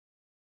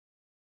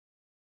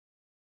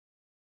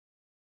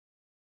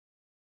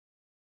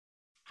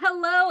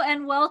Hello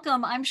and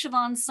welcome. I'm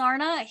Shivan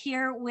Sarna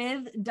here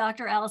with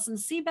Dr. Allison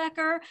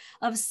Seebecker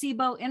of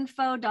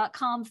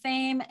SIBOinfo.com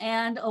fame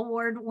and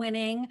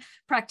award-winning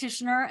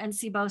practitioner and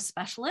SIBO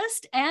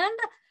specialist, and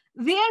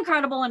the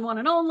incredible and one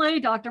and only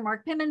Dr.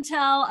 Mark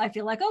Pimentel. I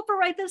feel like Oprah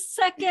right this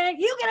second.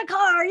 You get a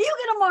car, you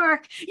get a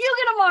mark, you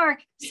get a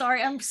mark.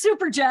 Sorry, I'm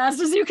super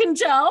jazzed, as you can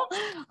tell.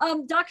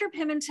 Dr.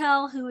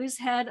 Pimentel, who is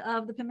head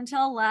of the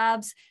Pimentel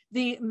Labs,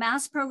 the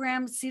mass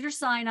program,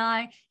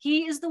 Cedars-Sinai.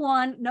 He is the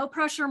one, no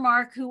pressure,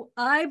 Mark, who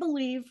I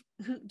believe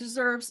who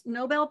deserves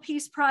Nobel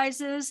Peace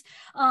Prizes,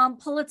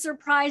 Pulitzer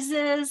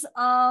Prizes,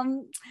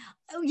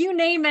 you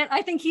name it.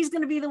 I think he's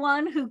going to be the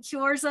one who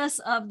cures us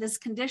of this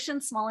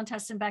condition, small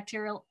intestine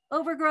bacterial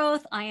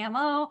overgrowth,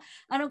 IMO.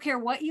 I don't care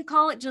what you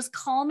call it, just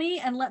call me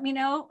and let me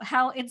know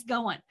how it's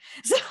going.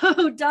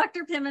 So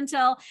Dr.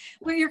 Pimentel,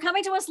 you're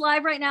coming to us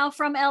live right now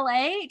from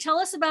LA. Tell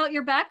us about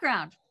your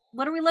background.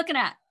 What are we looking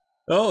at?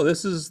 Oh,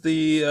 this is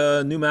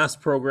the new mass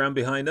program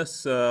behind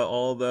us.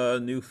 All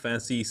the new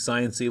fancy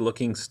sciencey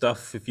looking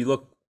stuff. If you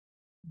look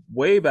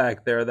way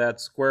back there, that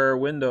square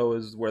window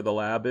is where the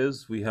lab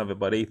is. We have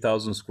about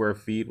 8,000 square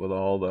feet with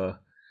all the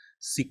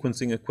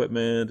sequencing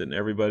equipment and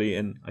everybody.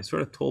 And I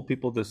sort of told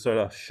people to sort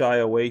of shy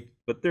away,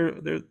 but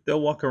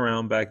they'll walk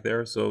around back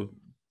there. So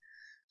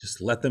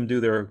just let them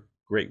do their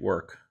great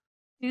work.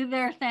 Do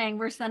their thing.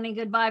 We're sending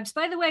good vibes.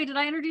 By the way, did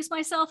I introduce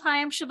myself? Hi,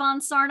 I'm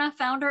Shivan Sarna,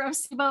 founder of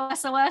SIBO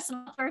SOS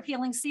and author of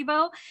Healing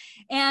SIBO.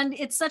 And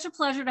it's such a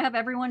pleasure to have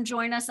everyone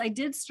join us. I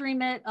did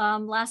stream it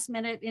last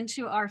minute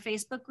into our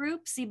Facebook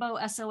group,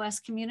 SIBO SOS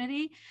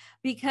community,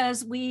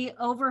 because we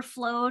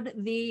overflowed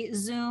the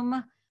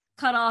Zoom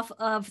cutoff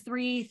of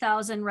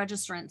 3,000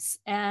 registrants.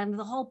 And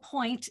the whole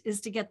point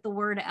is to get the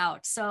word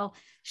out. So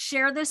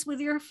share this with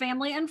your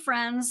family and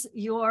friends,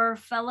 your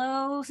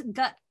fellow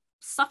gut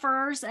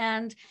sufferers.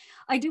 And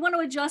I do want to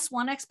adjust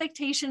one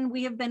expectation.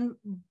 We have been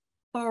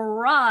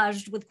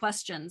barraged with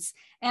questions.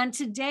 And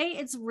today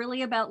it's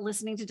really about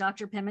listening to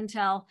Dr.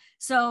 Pimentel.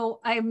 So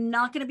I'm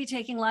not going to be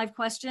taking live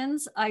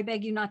questions. I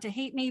beg you not to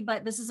hate me,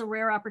 but this is a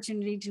rare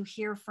opportunity to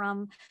hear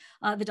from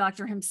the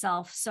doctor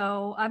himself.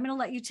 So I'm going to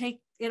let you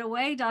take it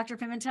away, Dr.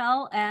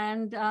 Pimentel,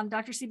 and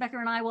Dr. Seebecker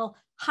and I will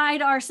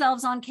hide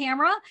ourselves on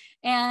camera,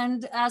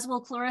 and as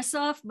will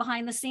Clarissa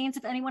behind the scenes.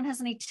 If anyone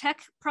has any tech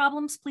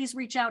problems, please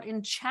reach out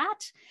in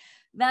chat.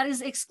 That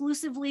is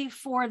exclusively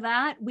for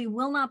that. We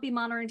will not be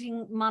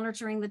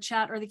monitoring the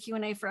chat or the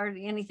Q&A for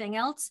anything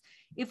else.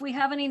 If we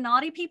have any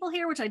naughty people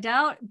here, which I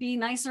doubt, be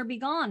nice or be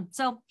gone.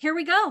 So here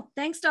we go.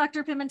 Thanks,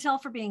 Dr. Pimentel,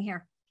 for being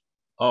here.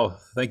 Oh,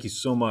 thank you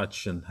so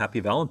much, and happy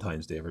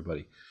Valentine's Day,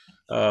 everybody.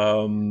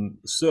 I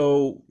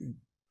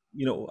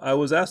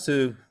was asked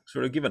to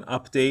sort of give an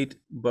update,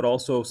 but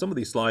also some of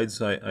these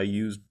slides I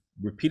used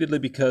repeatedly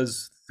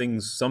because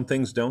some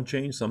things don't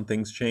change, some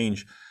things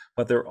change.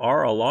 But there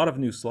are a lot of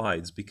new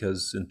slides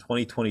because in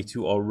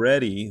 2022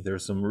 already,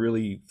 there's some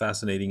really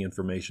fascinating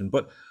information.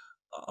 But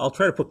I'll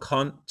try to put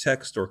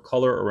context or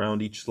color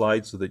around each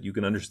slide so that you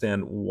can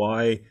understand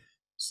why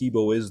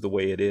SIBO is the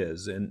way it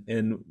is.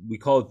 And we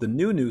call it the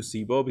new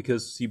SIBO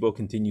because SIBO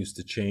continues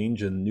to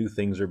change and new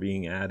things are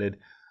being added.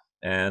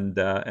 And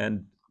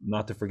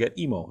not to forget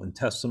IMO,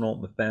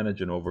 intestinal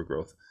methanogen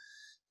overgrowth.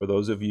 For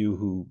those of you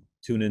who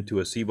tune into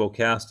a SIBO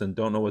cast and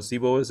don't know what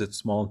SIBO is, it's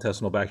small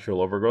intestinal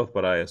bacterial overgrowth,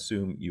 but I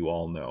assume you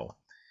all know.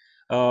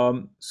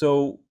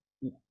 So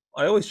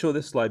I always show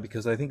this slide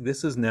because I think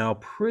this is now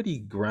pretty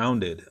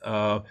grounded.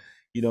 What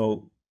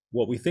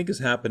we think is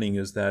happening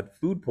is that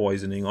food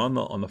poisoning on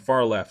the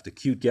far left,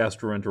 acute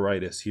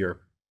gastroenteritis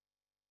here,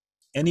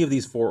 any of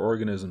these four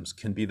organisms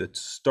can be the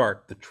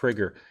start, the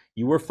trigger.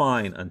 You were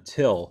fine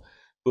until,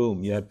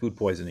 boom, you had food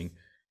poisoning.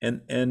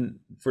 And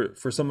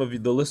for some of you,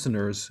 the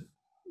listeners,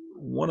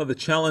 one of the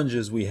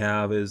challenges we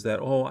have is that,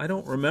 oh, I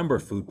don't remember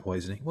food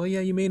poisoning. Well, yeah,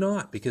 you may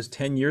not, because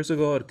 10 years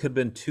ago, it could have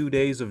been 2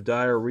 days of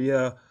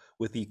diarrhea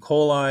with E.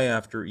 coli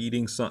after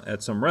eating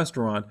at some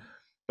restaurant,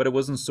 but it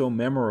wasn't so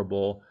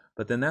memorable.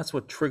 But then that's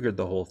what triggered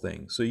the whole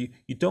thing. So you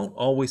don't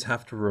always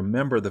have to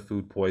remember the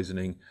food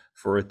poisoning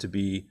for it to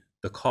be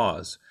the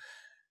cause.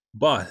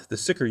 But the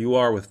sicker you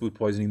are with food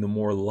poisoning, the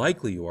more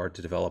likely you are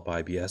to develop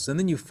IBS. And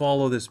then you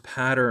follow this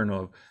pattern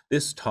of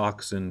this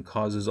toxin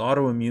causes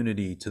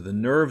autoimmunity to the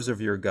nerves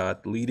of your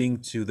gut, leading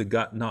to the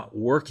gut not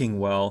working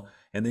well,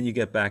 and then you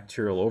get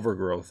bacterial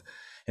overgrowth.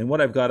 And what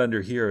I've got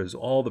under here is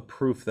all the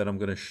proof that I'm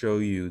going to show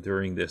you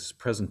during this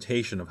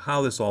presentation of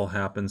how this all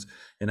happens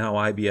and how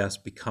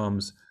IBS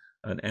becomes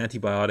an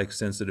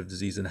antibiotic-sensitive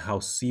disease and how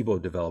SIBO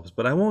develops.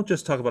 But I won't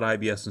just talk about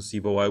IBS and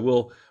SIBO. I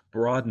will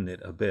broaden it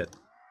a bit.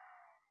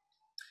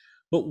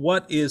 But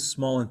what is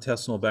small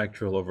intestinal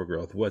bacterial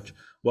overgrowth?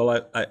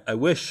 I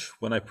wish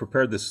when I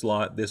prepared this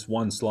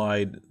one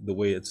slide, the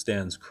way it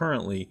stands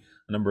currently,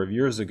 a number of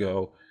years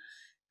ago,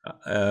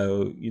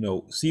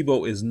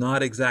 SIBO is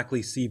not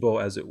exactly SIBO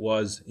as it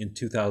was in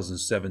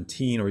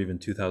 2017 or even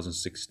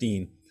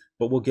 2016,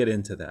 but we'll get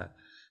into that.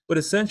 But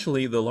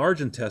essentially, the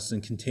large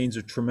intestine contains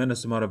a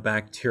tremendous amount of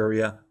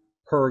bacteria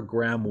per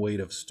gram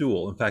weight of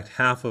stool. In fact,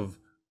 half of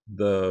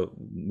the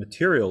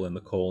material in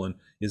the colon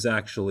is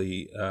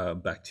actually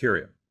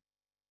bacteria.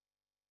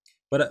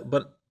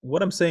 But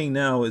what I'm saying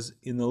now is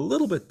in a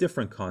little bit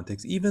different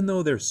context. Even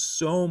though there's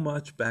so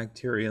much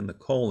bacteria in the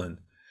colon,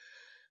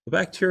 the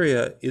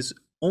bacteria is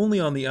only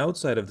on the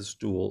outside of the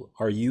stool.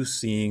 Are you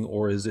seeing,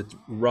 or is it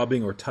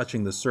rubbing or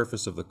touching the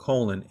surface of the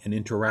colon and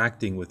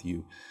interacting with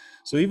you?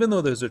 So even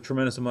though there's a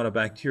tremendous amount of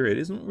bacteria, it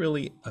isn't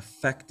really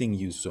affecting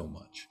you so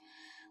much.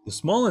 The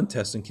small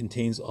intestine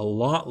contains a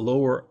lot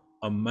lower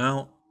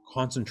amount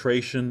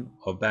concentration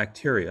of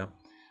bacteria,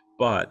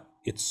 but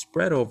it's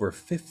spread over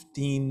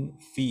 15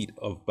 feet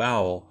of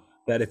bowel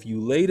that if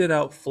you laid it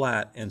out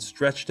flat and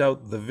stretched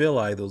out the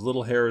villi, those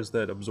little hairs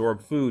that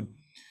absorb food,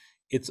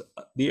 it's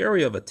the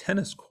area of a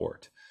tennis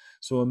court.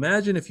 So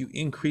imagine if you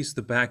increase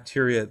the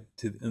bacteria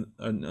to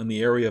on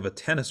the area of a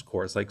tennis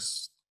court. It's like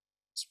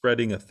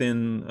spreading a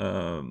thin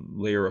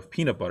layer of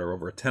peanut butter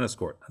over a tennis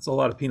court. That's a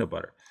lot of peanut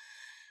butter.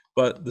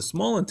 But the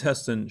small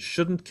intestine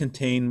shouldn't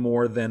contain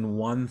more than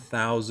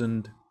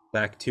 1,000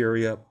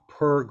 bacteria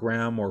per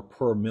gram or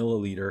per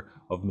milliliter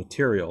of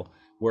material,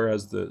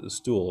 whereas the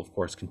stool, of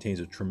course, contains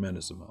a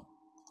tremendous amount.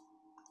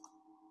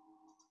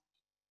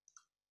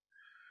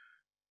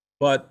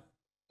 But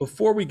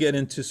before we get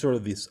into sort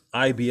of this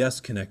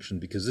IBS connection,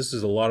 because this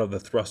is a lot of the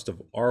thrust of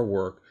our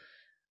work,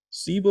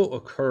 SIBO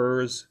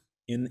occurs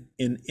in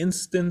an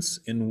instance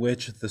in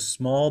which the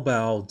small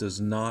bowel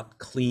does not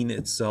clean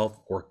itself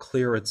or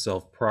clear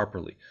itself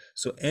properly.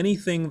 So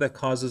anything that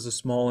causes the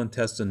small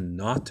intestine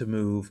not to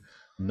move,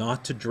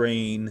 not to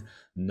drain,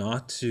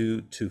 not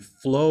to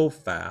flow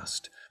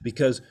fast,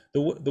 because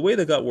the way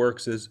the gut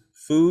works is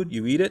food,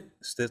 you eat it,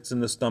 sits in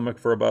the stomach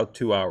for about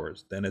 2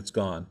 hours, then it's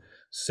gone.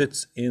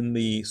 Sits in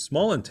the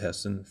small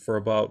intestine for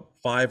about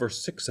 5 or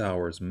 6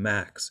 hours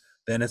max,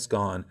 then it's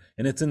gone,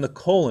 and it's in the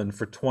colon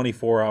for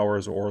 24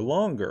 hours or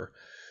longer.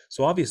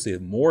 So obviously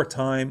more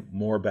time,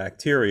 more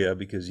bacteria,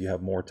 because you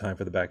have more time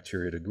for the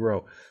bacteria to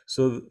grow.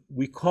 So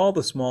we call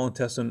the small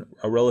intestine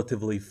a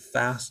relatively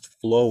fast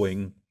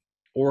flowing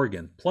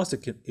organ. Plus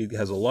it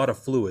has a lot of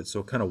fluid, so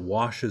it kind of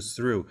washes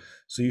through.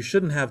 So you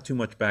shouldn't have too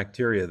much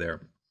bacteria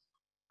there.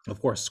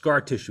 Of course,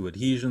 scar tissue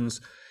adhesions.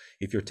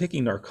 If you're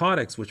taking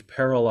narcotics, which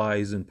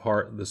paralyze in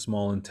part the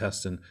small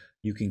intestine,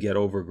 you can get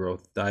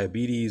overgrowth,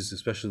 diabetes,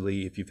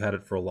 especially if you've had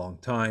it for a long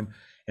time,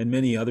 and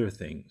many other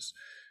things.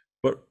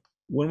 But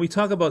when we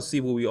talk about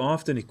SIBO, we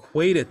often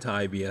equate it to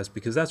IBS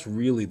because that's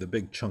really the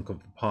big chunk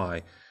of the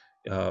pie.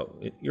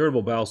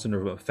 Irritable bowel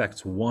syndrome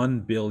affects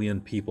 1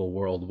 billion people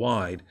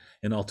worldwide,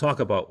 and I'll talk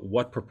about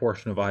what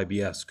proportion of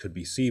IBS could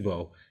be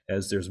SIBO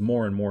as there's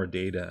more and more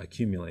data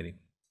accumulating.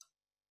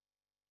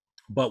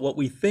 But what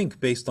we think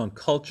based on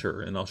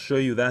culture, and I'll show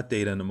you that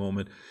data in a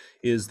moment,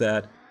 is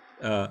that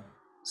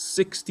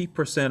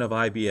 60% of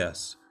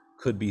IBS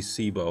could be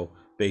SIBO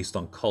based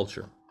on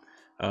culture.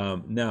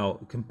 Now,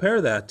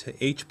 compare that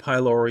to H.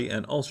 pylori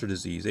and ulcer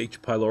disease.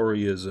 H.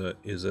 pylori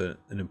is an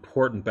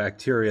important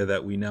bacteria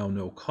that we now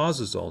know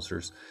causes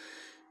ulcers.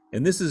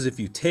 And this is if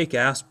you take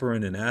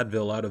aspirin and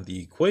Advil out of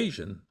the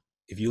equation.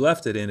 If you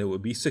left it in, it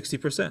would be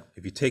 60%.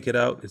 If you take it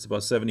out, it's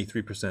about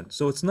 73%.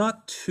 So it's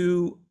not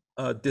too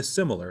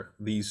dissimilar,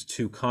 these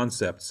two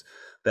concepts,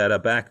 that a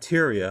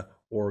bacteria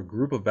or a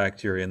group of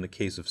bacteria, in the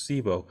case of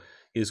SIBO,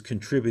 is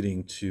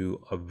contributing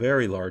to a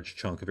very large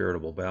chunk of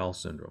irritable bowel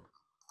syndrome.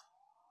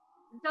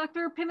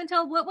 Dr.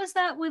 Pimentel, what was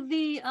that with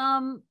the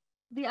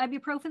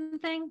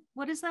ibuprofen thing?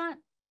 What is that?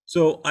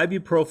 So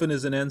ibuprofen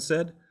is an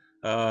NSAID.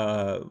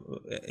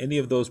 Any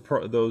of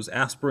those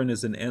aspirin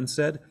is an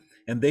NSAID,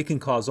 and they can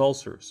cause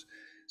ulcers.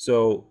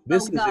 So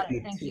this is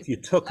if you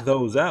took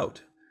those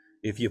out.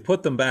 If you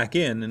put them back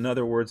in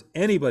other words,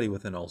 anybody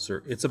with an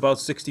ulcer, it's about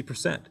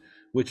 60%,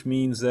 which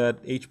means that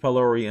H.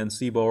 pylori and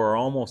SIBO are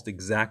almost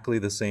exactly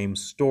the same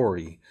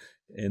story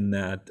in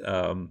that,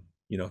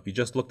 if you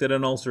just looked at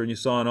an ulcer and you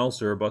saw an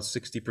ulcer, about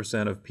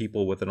 60% of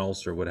people with an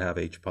ulcer would have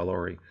H.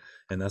 pylori,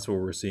 and that's what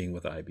we're seeing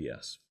with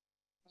IBS.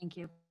 Thank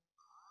you.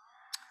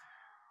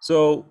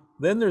 So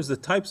then there's the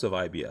types of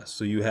IBS.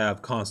 So you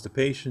have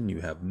constipation, you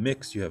have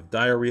mixed, you have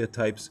diarrhea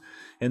types,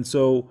 and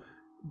so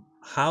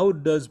how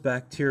does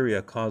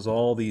bacteria cause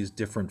all these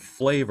different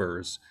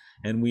flavors?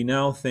 And we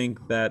now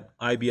think that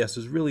IBS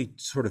is really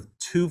sort of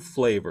two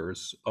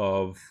flavors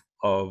of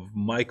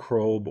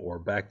microbe or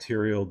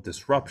bacterial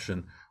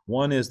disruption.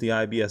 One is the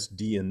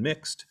IBS-D and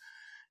mixed,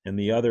 and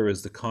the other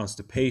is the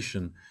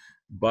constipation.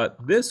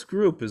 But this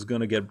group is going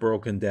to get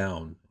broken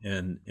down,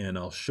 and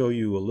I'll show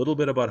you a little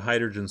bit about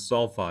hydrogen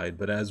sulfide.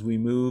 But as we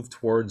move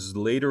towards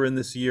later in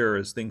this year,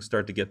 as things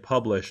start to get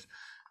published,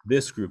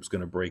 this group's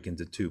going to break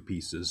into two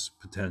pieces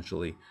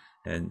potentially,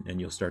 and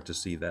you'll start to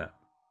see that.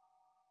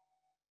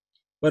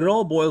 But it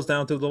all boils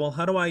down to, well,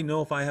 how do I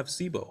know if I have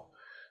SIBO?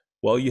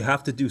 Well, you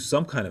have to do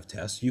some kind of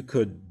test. You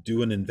could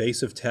do an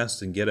invasive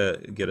test and get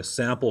a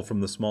sample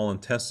from the small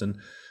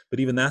intestine, but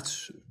even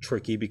that's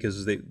tricky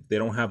because they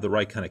don't have the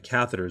right kind of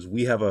catheters.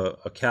 We have a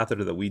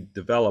catheter that we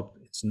developed.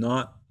 It's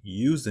not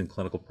used in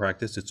clinical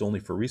practice. It's only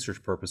for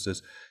research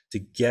purposes to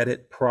get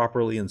it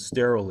properly and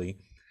sterilely,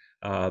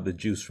 the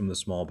juice from the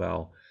small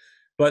bowel.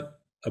 But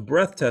a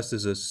breath test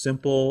is a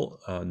simple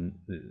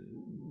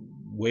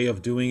way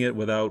of doing it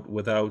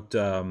without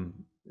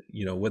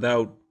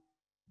without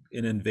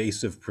an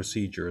invasive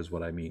procedure is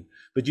what I mean.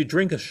 But you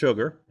drink a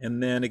sugar,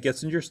 and then it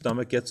gets into your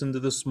stomach, gets into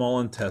the small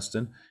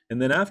intestine,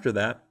 and then after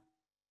that,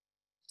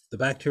 the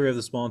bacteria of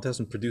the small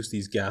intestine produce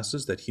these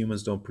gases that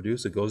humans don't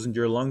produce. It goes into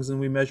your lungs, and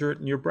we measure it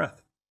in your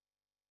breath.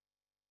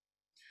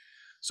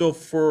 So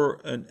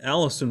and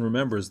Allison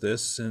remembers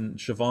this, and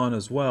Shivan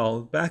as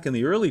well, back in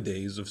the early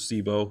days of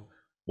SIBO,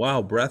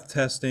 wow, breath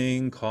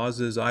testing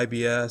causes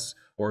IBS,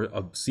 or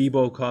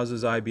SIBO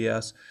causes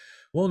IBS.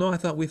 Well, no,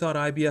 we thought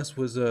IBS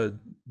was a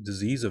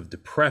disease of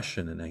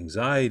depression and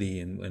anxiety,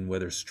 and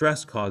whether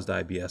stress caused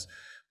IBS.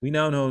 We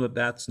now know that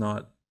that's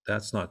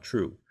not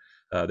true.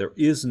 There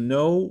is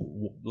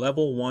no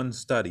level 1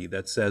 study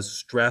that says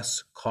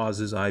stress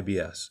causes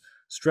IBS.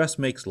 Stress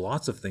makes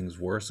lots of things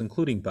worse,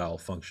 including bowel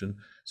function.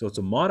 So it's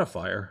a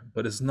modifier,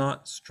 but it's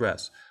not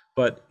stress.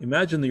 But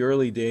imagine the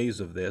early days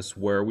of this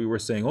where we were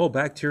saying, oh,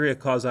 bacteria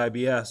cause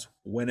IBS,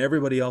 when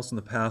everybody else in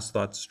the past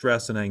thought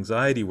stress and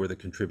anxiety were the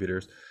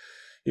contributors.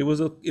 It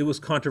was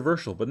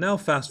controversial. But now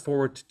fast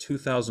forward to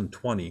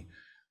 2020,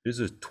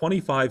 there's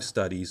 25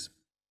 studies.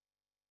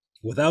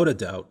 Without a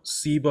doubt,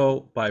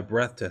 SIBO by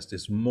breath test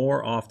is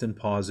more often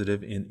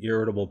positive in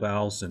irritable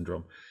bowel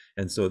syndrome.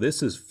 And so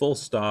this is full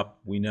stop.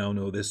 We now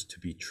know this to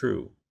be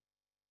true.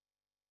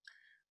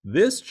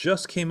 This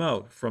just came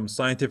out from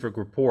scientific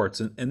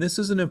reports, and this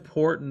is an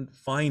important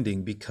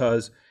finding,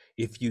 because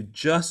if you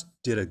just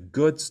did a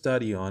good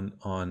study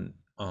on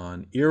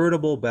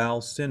irritable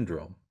bowel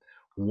syndrome,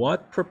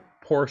 what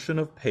proportion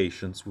of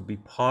patients would be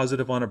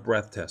positive on a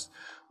breath test?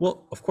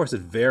 Well, of course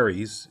it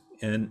varies,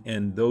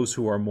 and those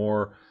who are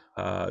more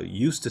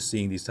used to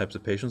seeing these types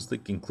of patients,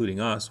 including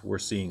us, we're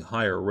seeing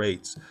higher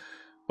rates.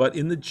 But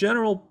in the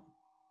general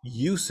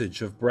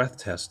usage of breath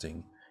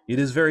testing, it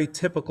is very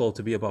typical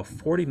to be about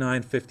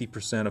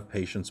 49–50% of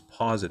patients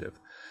positive.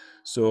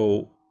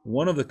 So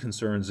one of the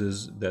concerns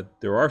is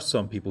that there are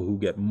some people who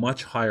get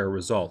much higher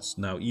results.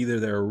 Now, either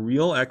they're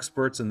real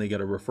experts and they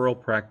get a referral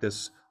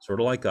practice,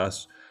 sort of like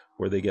us,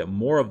 where they get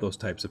more of those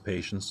types of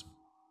patients.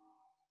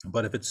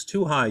 But if it's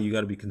too high, you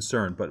got to be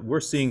concerned. But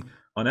we're seeing,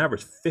 on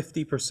average,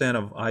 50%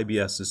 of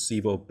IBS is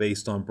SIBO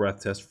based on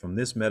breath tests from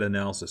this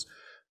meta-analysis.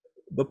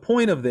 The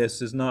point of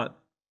this is not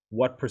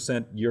what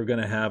percent you're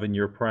going to have in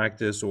your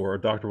practice or a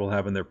doctor will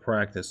have in their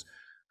practice.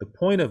 The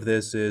point of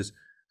this is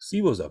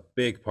SIBO is a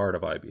big part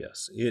of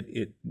IBS.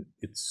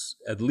 It's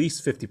at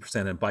least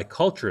 50%, and by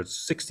culture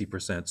it's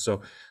 60%.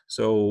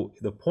 So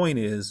the point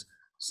is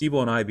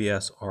SIBO and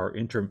IBS are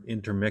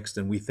intermixed,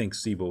 and we think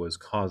SIBO is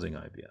causing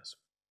IBS.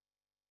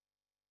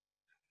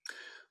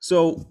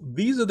 So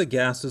these are the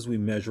gases we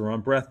measure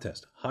on breath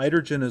test.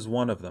 Hydrogen is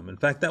one of them. In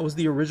fact, that was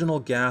the original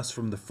gas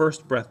from the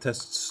first breath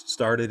tests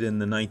started in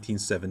the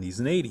 1970s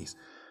and 80s.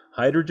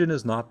 Hydrogen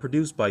is not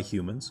produced by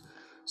humans.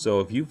 So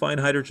if you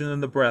find hydrogen in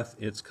the breath,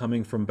 it's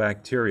coming from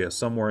bacteria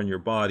somewhere in your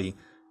body.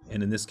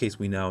 And in this case,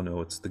 we now know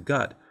it's the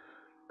gut.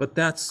 But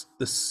that's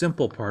the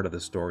simple part of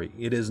the story.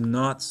 It is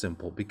not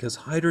simple, because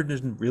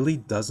hydrogen really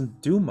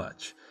doesn't do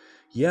much.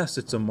 Yes,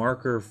 it's a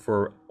marker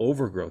for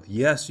overgrowth.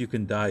 Yes, you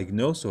can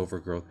diagnose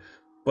overgrowth.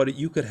 But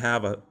you could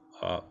have a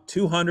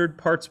 200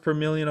 parts per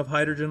million of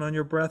hydrogen on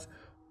your breath,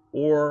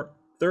 or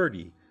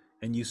 30,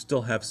 and you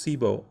still have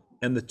SIBO,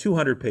 and the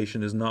 200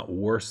 patient is not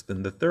worse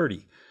than the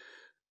 30,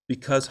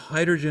 because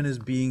hydrogen is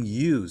being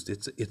used.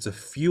 It's a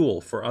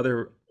fuel for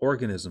other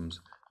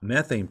organisms,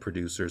 methane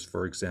producers,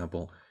 for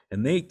example,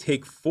 and they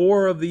take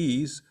four of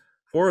these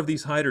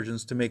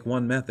hydrogens to make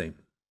one methane.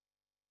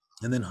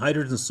 And then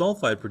hydrogen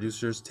sulfide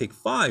producers take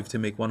 5 to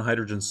make one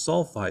hydrogen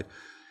sulfide.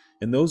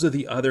 And those are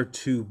the other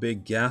two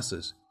big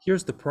gases.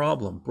 Here's the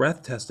problem.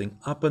 Breath testing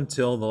up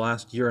until the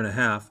last year and a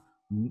half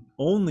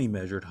only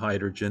measured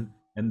hydrogen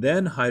and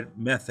then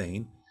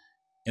methane.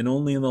 And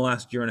only in the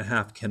last year and a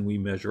half can we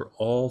measure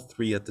all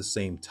three at the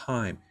same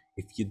time.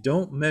 If you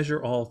don't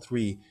measure all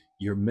three,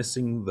 you're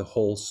missing the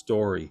whole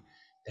story.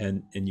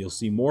 And you'll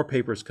see more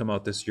papers come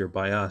out this year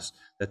by us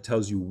that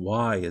tells you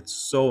why it's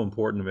so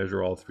important to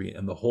measure all three.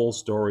 And the whole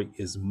story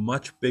is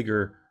much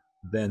bigger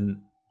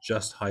than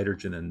just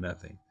hydrogen and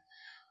methane.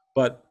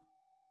 But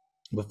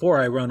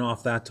before I run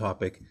off that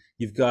topic,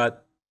 you've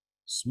got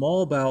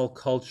small bowel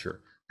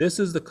culture. These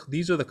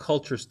are the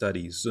culture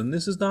studies, and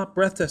this is not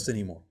breath test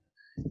anymore.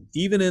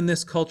 Even in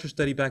this culture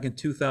study back in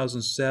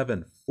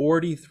 2007,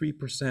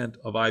 43%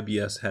 of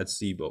IBS had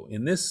SIBO.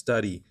 In this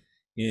study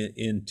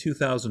in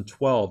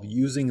 2012,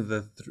 using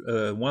the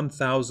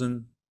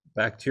 1,000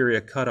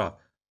 bacteria cutoff,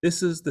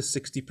 this is the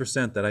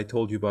 60% that I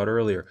told you about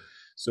earlier.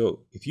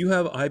 So if you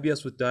have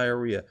IBS with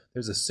diarrhea,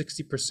 there's a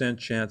 60%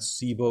 chance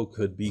SIBO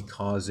could be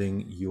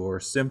causing your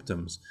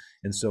symptoms.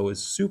 And so it's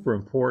super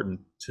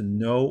important to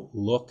know,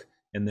 look,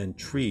 and then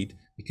treat,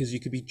 because you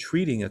could be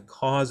treating a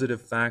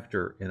causative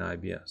factor in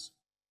IBS.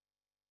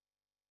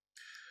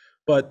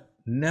 But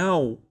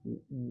now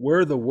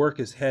where the work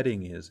is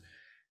heading is,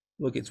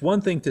 look, it's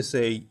one thing to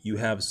say you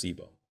have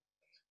SIBO.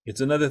 It's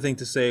another thing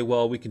to say,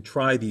 well, we can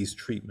try these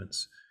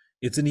treatments.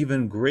 It's an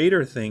even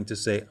greater thing to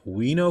say,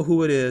 we know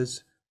who it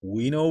is,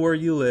 we know where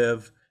you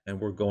live, and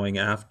we're going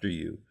after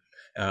you.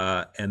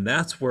 And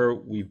that's where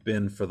we've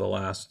been for the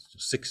last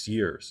 6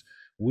 years.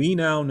 We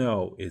now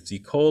know it's E.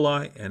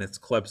 coli and it's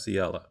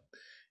Klebsiella.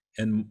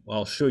 And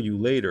I'll show you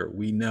later,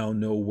 we now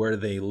know where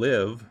they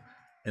live,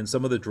 and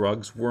some of the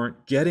drugs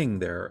weren't getting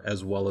there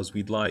as well as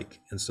we'd like.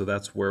 And so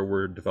that's where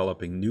we're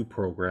developing new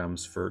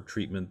programs for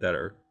treatment that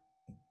are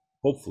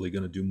hopefully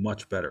going to do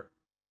much better.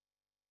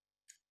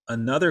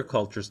 Another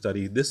culture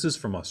study, this is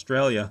from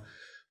Australia.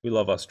 We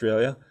love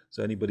Australia.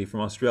 So anybody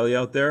from Australia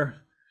out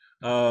there?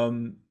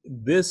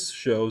 This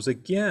shows,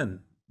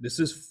 again, this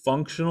is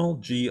functional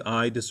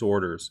GI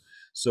disorders.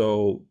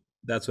 So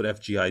that's what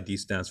FGID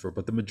stands for.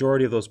 But the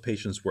majority of those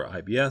patients were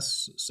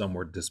IBS, some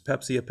were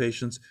dyspepsia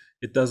patients.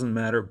 It doesn't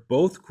matter.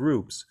 Both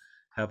groups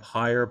have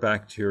higher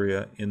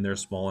bacteria in their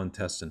small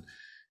intestine.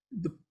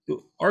 The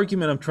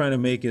argument I'm trying to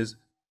make is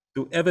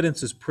the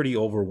evidence is pretty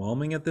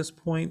overwhelming at this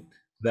point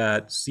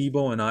that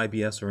SIBO and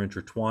IBS are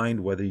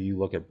intertwined, whether you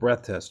look at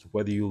breath test,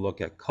 whether you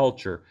look at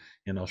culture,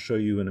 and I'll show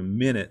you in a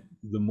minute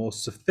the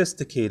most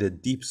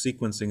sophisticated deep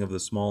sequencing of the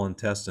small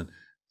intestine.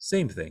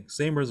 Same thing,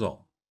 same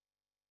result.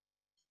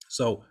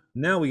 So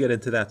now we get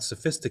into that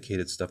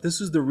sophisticated stuff. This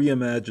is the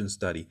Reimagine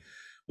study.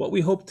 What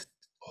we hoped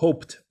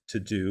to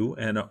do,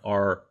 and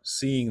are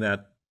seeing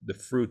that the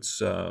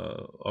fruits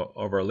of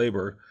our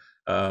labor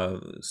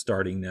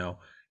starting now,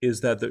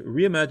 is that the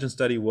Reimagine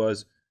study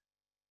was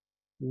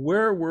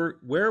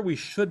where we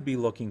should be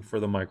looking for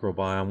the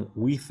microbiome,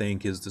 we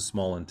think, is the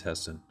small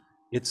intestine.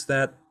 It's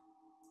that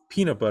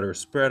peanut butter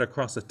spread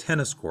across a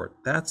tennis court.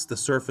 That's the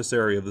surface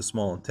area of the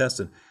small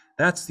intestine.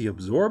 That's the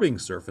absorbing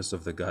surface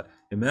of the gut.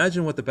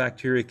 Imagine what the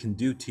bacteria can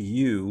do to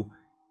you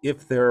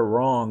if they're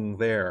wrong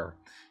there.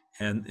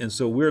 And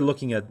so we're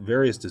looking at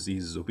various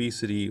diseases,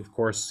 obesity, of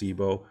course,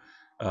 SIBO,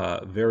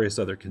 various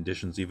other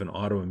conditions, even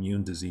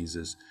autoimmune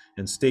diseases.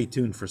 And stay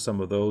tuned for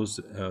some of those.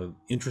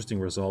 Interesting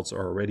results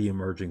are already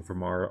emerging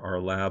from our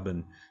lab,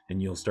 and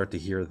you'll start to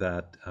hear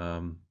that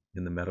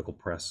in the medical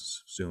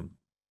press soon.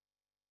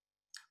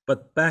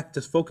 But back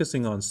to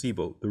focusing on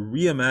SIBO, the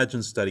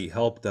Reimagine study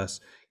helped us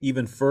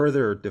even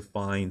further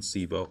define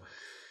SIBO.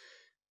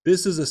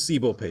 This is a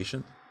SIBO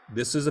patient.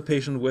 This is a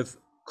patient with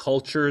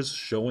cultures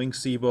showing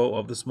SIBO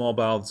of the small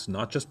bowel. It's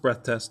not just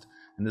breath test.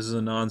 And this is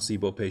a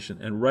non-SIBO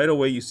patient. And right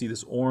away, you see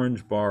this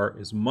orange bar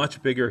is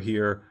much bigger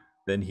here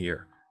than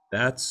here.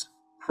 That's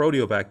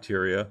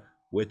proteobacteria,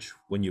 which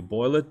when you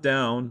boil it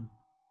down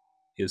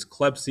is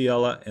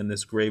Klebsiella, and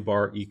this gray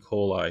bar, E.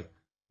 coli.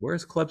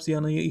 Where's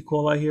Klebsiella and E.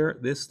 coli here?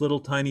 This little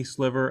tiny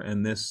sliver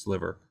and this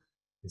sliver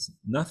is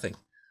nothing.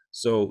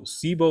 So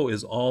SIBO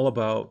is all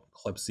about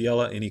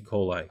Klebsiella and E.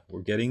 coli.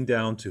 We're getting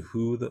down to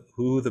who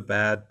the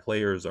bad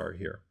players are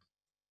here.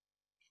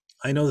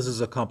 I know this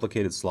is a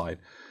complicated slide,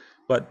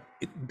 but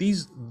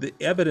the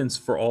evidence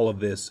for all of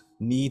this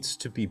needs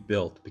to be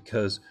built,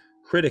 because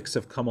critics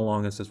have come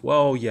along and says,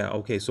 well, yeah,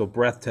 okay, so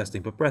breath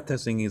testing, but breath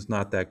testing is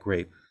not that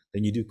great.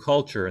 Then you do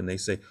culture and they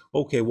say,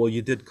 okay, well,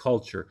 you did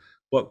culture,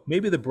 but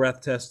maybe the breath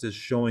test is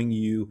showing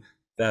you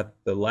that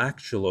the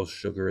lactulose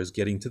sugar is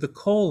getting to the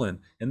colon,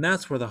 and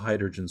that's where the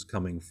hydrogen's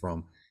coming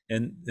from.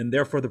 And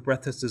therefore the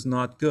breath test is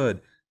not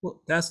good.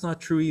 Well, that's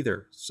not true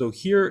either. So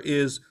here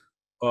is,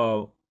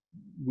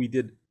 we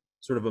did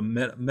sort of a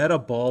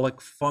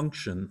metabolic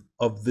function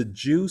of the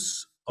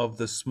juice of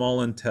the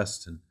small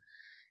intestine.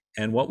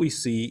 And what we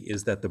see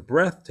is that the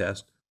breath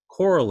test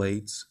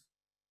correlates,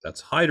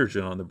 that's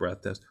hydrogen on the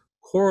breath test,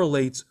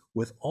 correlates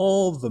with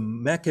all the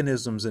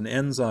mechanisms and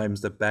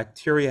enzymes that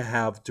bacteria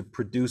have to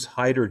produce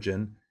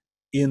hydrogen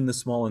in the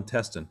small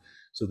intestine.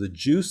 So the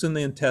juice in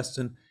the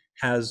intestine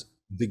has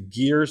the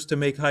gears to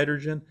make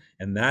hydrogen,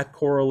 and that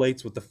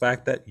correlates with the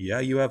fact that, yeah,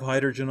 you have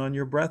hydrogen on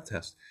your breath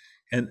test.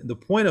 And the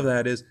point of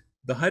that is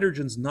the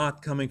hydrogen's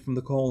not coming from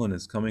the colon,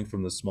 it's coming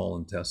from the small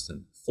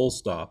intestine, full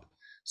stop.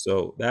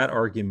 So that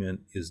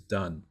argument is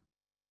done.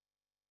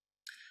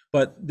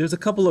 But there's a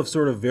couple of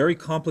sort of very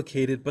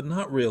complicated, but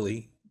not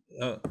really,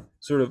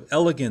 sort of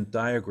elegant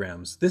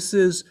diagrams. This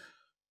is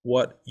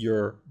what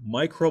your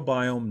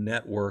microbiome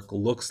network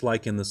looks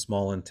like in the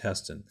small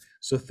intestine.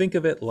 So think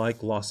of it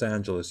like Los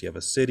Angeles. You have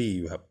a city,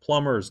 you have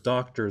plumbers,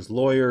 doctors,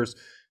 lawyers,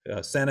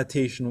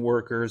 sanitation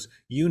workers,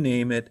 you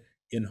name it,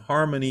 in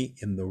harmony,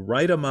 in the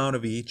right amount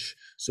of each,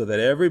 so that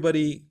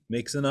everybody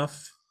makes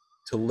enough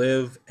to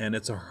live and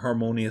it's a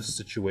harmonious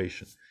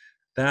situation.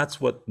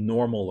 That's what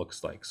normal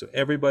looks like. So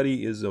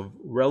everybody is of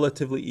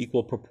relatively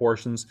equal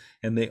proportions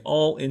and they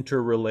all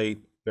interrelate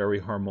very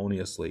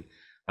harmoniously.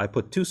 I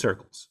put two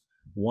circles.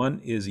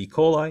 One is E.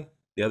 coli,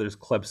 the other is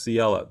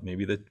Klebsiella.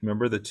 Maybe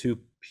remember the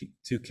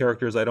two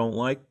characters I don't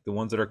like, the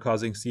ones that are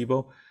causing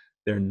SIBO?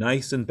 They're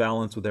nice and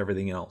balanced with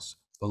everything else.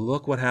 But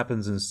look what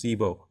happens in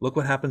SIBO. Look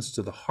what happens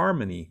to the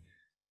harmony.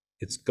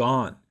 It's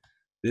gone.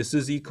 This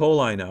is E.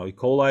 coli now. E.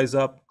 coli's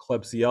up,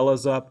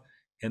 Klebsiella's up,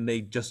 and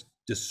they just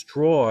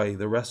destroy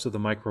the rest of the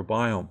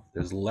microbiome.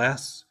 There's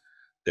less,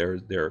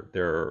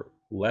 they're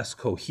less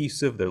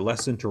cohesive, they're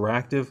less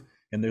interactive,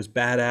 and there's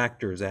bad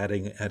actors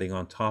adding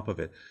on top of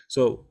it.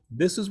 So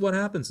this is what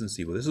happens in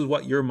SIBO. This is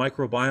what your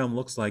microbiome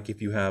looks like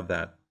if you have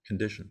that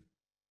condition.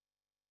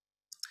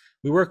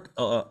 We work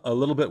a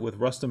little bit with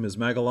Rustam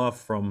Ismagulov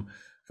from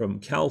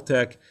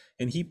Caltech,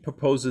 and he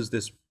proposes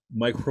this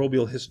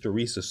microbial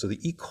hysteresis. So the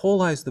E.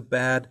 coli is the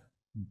bad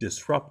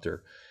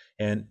disruptor,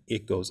 and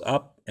it goes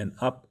up and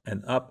up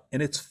and up,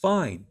 and it's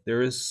fine.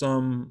 There is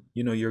some,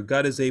 your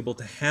gut is able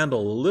to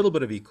handle a little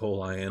bit of E.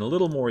 coli and a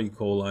little more E.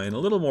 coli and a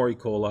little more E.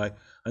 coli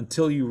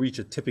until you reach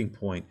a tipping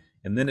point,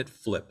 and then it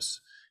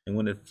flips. And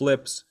when it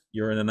flips,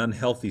 you're in an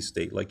unhealthy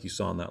state, like you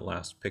saw in that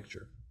last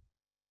picture.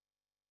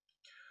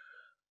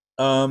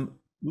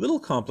 Little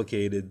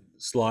complicated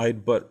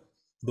slide, but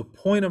the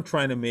point I'm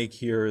trying to make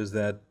here is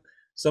that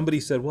somebody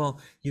said, well,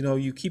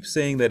 you keep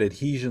saying that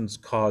adhesions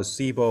cause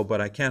SIBO,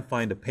 but I can't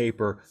find a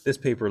paper. This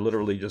paper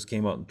literally just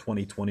came out in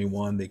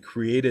 2021. They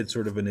created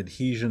sort of an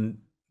adhesion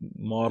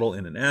model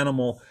in an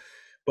animal,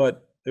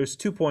 but there's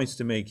 2 points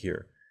to make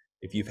here.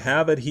 If you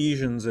have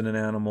adhesions in an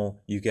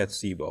animal, you get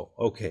SIBO.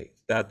 Okay,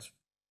 that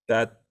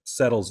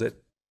settles it.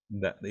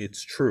 That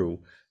it's true.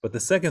 But the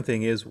second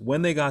thing is,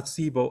 when they got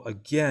SIBO,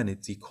 again,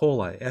 it's E.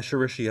 coli,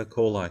 Escherichia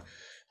coli.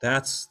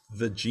 That's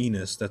the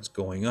genus that's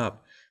going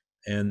up.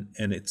 And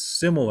it's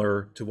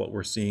similar to what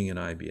we're seeing in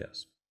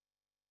IBS.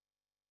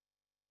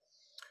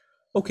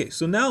 Okay,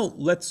 so now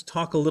let's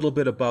talk a little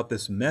bit about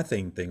this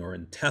methane thing, or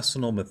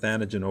intestinal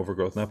methanogen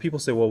overgrowth. Now people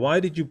say, well, why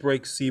did you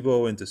break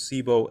SIBO into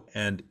SIBO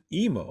and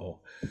IMO?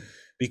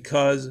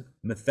 Because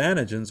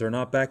methanogens are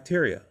not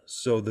bacteria.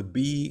 So the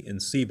B in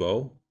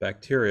SIBO,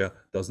 bacteria,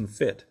 doesn't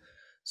fit.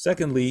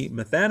 Secondly,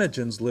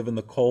 methanogens live in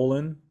the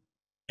colon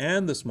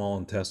and the small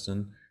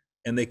intestine,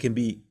 and they can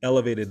be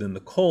elevated in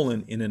the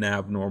colon in an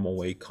abnormal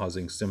way,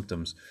 causing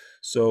symptoms.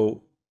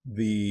 So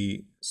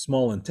the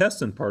small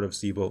intestine part of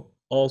SIBO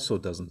also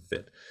doesn't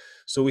fit.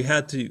 So we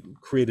had to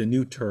create a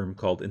new term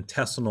called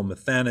intestinal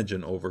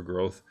methanogen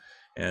overgrowth,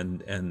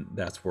 and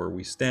that's where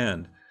we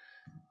stand.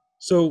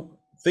 So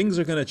things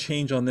are going to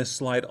change on this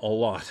slide a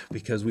lot,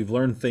 because we've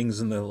learned things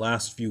in the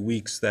last few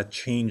weeks that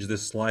change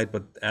this slide,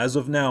 but as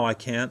of now I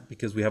can't,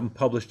 because we haven't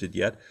published it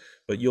yet,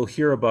 but you'll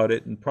hear about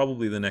it in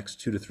probably the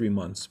next 2 to 3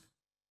 months.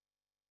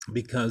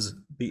 Because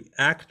the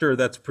actor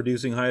that's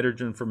producing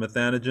hydrogen for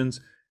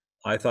methanogens,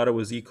 I thought it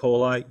was E.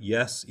 coli.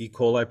 Yes, E.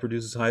 coli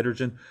produces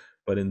hydrogen,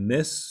 but in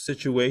this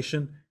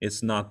situation,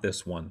 it's not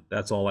this one.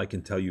 That's all I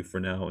can tell you for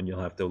now, and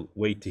you'll have to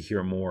wait to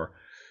hear more.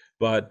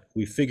 But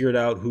we figured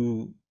out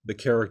who the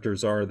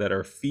characters are that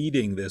are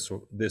feeding this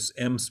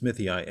M.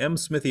 smithii. M.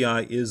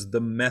 smithii is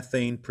the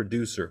methane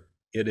producer.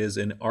 It is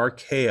an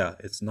archaea.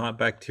 It's not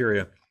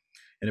bacteria,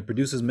 and it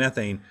produces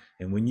methane.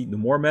 And when the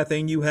more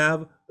methane you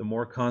have, the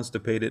more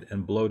constipated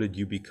and bloated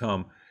you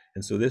become.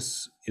 And so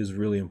this is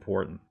really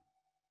important.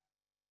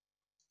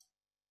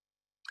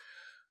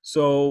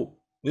 So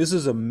this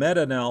is a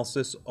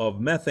meta-analysis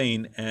of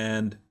methane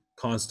and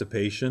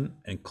constipation,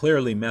 and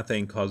clearly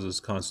methane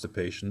causes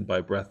constipation by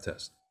breath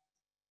test.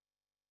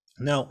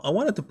 Now, I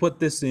wanted to put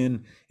this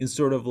in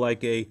sort of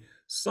like a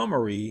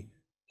summary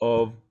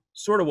of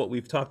sort of what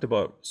we've talked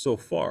about so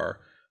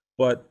far,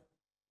 but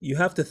you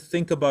have to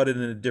think about it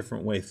in a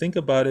different way. Think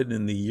about it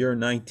in the year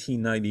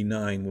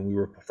 1999, when we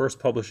were first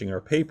publishing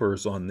our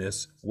papers on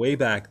this, way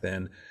back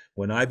then,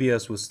 when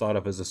IBS was thought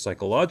of as a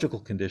psychological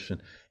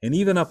condition. And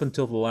even up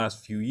until the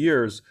last few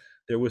years,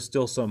 there was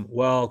still some,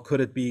 well,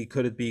 could it be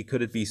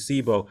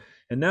SIBO?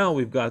 And now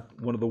we've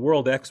got one of the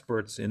world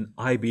experts in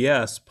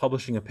IBS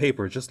publishing a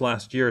paper just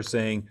last year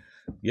saying,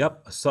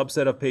 yep, a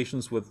subset of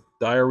patients with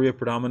diarrhea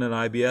predominant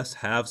IBS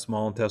have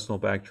small intestinal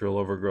bacterial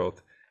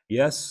overgrowth.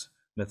 Yes,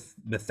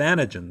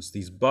 methanogens,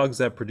 these bugs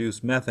that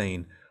produce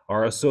methane,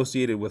 are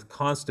associated with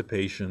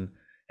constipation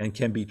and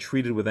can be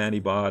treated with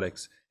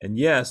antibiotics. And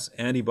yes,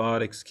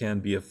 antibiotics can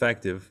be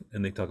effective,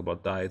 and they talk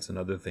about diets and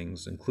other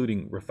things,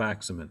 including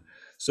rifaximin.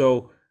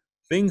 So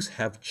things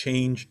have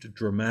changed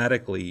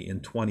dramatically in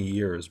 20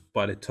 years,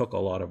 but it took a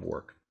lot of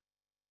work.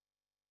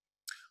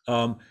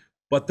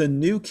 But the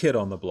new kid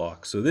on the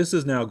block, so this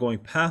is now going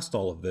past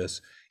all of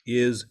this,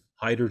 is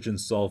hydrogen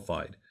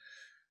sulfide.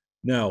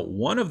 Now,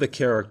 one of the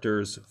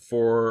characters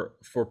for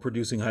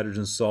producing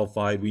hydrogen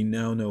sulfide we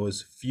now know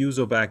is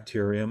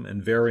Fusobacterium,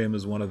 and Varium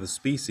is one of the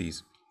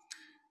species.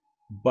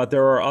 But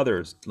there are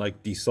others,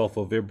 like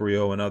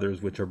Desulfovibrio and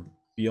others, which are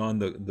beyond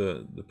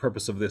the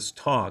purpose of this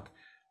talk.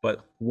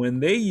 But when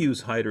they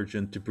use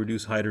hydrogen to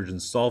produce hydrogen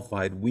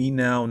sulfide, we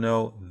now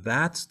know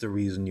that's the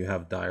reason you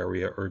have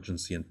diarrhea,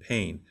 urgency, and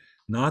pain,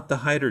 not the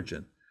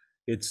hydrogen.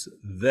 It's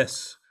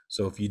this.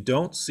 So if you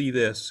don't see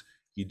this,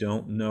 you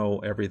don't know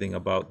everything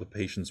about the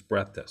patient's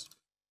breath test.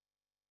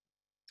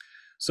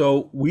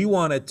 So we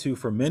wanted to,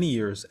 for many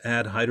years,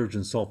 add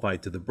hydrogen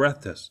sulfide to the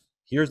breath test.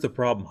 Here's the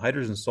problem.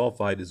 Hydrogen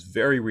sulfide is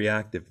very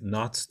reactive,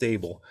 not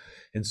stable.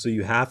 And so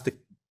you have to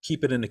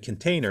keep it in a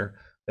container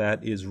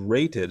that is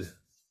rated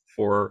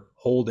for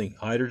holding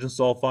hydrogen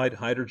sulfide,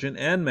 hydrogen,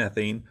 and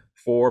methane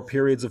for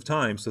periods of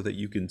time so that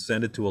you can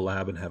send it to a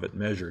lab and have it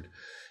measured.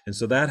 And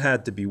so that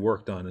had to be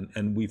worked on,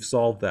 and we've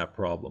solved that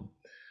problem.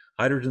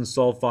 Hydrogen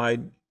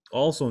sulfide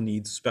also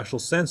needs special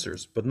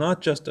sensors, but not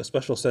just a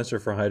special sensor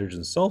for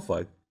hydrogen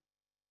sulfide.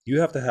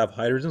 You have to have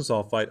hydrogen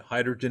sulfide,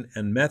 hydrogen,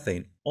 and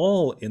methane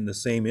all in the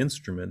same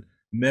instrument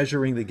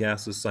measuring the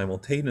gases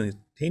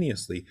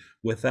simultaneously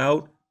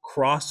without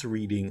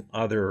cross-reading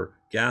other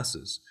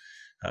gases.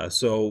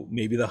 So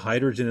maybe the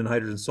hydrogen in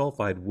hydrogen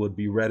sulfide would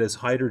be read as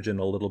hydrogen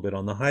a little bit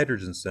on the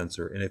hydrogen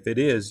sensor. And if it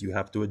is, you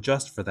have to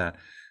adjust for that.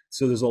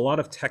 So there's a lot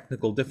of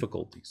technical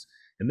difficulties.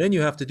 And then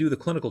you have to do the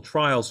clinical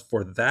trials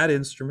for that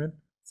instrument,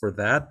 for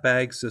that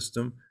bag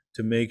system,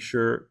 to make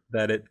sure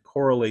that it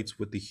correlates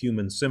with the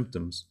human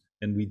symptoms.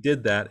 And we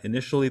did that.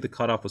 Initially, the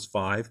cutoff was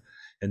 5,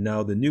 and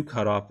now the new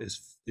cutoff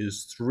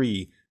is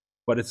 3,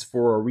 but it's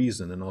for a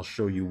reason, and I'll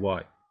show you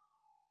why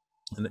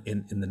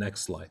in the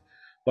next slide.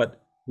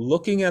 But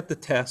looking at the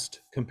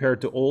test compared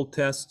to old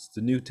tests,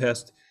 the new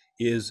test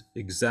is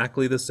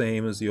exactly the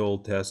same as the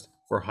old test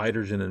for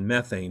hydrogen and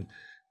methane,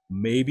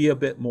 maybe a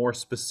bit more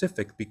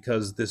specific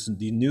because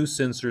the new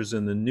sensors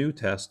in the new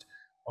test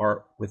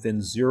are within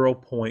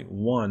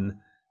 0.1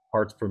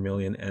 parts per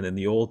million, and in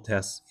the old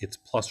tests, it's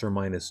plus or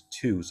minus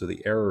 2, so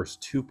the error is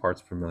 2 parts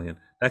per million.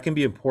 That can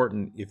be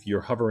important if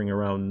you're hovering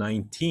around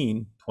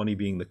 19, 20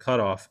 being the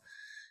cutoff,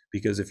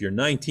 because if you're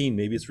 19,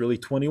 maybe it's really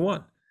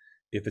 21.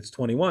 If it's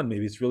 21,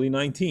 maybe it's really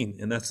 19,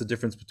 and that's the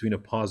difference between a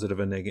positive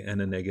and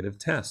a negative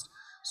test.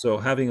 So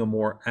having a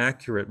more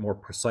accurate, more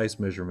precise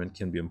measurement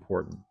can be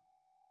important.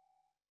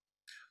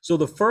 So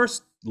the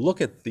first look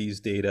at these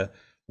data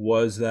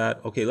was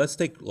that, okay, let's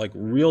take like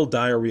real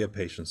diarrhea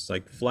patients,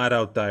 like flat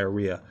out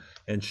diarrhea.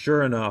 And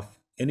sure enough,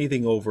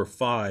 anything over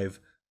 5,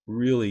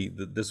 really,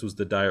 this was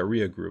the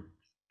diarrhea group.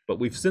 But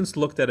we've since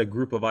looked at a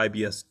group of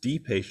IBS-D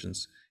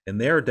patients,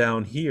 and they're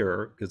down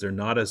here because they're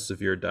not as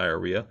severe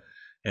diarrhea,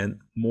 and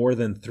more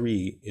than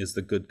 3 is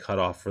the good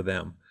cutoff for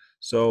them.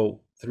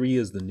 So 3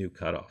 is the new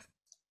cutoff.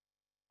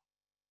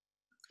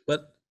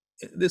 But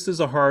this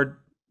is a hard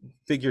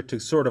figure to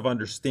sort of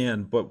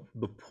understand, but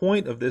the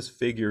point of this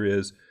figure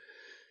is,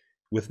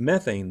 with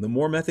methane, the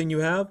more methane you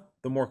have,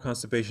 the more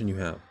constipation you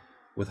have.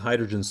 With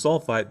hydrogen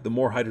sulfide, the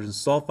more hydrogen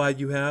sulfide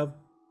you have,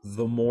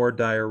 the more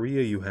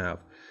diarrhea you have.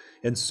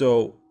 And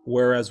so,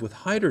 whereas with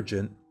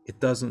hydrogen, it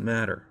doesn't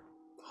matter.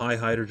 High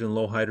hydrogen,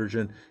 low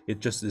hydrogen, it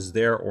just is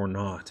there or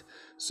not.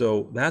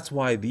 So that's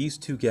why these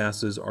two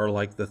gases are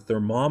like the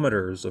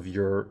thermometers of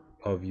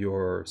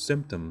your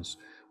symptoms,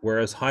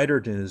 whereas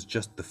hydrogen is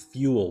just the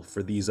fuel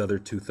for these other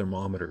 2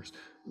 thermometers.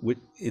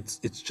 It's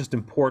just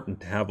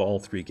important to have all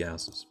 3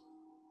 gases.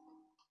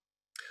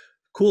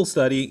 Cool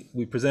study.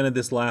 We presented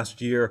this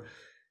last year.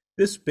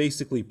 This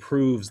basically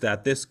proves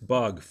that this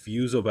bug,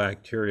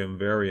 Fusobacterium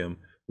varium,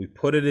 we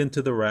put it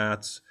into the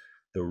rats.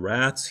 The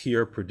rats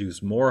here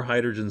produce more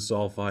hydrogen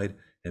sulfide,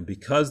 and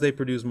because they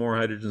produce more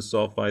hydrogen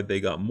sulfide, they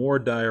got more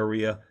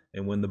diarrhea,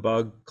 and when the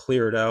bug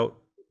cleared out,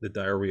 the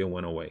diarrhea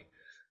went away.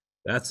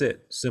 That's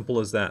it. Simple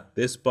as that.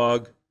 This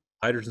bug,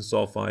 hydrogen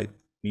sulfide,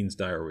 means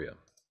diarrhea.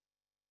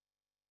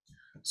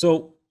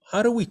 So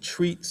how do we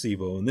treat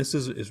SIBO? And this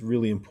is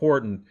really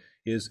important,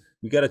 is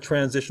we got to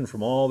transition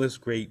from all this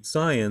great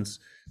science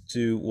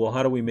to, well,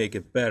 how do we make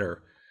it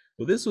better?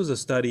 Well, this was a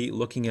study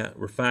looking at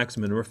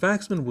rifaximin.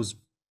 Rifaximin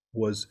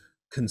was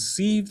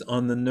conceived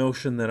on the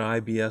notion that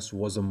IBS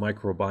was a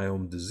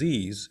microbiome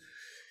disease.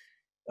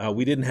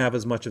 We didn't have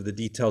as much of the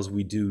details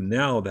we do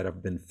now that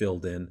have been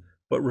filled in,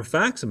 but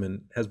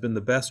rifaximin has been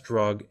the best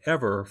drug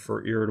ever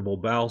for irritable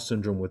bowel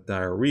syndrome with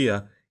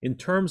diarrhea, in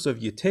terms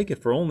of you take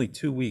it for only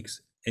 2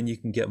 weeks and you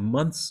can get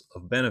months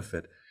of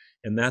benefit.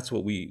 And that's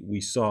what we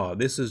saw.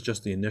 This is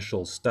just the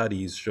initial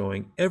studies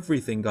showing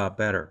everything got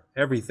better.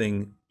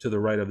 Everything to the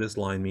right of this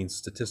line means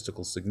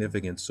statistical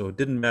significance. So it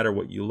didn't matter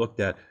what you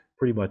looked at,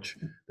 pretty much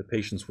the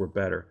patients were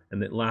better,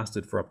 and it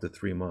lasted for up to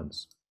 3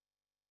 months.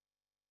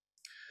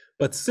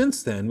 But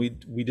since then,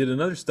 we did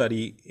another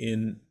study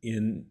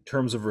in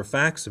terms of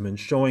rifaximin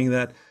showing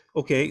that,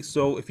 okay,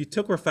 so if you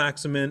took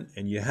rifaximin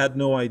and you had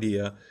no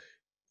idea,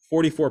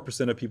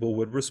 44% of people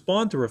would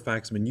respond to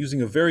rifaximin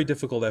using a very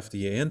difficult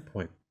FDA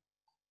endpoint.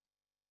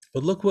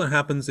 But look what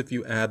happens if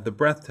you add the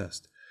breath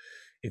test.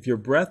 If your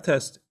breath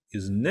test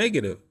is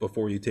negative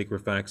before you take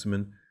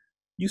rifaximin,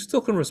 you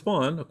still can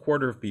respond, a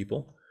quarter of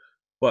people,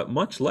 but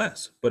much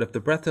less. But if the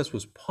breath test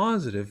was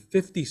positive,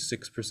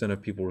 56%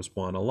 of people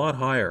respond, a lot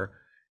higher,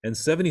 and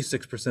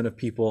 76% of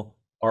people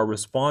are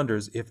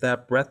responders if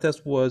that breath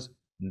test was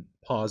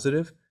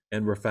positive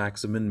and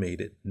rifaximin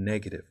made it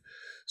negative.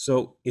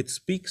 So it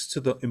speaks to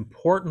the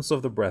importance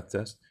of the breath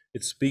test.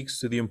 It speaks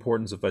to the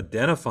importance of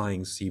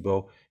identifying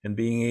SIBO and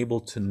being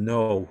able to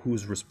know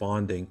who's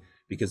responding,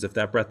 because if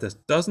that breath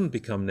test doesn't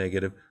become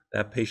negative,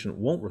 that patient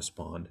won't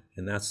respond,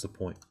 and that's the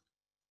point.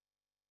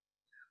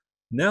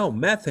 Now,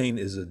 methane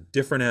is a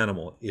different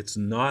animal. It's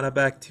not a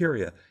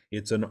bacteria.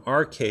 It's an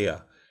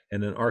archaea,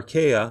 and an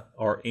archaea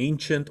are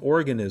ancient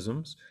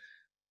organisms.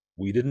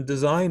 We didn't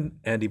design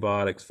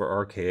antibiotics for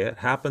archaea. It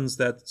happens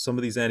that some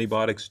of these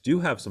antibiotics do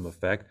have some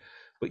effect,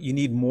 but you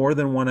need more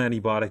than one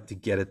antibiotic to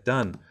get it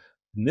done.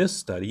 In this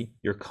study,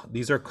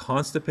 these are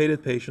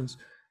constipated patients,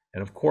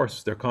 and of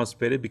course they're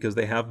constipated because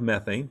they have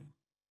methane,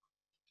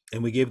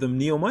 and we gave them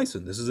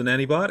neomycin. This is an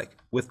antibiotic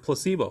with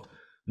placebo.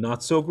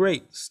 Not so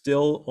great.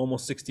 Still,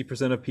 almost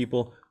 60% of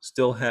people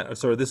still had,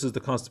 sorry, this is the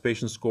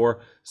constipation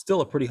score,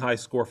 still a pretty high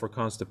score for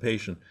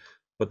constipation.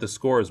 but the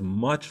score is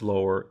much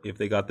lower if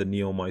they got the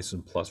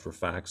neomycin plus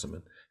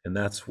rifaximin, and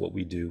that's what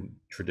we do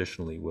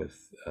traditionally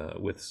with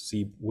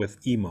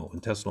IMO,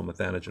 intestinal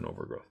methanogen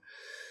overgrowth.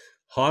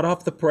 Hot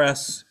off the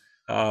press,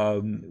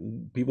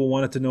 people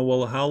wanted to know,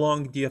 well, how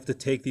long do you have to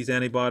take these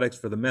antibiotics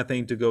for the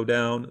methane to go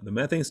down? The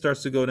methane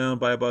starts to go down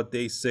by about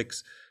day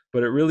 6,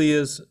 but it really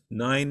is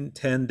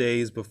 9-10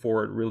 days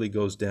before it really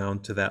goes down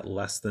to that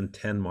less than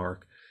 10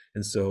 mark.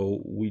 And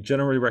so we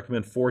generally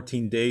recommend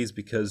 14 days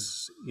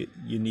because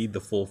you need the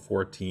full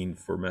 14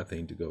 for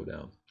methane to go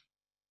down.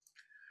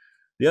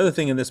 The other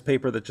thing in this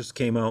paper that just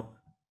came out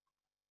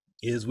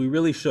is we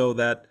really show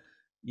that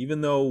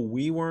even though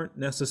we weren't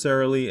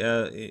necessarily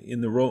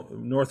in the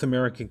North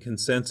American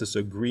consensus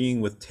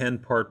agreeing with 10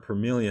 part per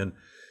million,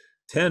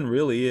 10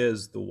 really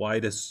is the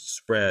widest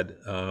spread.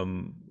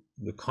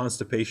 The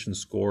constipation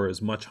score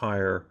is much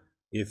higher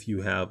if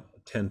you have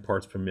 10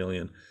 parts per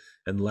million,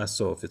 and less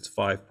so if it's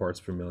 5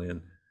 parts per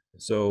million.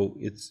 So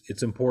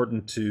it's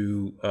important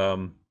to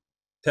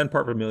 10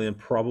 part per million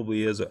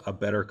probably is a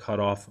better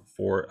cutoff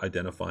for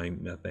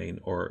identifying methane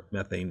or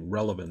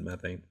relevant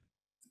methane.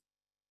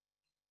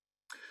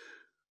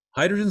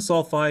 Hydrogen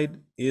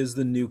sulfide is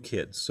the new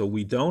kid. So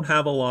we don't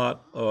have a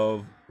lot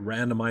of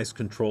randomized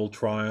controlled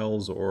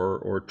trials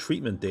or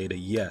treatment data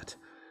yet.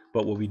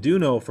 But what we do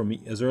know from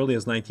as early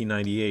as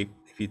 1998,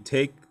 if you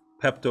take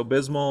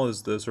Pepto-Bismol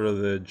is the sort of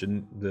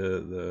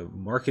the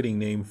marketing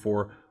name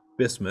for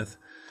bismuth,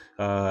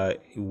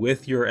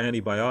 with your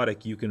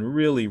antibiotic, you can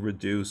really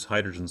reduce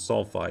hydrogen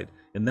sulfide.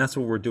 And that's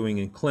what we're doing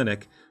in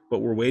clinic, but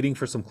we're waiting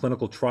for some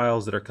clinical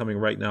trials that are coming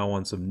right now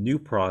on some new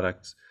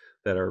products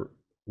that are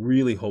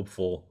really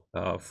hopeful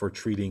for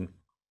treating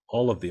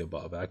all of the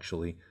above,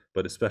 actually,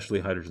 but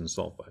especially hydrogen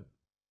sulfide.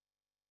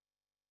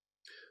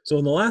 So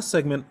in the last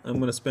segment, I'm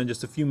going to spend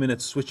just a few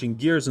minutes switching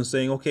gears and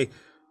saying, okay,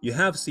 you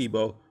have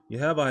SIBO, you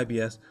have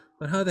IBS,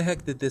 but how the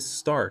heck did this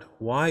start?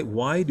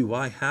 Why do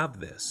I have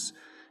this?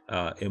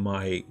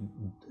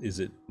 Is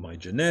it my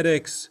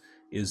genetics?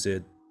 Is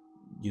it,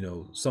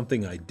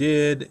 something I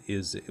did?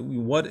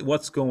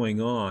 What's going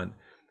on?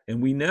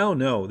 And we now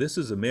know, this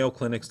is a Mayo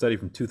Clinic study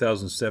from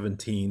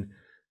 2017.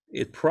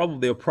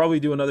 They'll probably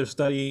do another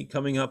study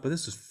coming up, but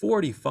this is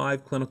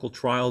 45 clinical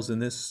trials in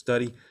this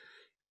study.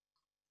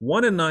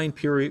 1 in 9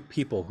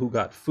 people who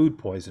got food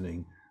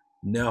poisoning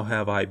now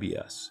have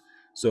IBS.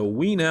 So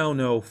we now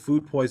know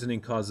food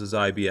poisoning causes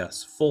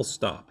IBS, full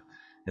stop.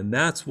 And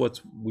that's what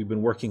we've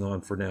been working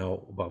on for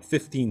now about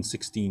 15,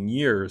 16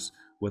 years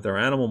with our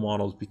animal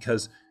models,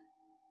 because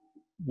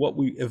what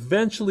we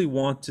eventually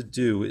want to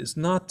do is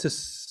not to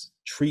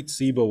treat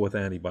SIBO with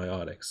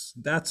antibiotics.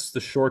 That's the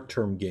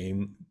short-term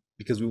game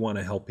because we want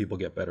to help people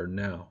get better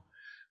now.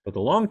 But the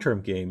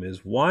long-term game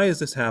is, why is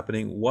this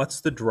happening? What's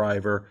the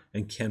driver?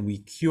 And can we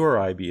cure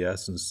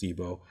IBS and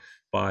SIBO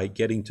by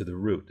getting to the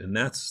root? And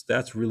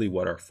that's really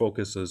what our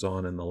focus is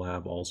on in the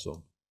lab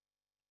also.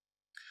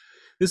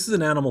 This is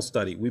an animal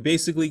study. We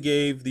basically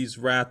gave these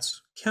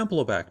rats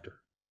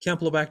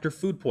Campylobacter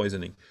food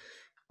poisoning.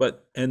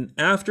 And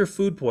after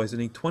food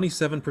poisoning,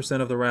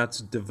 27% of the rats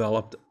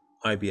developed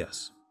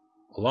IBS.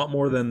 A lot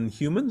more than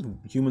humans.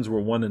 Humans were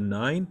 1 in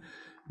 9.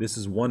 This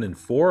is 1 in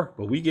 4,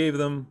 but we gave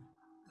them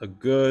a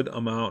good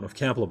amount of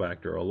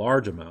Campylobacter, a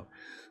large amount.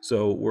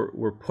 So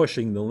we're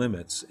pushing the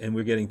limits, and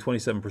we're getting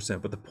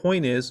 27%. But the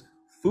point is,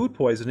 food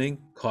poisoning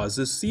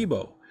causes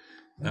SIBO,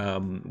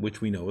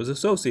 which we know is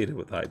associated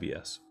with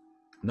IBS.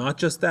 Not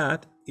just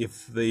that,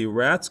 if the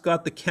rats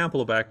got the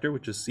Campylobacter,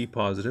 which is C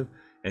positive,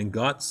 and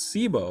got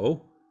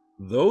SIBO,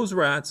 those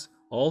rats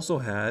also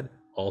had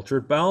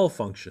altered bowel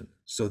function.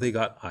 So they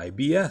got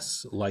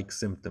IBS-like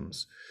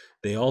symptoms.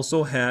 They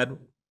also had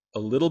a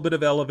little bit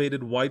of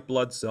elevated white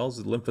blood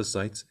cells,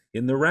 lymphocytes,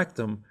 in the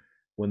rectum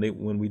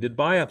when we did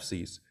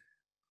biopsies.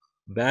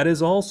 That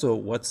is also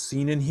what's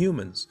seen in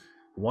humans.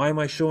 Why am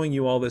I showing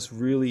you all this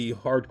really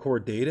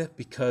hardcore data?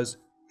 Because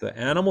the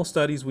animal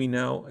studies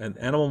and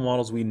animal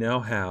models we now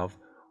have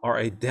are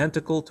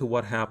identical to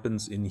what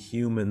happens in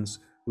humans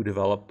who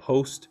develop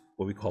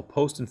what we call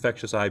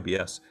post-infectious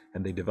IBS,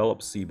 and they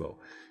develop SIBO.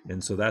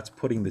 And so that's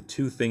putting the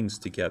two things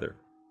together.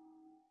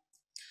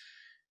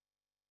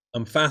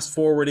 I'm fast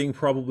forwarding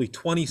probably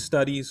 20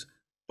 studies,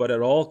 but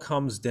it all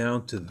comes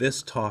down to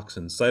this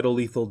toxin,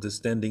 cytolethal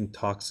distending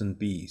toxin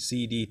B,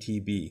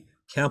 CDTB.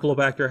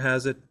 Campylobacter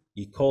has it,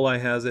 E. coli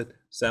has it,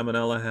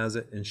 Salmonella has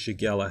it, and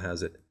Shigella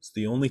has it. It's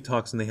the only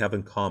toxin they have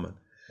in common.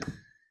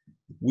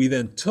 We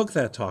then took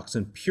that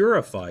toxin,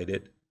 purified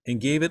it,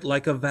 and gave it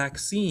like a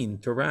vaccine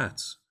to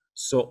rats.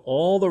 So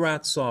all the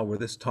rats saw were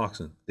this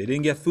toxin. They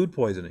didn't get food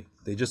poisoning.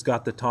 They just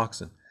got the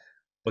toxin.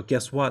 But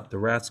guess what? The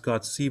rats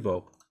got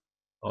SIBO.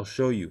 I'll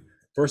show you.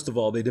 First of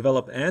all, they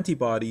developed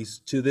antibodies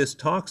to this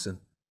toxin.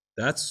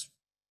 That's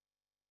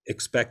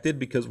expected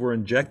because we're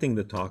injecting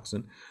the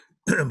toxin.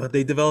 But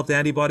they developed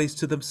antibodies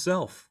to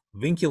themselves.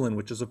 Vinculin,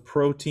 which is a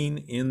protein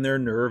in their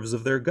nerves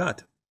of their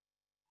gut.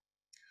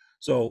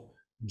 So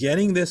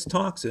getting this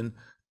toxin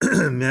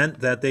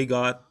meant that they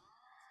got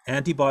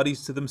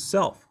antibodies to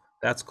themselves.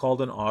 That's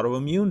called an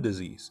autoimmune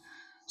disease.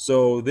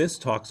 So this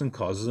toxin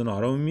causes an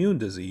autoimmune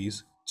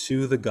disease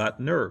to the gut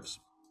nerves.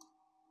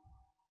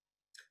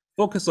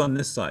 Focus on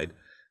this side.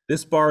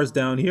 This bar is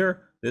down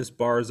here, this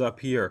bar is up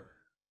here.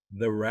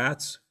 The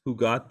rats who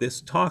got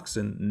this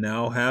toxin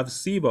now have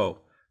SIBO,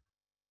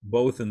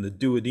 both in the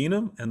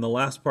duodenum and the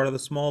last part of the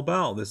small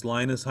bowel. This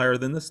line is higher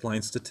than this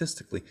line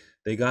statistically.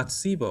 They got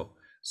SIBO.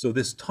 So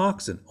this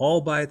toxin all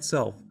by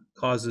itself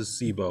causes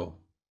SIBO.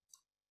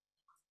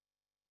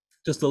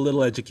 Just a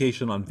little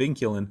education on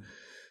vinculin.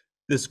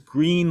 This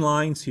green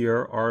lines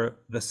here are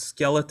the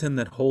skeleton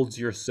that holds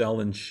your cell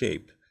in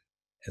shape,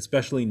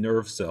 especially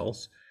nerve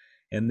cells.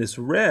 And this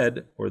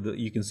red,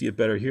 you can see it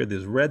better here,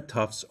 these red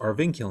tufts are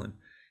vinculin.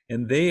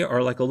 And they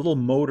are like a little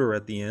motor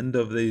at the end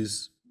of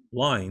these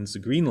lines, the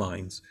green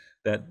lines,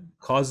 that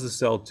cause the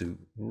cell to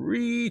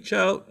reach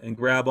out and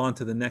grab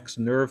onto the next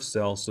nerve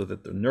cell so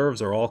that the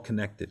nerves are all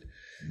connected.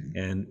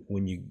 And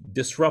when you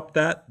disrupt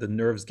that, the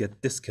nerves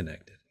get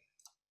disconnected.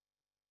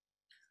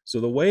 So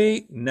the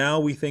way now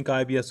we think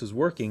IBS is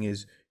working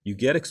is you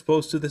get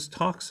exposed to this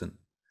toxin,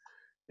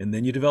 and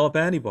then you develop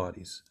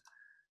antibodies.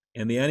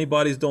 And the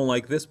antibodies don't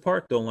like this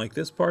part, don't like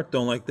this part,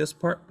 don't like this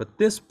part, but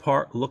this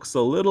part looks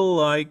a little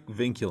like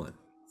vinculin.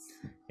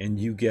 And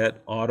you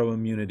get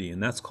autoimmunity,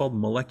 and that's called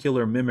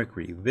molecular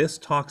mimicry. This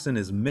toxin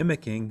is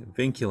mimicking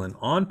vinculin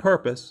on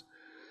purpose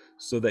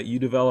so that you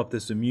develop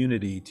this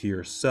immunity to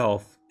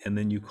yourself, and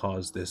then you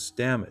cause this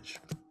damage.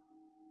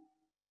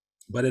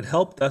 But it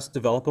helped us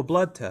develop a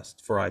blood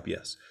test for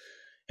IBS.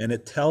 And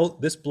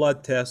this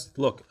blood test,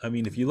 look, I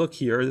mean, if you look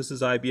here, this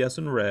is IBS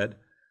in red.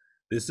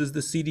 This is the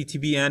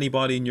CDTB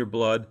antibody in your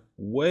blood,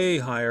 way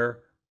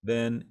higher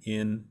than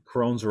in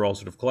Crohn's or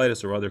ulcerative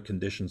colitis or other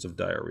conditions of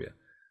diarrhea.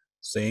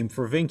 Same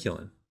for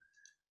vinculin.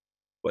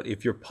 But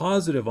if you're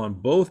positive on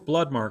both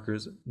blood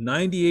markers,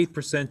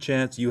 98%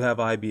 chance you have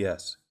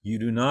IBS. You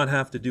do not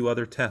have to do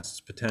other tests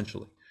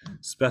potentially.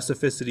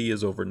 Specificity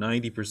is over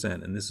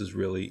 90%, and this is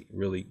really,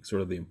 really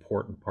sort of the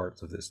important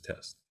parts of this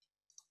test.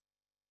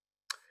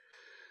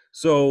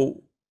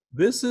 So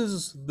this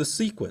is the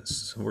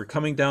sequence. We're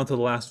coming down to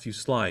the last few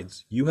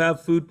slides. You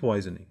have food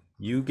poisoning.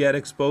 You get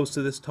exposed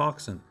to this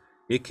toxin.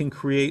 It can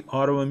create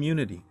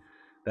autoimmunity.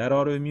 That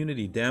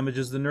autoimmunity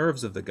damages the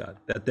nerves of the gut.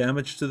 That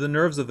damage to the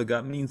nerves of the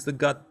gut means the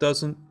gut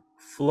doesn't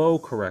flow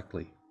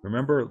correctly.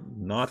 Remember,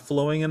 not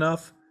flowing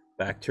enough?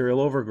 Bacterial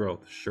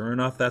overgrowth. Sure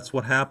enough, that's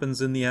what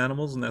happens in the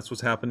animals, and that's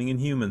what's happening in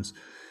humans.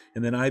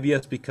 And then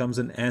IBS becomes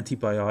an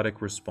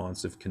antibiotic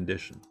responsive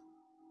condition.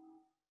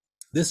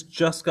 This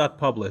just got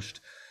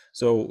published,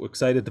 so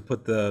excited to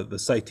put the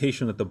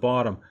citation at the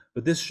bottom,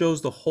 but this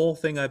shows the whole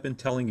thing I've been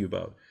telling you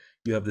about.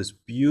 You have this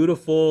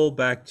beautiful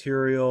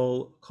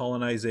bacterial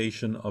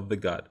colonization of the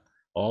gut.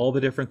 All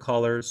the different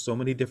colors, so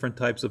many different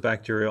types of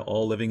bacteria,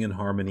 all living in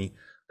harmony.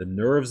 The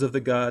nerves of the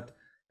gut,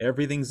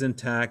 everything's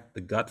intact,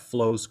 the gut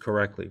flows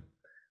correctly.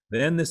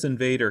 Then this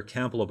invader,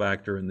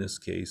 Campylobacter in this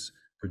case,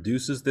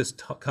 produces this,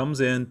 comes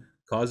in,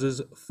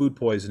 causes food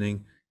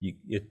poisoning.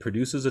 It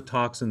produces a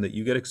toxin that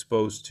you get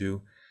exposed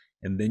to,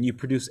 and then you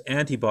produce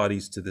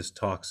antibodies to this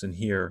toxin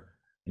here.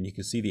 And you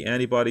can see the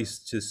antibodies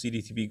to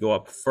CDTB go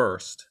up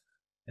first,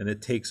 and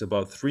it takes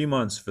about 3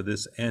 months for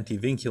this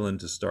antivinculin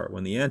to start.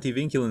 When the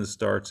antivinculin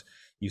starts,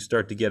 you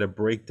start to get a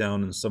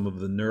breakdown in some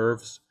of the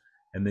nerves,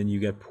 and then you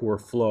get poor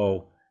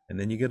flow, and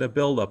then you get a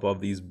buildup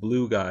of these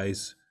blue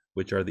guys,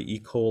 which are the E.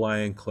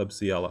 coli and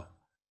Klebsiella.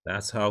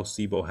 That's how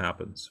SIBO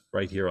happens,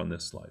 right here on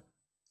this slide.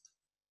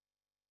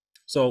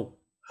 So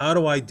how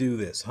do I do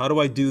this? How do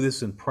I do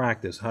this in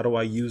practice? How do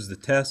I use the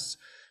tests?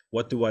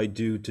 What do I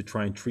do to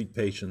try and treat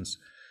patients?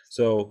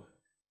 So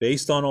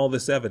based on all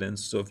this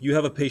evidence, so if you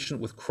have a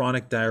patient with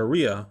chronic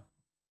diarrhea,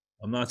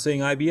 I'm not saying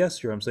IBS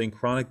here, I'm saying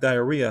chronic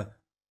diarrhea,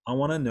 I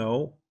want to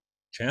know,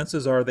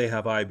 chances are they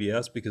have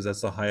IBS because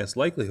that's the highest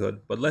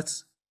likelihood, but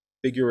let's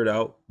figure it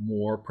out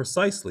more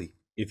precisely.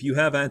 If you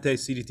have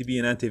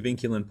anti-CDTB and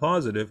antivinculin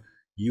positive,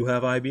 you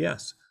have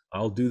IBS.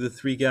 I'll do the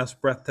 3-gas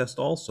breath test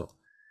also.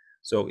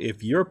 So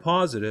if you're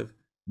positive,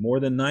 more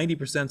than 90%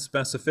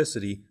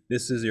 specificity,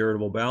 this is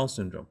irritable bowel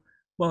syndrome.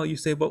 Well, you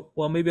say,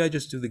 well, maybe I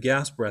just do the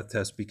gas breath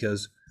test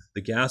because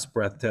the gas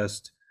breath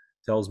test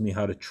tells me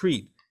how to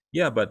treat.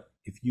 Yeah, but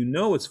if you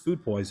know it's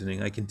food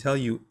poisoning, I can tell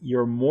you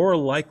you're more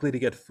likely to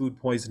get food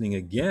poisoning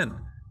again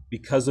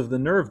because of the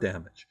nerve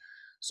damage.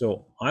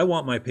 So I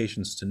want my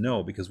patients to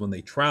know, because when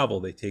they travel,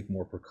 they take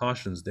more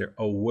precautions. They're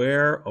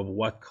aware of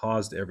what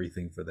caused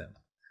everything for them.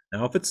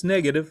 Now, if it's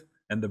negative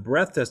and the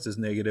breath test is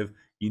negative,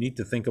 you need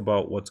to think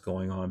about what's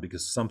going on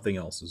because something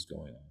else is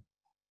going on.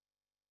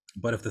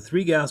 But if the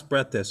 3-gas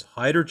breath test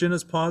hydrogen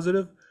is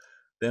positive,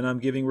 then I'm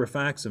giving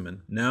rifaximin.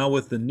 Now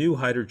with the new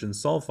hydrogen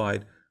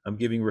sulfide, I'm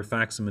giving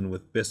rifaximin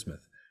with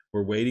bismuth.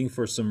 We're waiting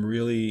for some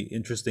really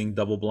interesting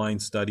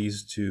double-blind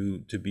studies to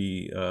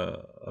be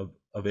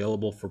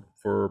available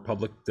for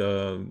public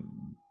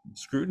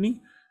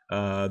scrutiny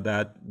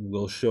that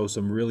will show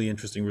some really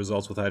interesting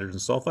results with hydrogen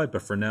sulfide.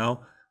 But for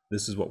now,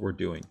 this is what we're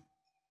doing.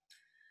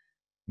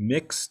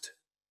 Mixed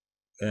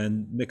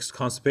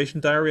constipation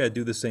diarrhea, I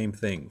do the same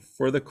thing.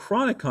 For the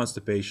chronic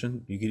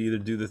constipation, you could either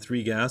do the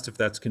 3-gas if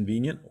that's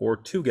convenient, or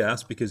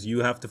 2-gas because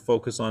you have to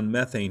focus on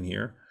methane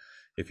here.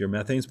 If your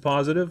methane's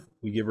positive,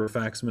 we give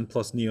rifaximin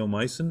plus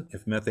neomycin.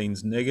 If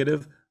methane's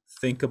negative,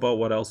 think about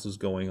what else is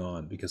going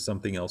on, because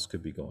something else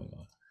could be going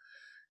on.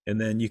 And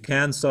then you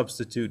can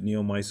substitute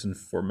neomycin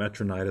for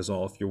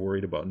metronidazole if you're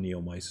worried about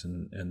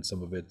neomycin and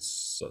some of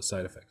its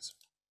side effects.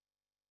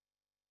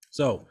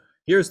 So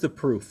here's the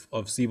proof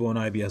of SIBO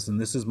and IBS, and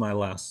this is my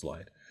last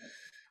slide.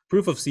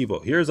 Proof of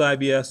SIBO. Here's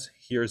IBS,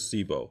 here's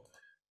SIBO.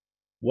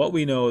 What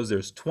we know is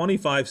there's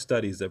 25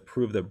 studies that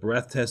prove that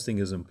breath testing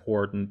is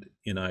important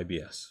in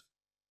IBS.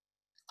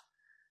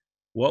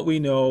 What we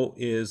know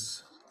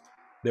is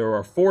there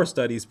are 4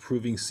 studies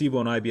proving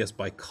SIBO and IBS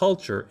by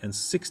culture, and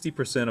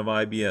 60% of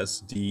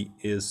IBS-D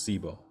is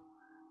SIBO.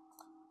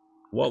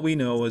 What we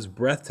know is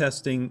breath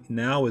testing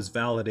now is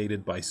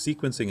validated by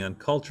sequencing on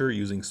culture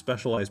using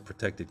specialized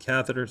protected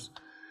catheters.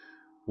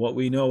 What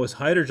we know is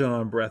hydrogen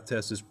on breath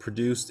test is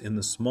produced in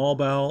the small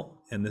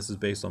bowel, and this is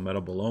based on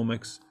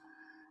metabolomics.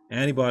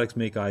 Antibiotics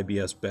make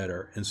IBS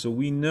better. And so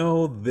we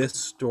know this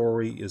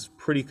story is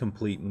pretty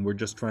complete, and we're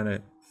just trying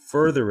to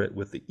further it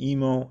with the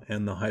IMO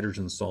and the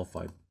hydrogen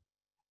sulfide.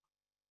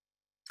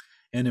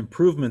 And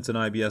improvements in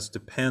IBS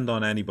depend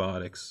on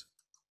antibiotics.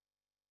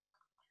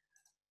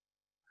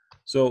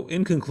 So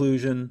in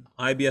conclusion,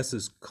 IBS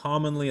is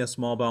commonly a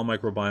small bowel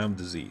microbiome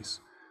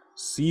disease.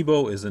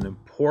 SIBO is an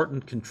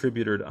important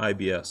contributor to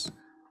IBS.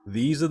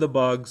 These are the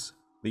bugs,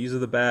 these are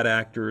the bad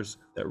actors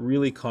that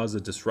really cause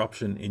a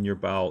disruption in your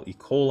bowel, E.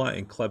 coli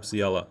and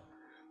Klebsiella.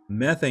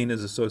 Methane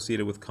is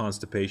associated with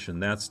constipation,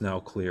 that's now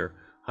clear.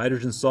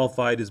 Hydrogen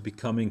sulfide is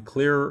becoming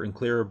clearer and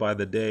clearer by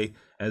the day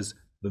as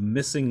the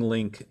missing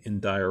link in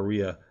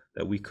diarrhea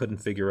that we couldn't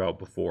figure out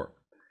before.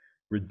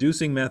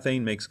 Reducing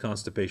methane makes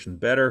constipation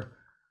better.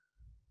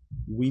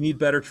 We need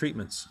better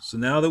treatments. So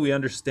now that we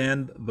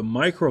understand the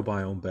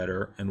microbiome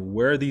better and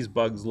where these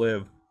bugs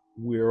live,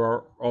 we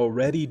are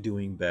already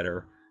doing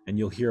better, and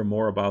you'll hear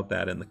more about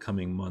that in the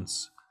coming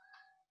months.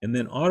 And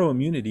then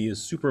autoimmunity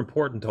is super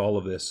important to all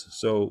of this.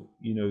 So,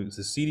 you know,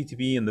 the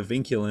CDTB and the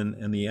vinculin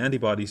and the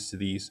antibodies to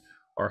these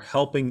are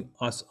helping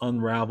us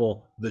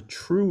unravel the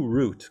true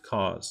root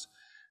cause.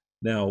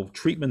 Now,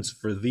 treatments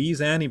for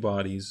these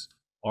antibodies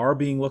are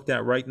being looked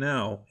at right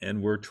now,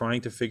 and we're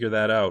trying to figure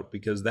that out,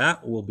 because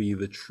that will be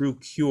the true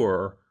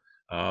cure,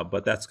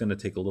 but that's going to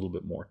take a little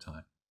bit more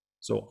time.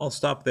 So I'll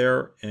stop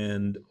there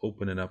and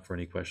open it up for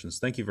any questions.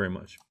 Thank you very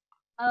much.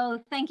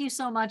 Oh, thank you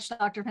so much,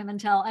 Dr.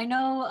 Pimentel. I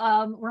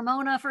know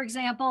Ramona, for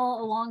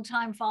example, a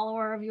longtime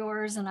follower of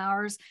yours and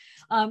ours,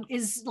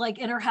 is like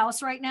in her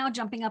house right now,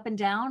 jumping up and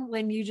down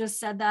when you just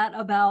said that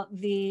about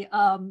the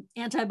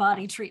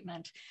antibody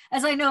treatment.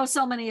 As I know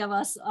so many of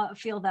us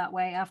feel that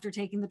way after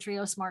taking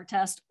the SMART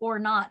test or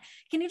not.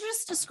 Can you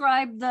just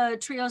describe the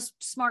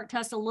SMART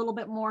test a little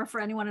bit more for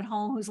anyone at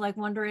home who's like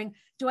wondering,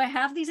 do I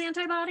have these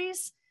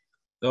antibodies?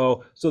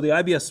 Oh, so the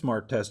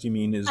IBS-Smart test, you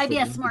mean, is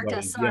IBS-Smart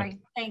test, sorry, yeah.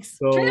 thanks.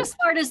 So,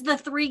 SMART is the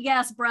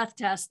 3-gas breath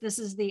test. This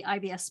is the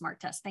IBS-Smart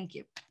test, thank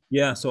you.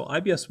 Yeah, so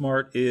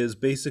IBS-Smart is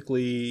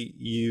basically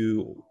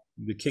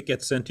the kit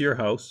gets sent to your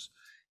house,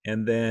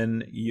 and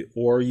then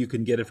or you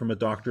can get it from a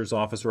doctor's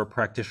office or a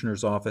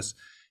practitioner's office,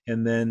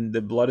 and then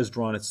the blood is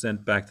drawn, it's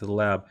sent back to the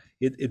lab.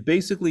 It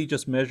basically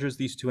just measures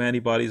these 2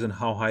 antibodies and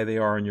how high they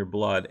are in your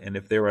blood, and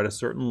if they're at a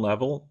certain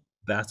level,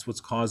 that's what's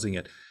causing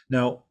it.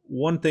 Now,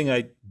 one thing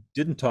I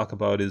didn't talk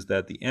about is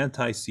that the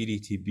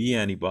anti-CDTB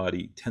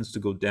antibody tends to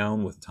go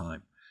down with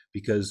time,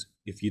 because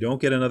if you don't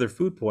get another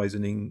food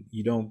poisoning,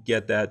 you don't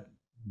get that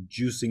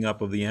juicing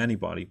up of the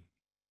antibody.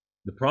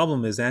 The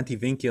problem is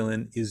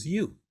antivinculin is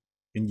you,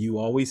 and you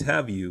always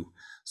have you.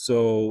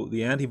 So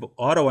the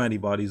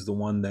autoantibody is the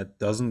one that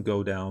doesn't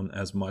go down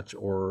as much,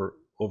 or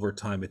over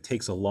time. It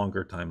takes a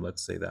longer time,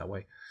 let's say that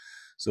way.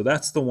 So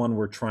that's the one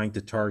we're trying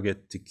to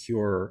target to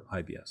cure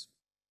IBS.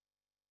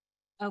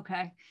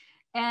 Okay.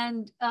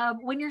 And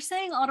when you're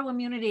saying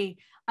autoimmunity,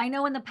 I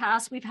know in the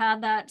past we've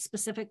had that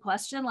specific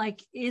question,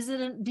 like,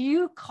 do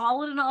you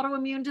call it an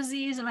autoimmune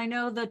disease? And I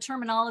know the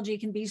terminology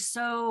can be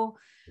so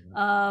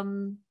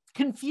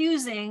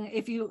confusing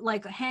if you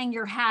like hang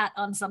your hat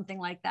on something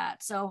like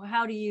that. So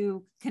how do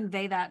you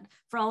convey that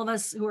for all of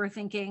us who are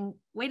thinking,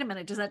 wait a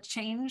minute, does that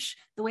change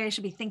the way I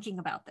should be thinking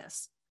about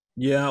this?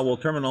 Yeah, well,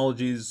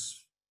 terminology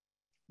is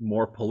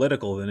more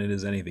political than it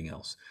is anything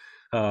else.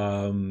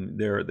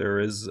 There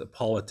is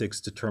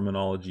politics to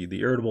terminology.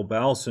 The irritable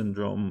bowel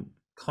syndrome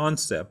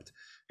concept,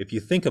 if you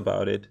think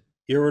about it,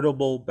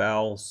 irritable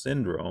bowel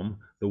syndrome,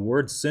 the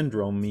word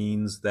syndrome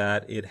means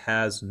that it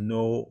has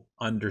no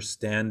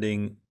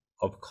understanding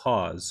of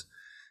cause.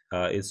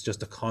 It's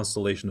just a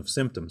constellation of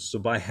symptoms. So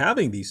by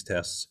having these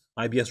tests,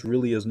 IBS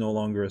really is no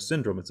longer a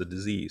syndrome, it's a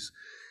disease.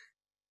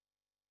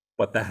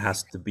 But that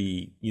has to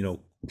be, you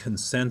know,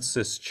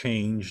 consensus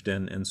changed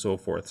and so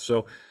forth.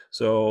 So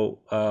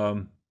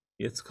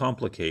it's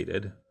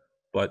complicated,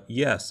 but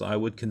yes, I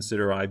would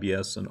consider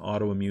IBS an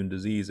autoimmune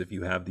disease if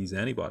you have these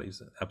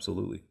antibodies.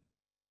 Absolutely.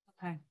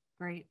 Okay,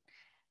 great.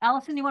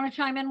 Allison, you want to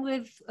chime in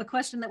with a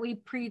question that we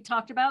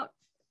pre-talked about?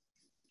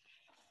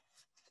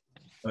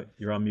 Oh,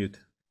 you're on mute.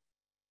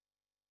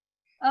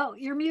 Oh,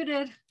 you're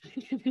muted.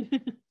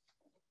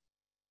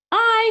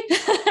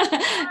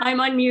 Hi, I'm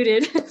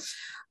unmuted.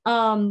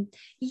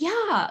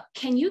 Yeah,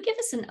 can you give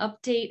us an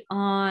update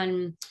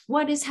on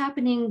what is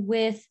happening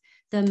with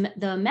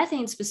the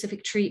methane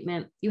specific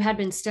treatment you had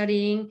been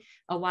studying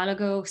a while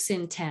ago,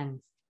 SIN-10?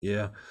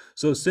 Yeah.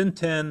 So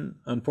SIN-10,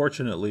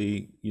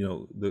 unfortunately,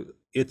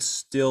 it's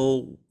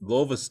still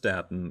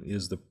lovastatin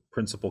is the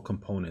principal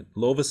component.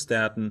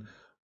 Lovastatin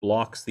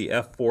blocks the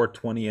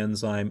F420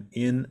 enzyme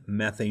in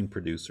methane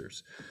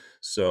producers.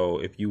 So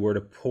if you were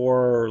to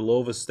pour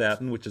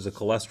lovastatin, which is a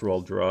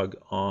cholesterol drug,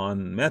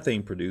 on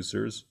methane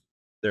producers,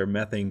 their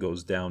methane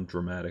goes down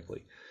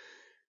dramatically.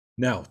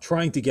 Now,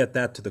 trying to get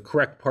that to the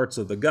correct parts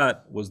of the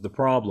gut was the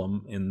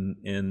problem,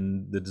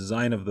 and the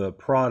design of the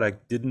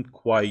product didn't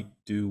quite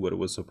do what it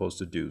was supposed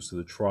to do. So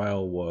the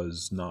trial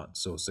was not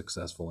so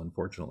successful,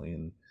 unfortunately.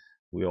 And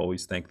we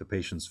always thank the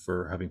patients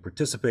for having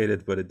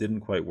participated, but it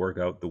didn't quite work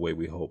out the way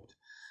we hoped.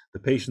 The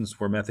patients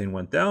where methane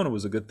went down, it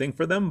was a good thing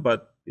for them,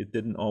 but it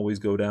didn't always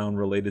go down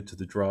related to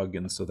the drug,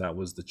 and so that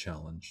was the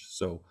challenge.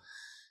 So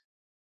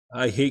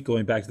I hate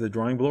going back to the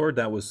drawing board.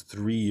 That was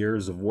 3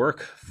 years of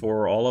work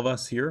for all of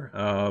us here.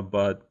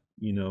 But,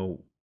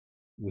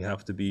 we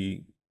have to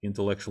be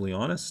intellectually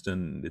honest,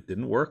 and it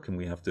didn't work, and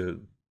we have to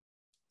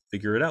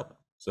figure it out.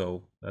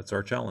 So that's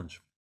our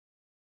challenge.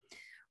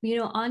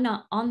 On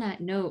that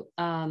note,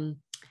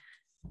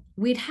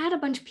 we'd had a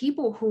bunch of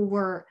people who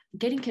were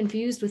getting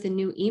confused with the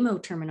new emo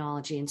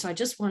terminology. And so I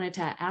just wanted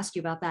to ask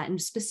you about that.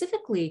 And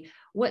specifically,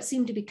 what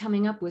seemed to be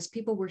coming up was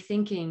people were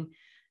thinking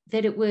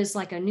that it was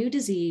like a new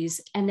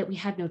disease and that we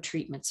had no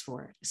treatments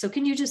for it. So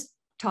can you just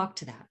talk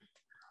to that?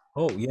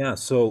 Oh, yeah.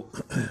 So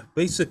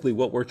basically,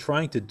 what we're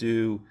trying to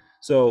do,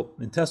 so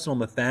intestinal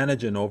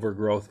methanogen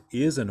overgrowth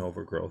is an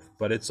overgrowth,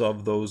 but it's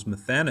of those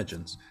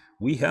methanogens.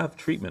 We have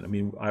treatment. I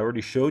mean, I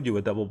already showed you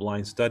a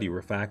double-blind study,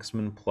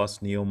 rifaximin plus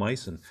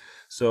neomycin.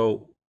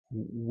 So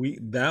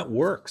that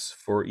works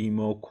for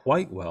emo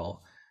quite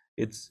well.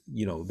 It's,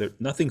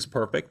 nothing's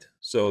perfect.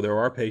 So there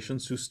are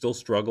patients who still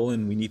struggle,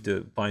 and we need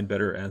to find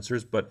better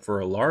answers. But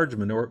for a large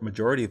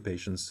majority of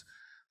patients,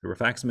 the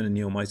rifaximin and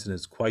neomycin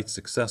is quite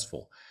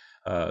successful.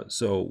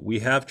 So we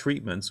have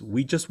treatments.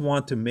 We just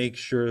want to make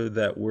sure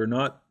that we're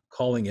not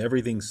calling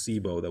everything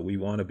SIBO, that we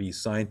want to be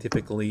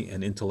scientifically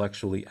and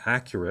intellectually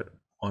accurate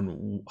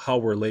on how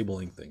we're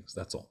labeling things.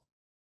 That's all.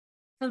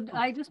 So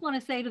I just want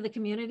to say to the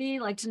community,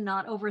 like, to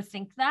not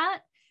overthink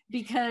that,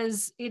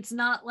 because it's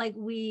not like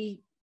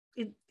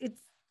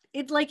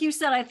it's like you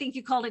said, I think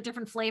you called it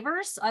different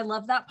flavors. I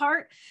love that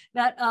part.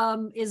 That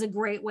is a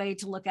great way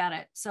to look at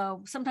it.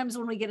 So sometimes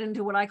when we get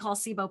into what I call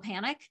SIBO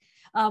panic,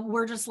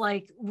 we're just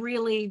like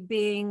really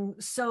being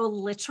so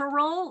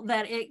literal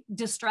that it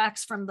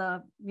distracts from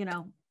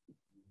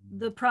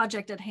the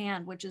project at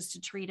hand, which is to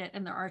treat it.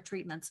 And there are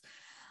treatments.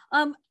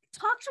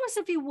 Talk to us,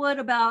 if you would,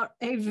 about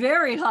a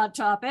very hot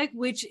topic,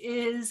 which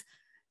is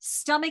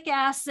stomach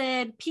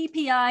acid,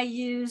 PPI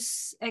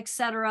use,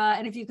 etc.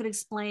 And if you could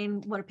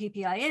explain what a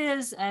PPI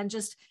is and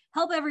just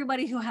help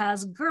everybody who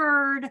has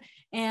GERD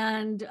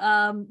and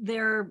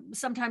they're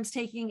sometimes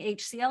taking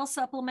HCl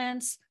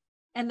supplements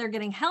and they're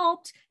getting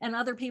helped. And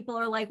other people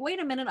are like, wait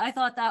a minute, I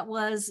thought that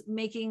was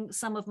making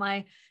some of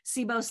my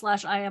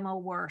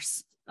SIBO/IMO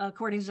worse,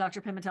 according to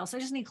Dr. Pimentel. So I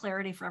just need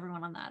clarity for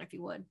everyone on that, if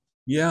you would.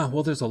 Yeah,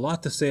 well, there's a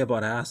lot to say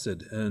about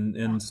acid,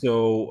 and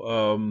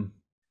so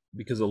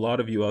because a lot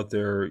of you out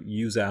there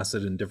use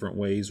acid in different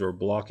ways or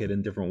block it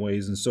in different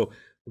ways, and so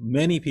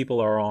many people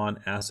are on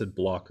acid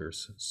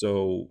blockers.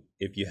 So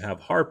if you have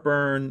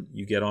heartburn,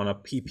 you get on a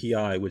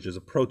PPI, which is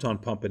a proton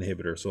pump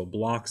inhibitor. So it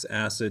blocks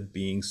acid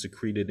being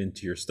secreted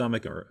into your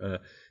stomach or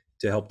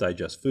to help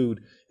digest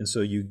food, and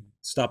so you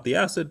stop the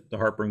acid, the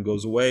heartburn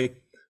goes away.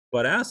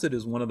 But acid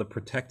is one of the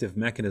protective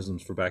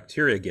mechanisms for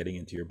bacteria getting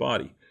into your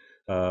body.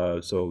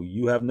 So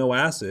you have no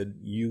acid,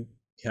 you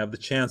have the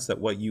chance that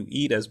what you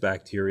eat as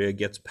bacteria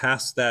gets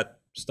past that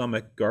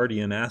stomach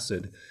guardian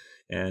acid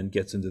and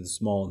gets into the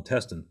small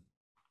intestine.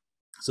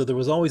 So there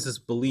was always this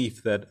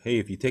belief that, hey,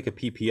 if you take a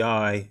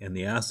PPI and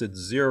the acid's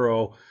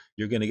 0,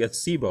 you're going to get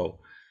SIBO.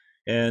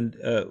 And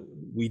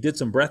we did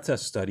some breath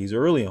test studies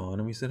early on,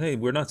 and we said, hey,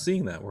 we're not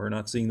seeing that. We're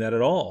not seeing that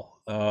at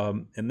all.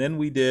 And then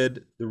we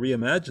did the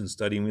Reimagine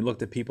study, and we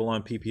looked at people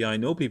on PPI,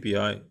 no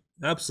PPI,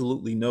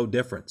 absolutely no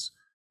difference.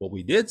 What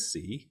we did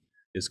see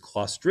is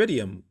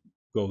Clostridium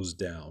goes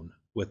down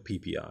with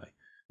PPI.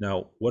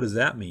 Now, what does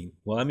that mean?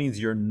 Well, that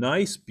means your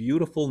nice,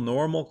 beautiful,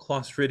 normal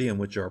Clostridium,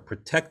 which are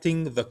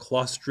protecting the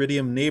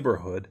Clostridium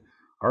neighborhood,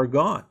 are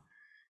gone.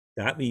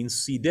 That means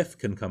C. diff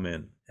can come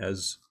in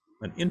as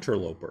an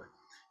interloper.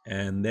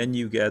 And then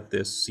you get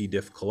this C.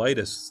 diff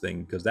colitis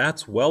thing, because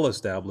that's well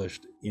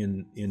established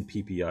in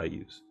PPI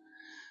use.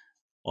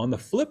 On the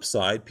flip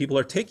side, people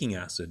are taking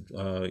acid,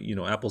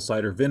 apple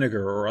cider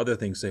vinegar or other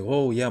things, say,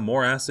 oh yeah,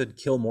 more acid,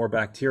 kill more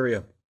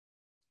bacteria.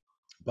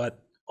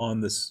 But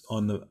on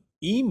the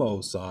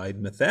emo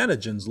side,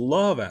 methanogens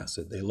love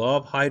acid. They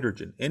love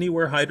hydrogen.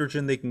 Anywhere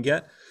hydrogen they can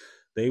get,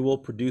 they will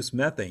produce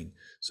methane.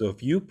 So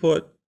if you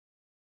put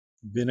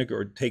vinegar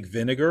or take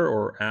vinegar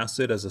or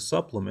acid as a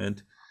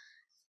supplement,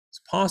 it's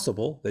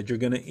possible that you're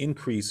going to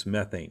increase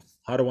methane.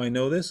 How do I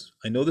know this?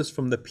 I know this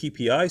from the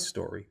PPI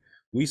story.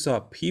 We saw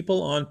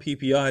people on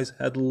PPIs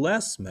had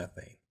less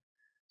methane.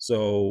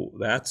 So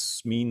that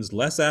means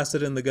less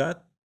acid in the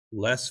gut,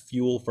 less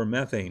fuel for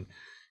methane.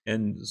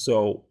 And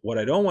so what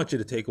I don't want you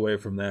to take away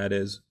from that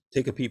is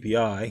take a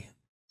PPI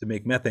to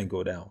make methane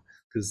go down,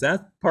 because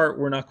that part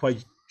we're not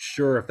quite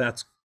sure if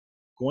that's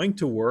going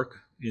to work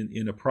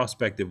in a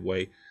prospective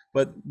way.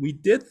 But we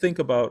did think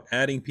about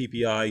adding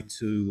PPI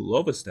to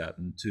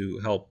lovastatin to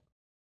help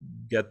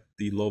get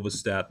the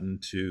lovastatin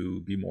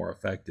to be more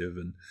effective,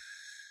 and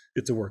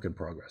it's a work in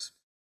progress.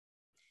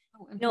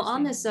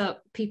 On this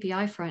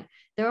PPI front,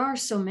 there are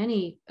so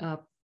many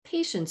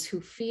patients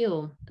who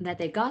feel that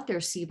they got their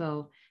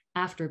SIBO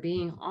after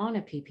being on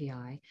a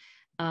PPI.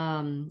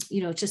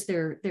 Just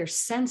their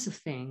sense of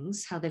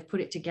things, how they've put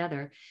it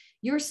together.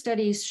 Your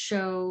studies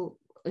show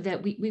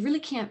that we really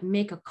can't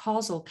make a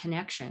causal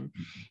connection.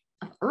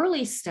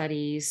 Early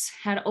studies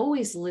had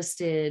always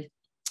listed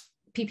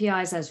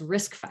PPIs as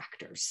risk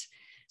factors.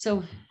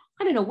 So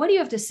I don't know, what do you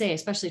have to say,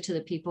 especially to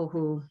the people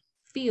who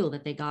feel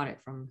that they got it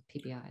from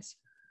PPIs?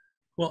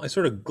 Well, I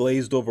sort of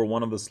glazed over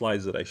one of the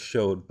slides that I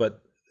showed,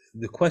 but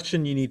the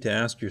question you need to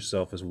ask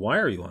yourself is, why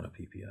are you on a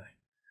PPI?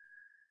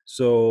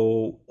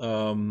 So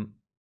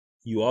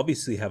you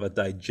obviously have a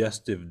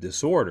digestive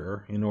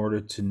disorder in order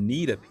to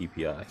need a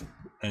PPI.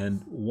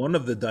 And one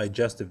of the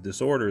digestive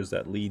disorders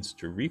that leads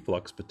to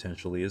reflux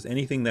potentially is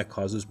anything that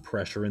causes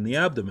pressure in the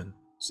abdomen.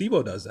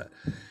 SIBO does that.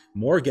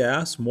 More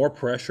gas, more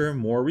pressure,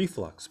 more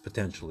reflux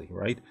potentially,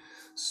 right?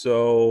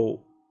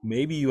 So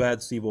maybe you had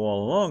SIBO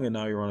all along and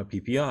now you're on a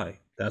PPI.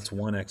 That's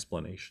one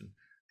explanation.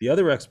 The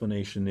other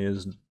explanation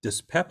is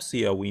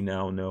dyspepsia, we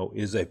now know,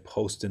 is a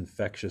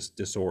post-infectious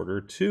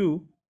disorder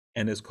too,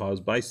 and is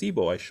caused by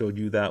SIBO. I showed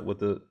you that with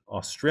the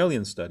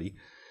Australian study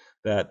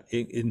that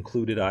it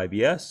included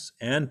IBS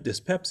and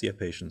dyspepsia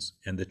patients,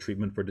 and the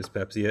treatment for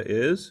dyspepsia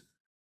is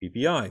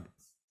PPI,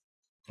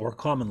 or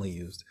commonly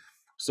used.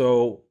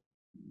 So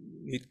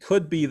it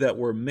could be that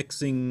we're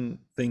mixing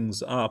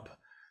things up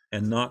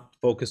and not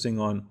focusing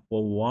on,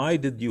 well, why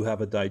did you have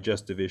a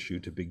digestive issue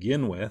to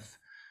begin with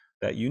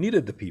that you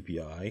needed the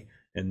PPI?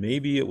 And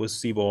maybe it was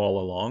SIBO all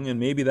along, and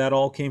maybe that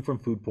all came from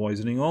food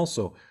poisoning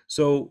also.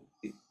 So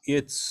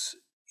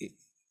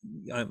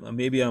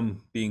maybe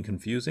I'm being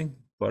confusing,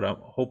 but I'm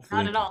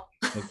hopefully not at all.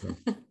 Okay.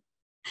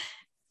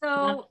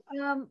 So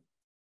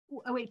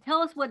wait,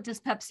 tell us what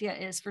dyspepsia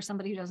is for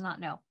somebody who does not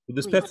know.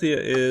 Dyspepsia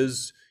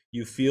is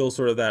you feel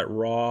sort of that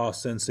raw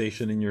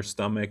sensation in your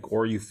stomach,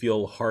 or you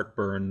feel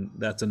heartburn.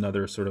 That's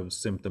another sort of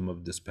symptom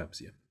of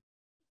dyspepsia.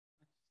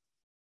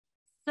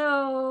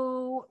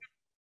 So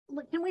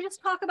can we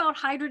just talk about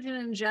hydrogen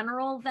in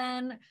general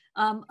then?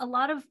 Not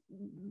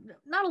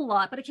a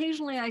lot, but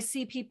occasionally I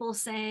see people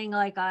saying,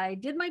 like, I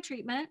did my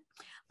treatment,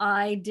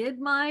 I did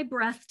my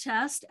breath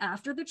test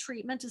after the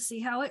treatment to see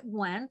how it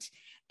went,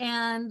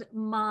 and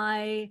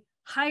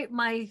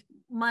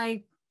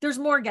there's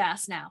more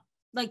gas now.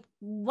 Like,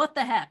 what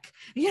the heck?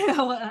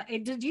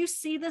 Did you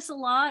see this a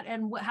lot?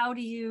 And how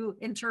do you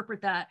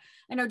interpret that?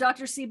 I know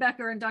Dr.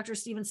 Seebecker and Dr.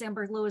 Steven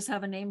Sandberg-Lewis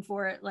have a name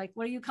for it. Like,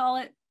 what do you call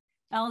it,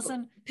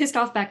 Allison? Pissed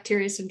off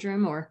bacteria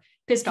syndrome, or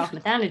pissed off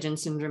methanogen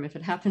syndrome, if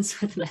it happens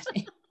with that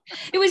name.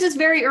 It was just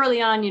very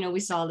early on, we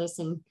saw this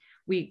and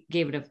we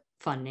gave it a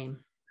fun name.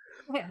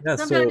 Yeah,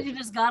 sometimes you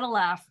just gotta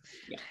laugh.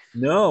 Yeah.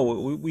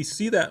 No, we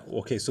see that.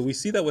 Okay, so we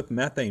see that with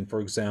methane,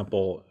 for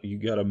example. You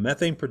got a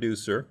methane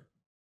producer,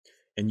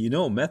 and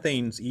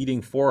methane's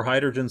eating 4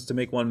 hydrogens to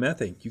make 1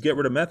 methane. You get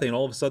rid of methane,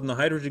 all of a sudden the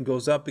hydrogen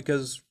goes up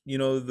because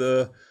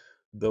the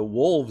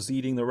wolves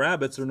eating the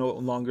rabbits are no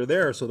longer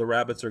there, so the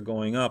rabbits are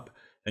going up,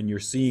 and you're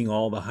seeing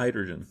all the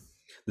hydrogen.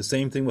 The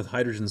same thing with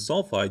hydrogen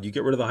sulfide. You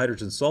get rid of the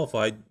hydrogen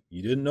sulfide,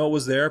 you didn't know it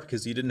was there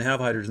because you didn't have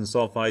hydrogen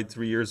sulfide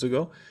 3 years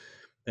ago.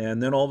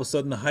 And then all of a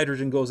sudden the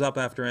hydrogen goes up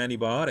after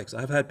antibiotics.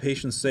 I've had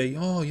patients say,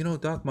 oh,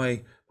 doc,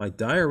 my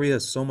diarrhea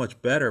is so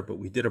much better, but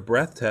we did a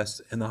breath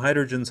test and the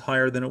hydrogen's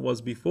higher than it was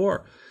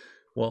before.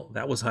 Well,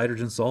 that was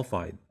hydrogen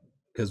sulfide,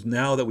 because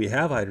now that we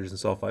have hydrogen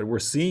sulfide, we're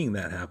seeing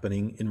that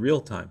happening in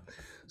real time.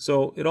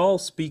 So it all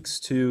speaks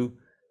to,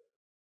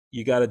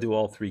 you got to do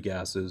all 3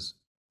 gases,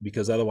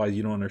 because otherwise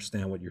you don't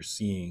understand what you're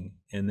seeing.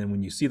 And then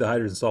when you see the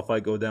hydrogen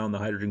sulfide go down, the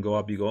hydrogen go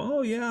up, you go,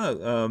 oh yeah,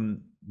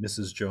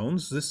 Mrs.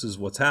 Jones, this is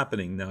what's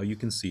happening. Now you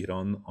can see it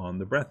on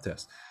the breath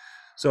test.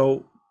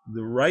 So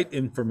the right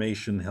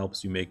information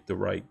helps you make the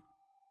right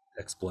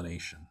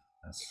explanation.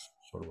 That's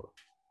sort of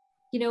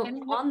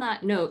what. On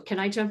that note, can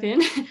I jump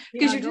in?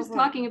 Because you're just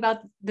talking about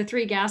the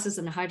 3 gases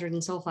and the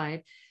hydrogen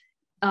sulfide.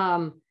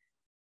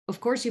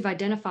 Of course, you've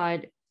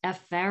identified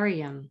F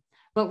varium,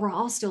 but we're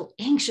all still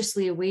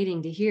anxiously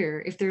awaiting to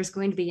hear if there's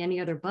going to be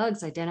any other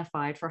bugs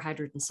identified for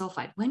hydrogen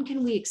sulfide. When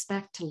can we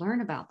expect to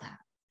learn about that?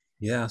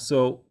 Yeah,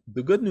 so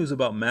the good news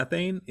about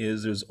methane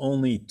is there's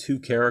only 2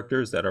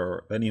 characters that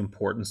are of any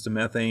importance to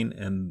methane,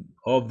 and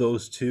of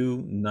those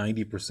 2,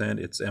 90%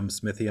 it's M.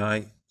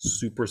 smithii.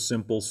 Super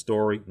simple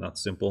story. Not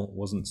simple, it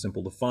wasn't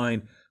simple to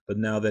find, but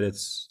now that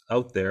it's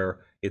out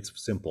there, it's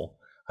simple.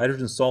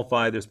 Hydrogen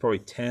sulfide, there's probably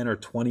 10 or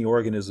 20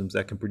 organisms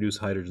that can produce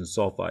hydrogen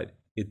sulfide.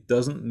 It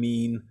doesn't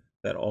mean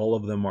that all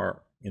of them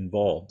are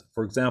involved.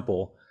 For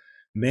example,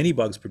 many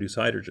bugs produce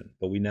hydrogen,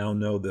 but we now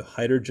know the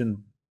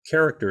hydrogen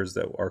characters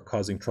that are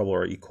causing trouble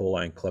are E.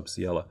 coli and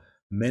Klebsiella.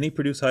 Many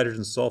produce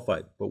hydrogen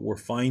sulfide, but we're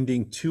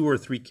finding 2 or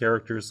 3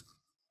 characters,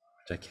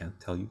 which I can't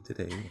tell you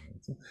today,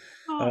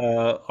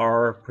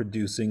 are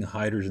producing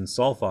hydrogen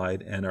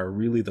sulfide and are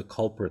really the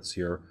culprits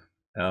here.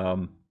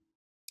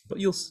 But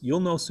you'll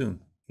know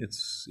soon.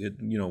 It's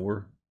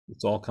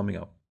all coming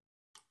up.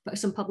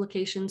 Some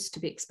publications to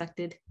be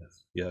expected.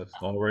 Yes,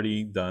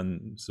 already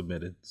done,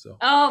 submitted. So.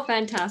 Oh,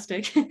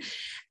 fantastic.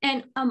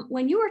 And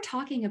when you were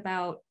talking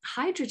about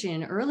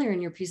hydrogen earlier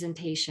in your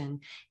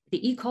presentation,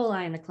 the E.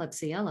 coli and the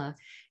Klebsiella,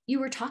 you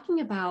were talking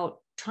about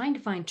trying to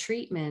find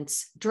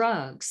treatments,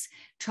 drugs,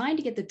 trying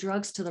to get the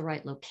drugs to the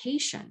right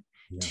location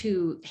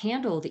to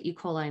handle the E.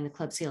 coli and the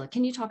Klebsiella.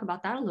 Can you talk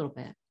about that a little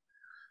bit?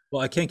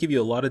 Well, I can't give you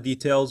a lot of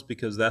details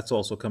because that's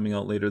also coming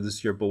out later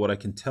this year. But what I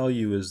can tell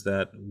you is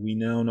that we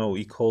now know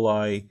E.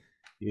 coli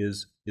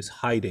is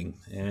hiding,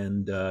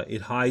 and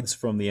it hides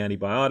from the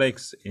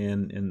antibiotics,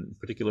 and in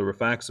particular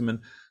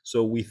rifaximin.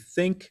 So we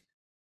think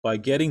by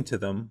getting to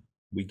them,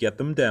 we get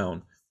them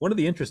down. One of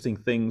the interesting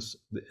things,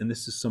 and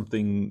this is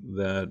something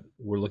that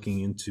we're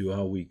looking into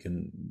how we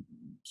can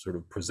sort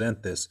of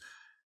present this,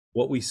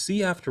 what we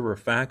see after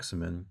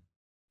rifaximin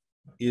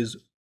is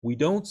we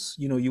don't,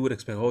 you would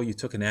expect, oh, you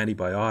took an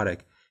antibiotic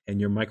and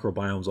your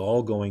microbiome's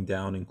all going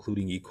down,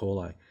 including E.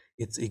 coli.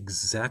 It's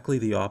exactly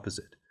the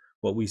opposite.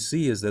 What we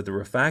see is that the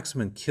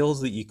rifaximin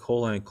kills the E.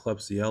 coli and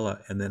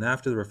Klebsiella, and then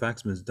after the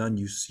rifaximin is done,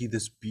 you see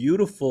this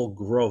beautiful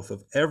growth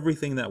of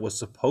everything that was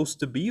supposed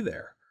to be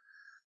there.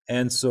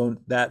 And so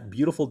that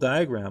beautiful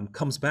diagram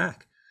comes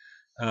back.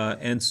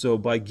 And so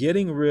by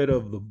getting rid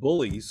of the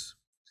bullies,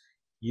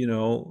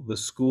 the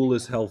school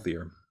is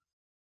healthier.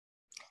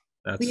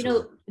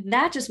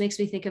 That just makes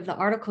me think of the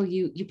article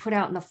you put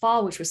out in the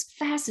fall, which was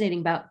fascinating,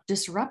 about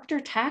disruptor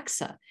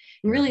taxa.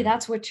 And really,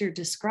 that's what you're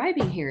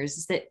describing here,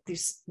 is that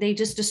they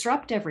just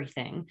disrupt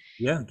everything.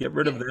 Yeah, get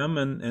rid of them,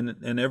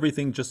 and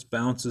everything just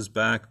bounces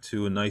back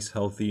to a nice,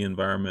 healthy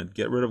environment.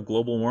 Get rid of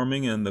global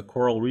warming, and the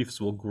coral reefs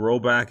will grow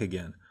back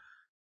again.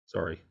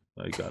 Sorry,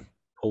 I got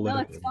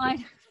political. No, it's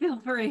fine. Feel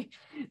free.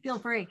 Feel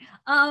free.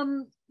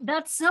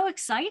 That's so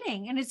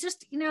exciting. And it's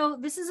just,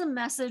 this is a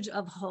message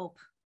of hope.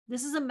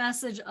 This is a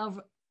message of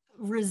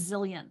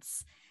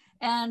resilience.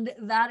 And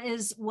that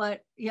is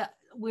what,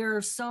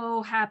 we're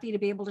so happy to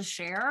be able to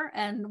share.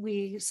 And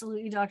we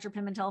salute you, Dr.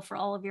 Pimentel, for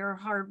all of your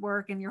hard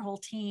work and your whole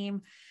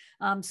team.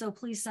 So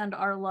please send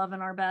our love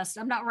and our best.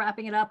 I'm not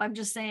wrapping it up. I'm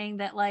just saying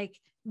that,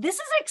 this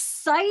is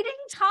exciting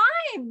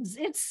times.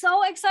 It's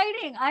so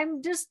exciting.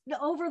 I'm just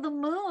over the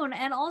moon.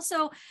 And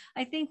also,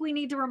 I think we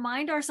need to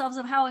remind ourselves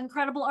of how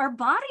incredible our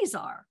bodies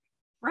are,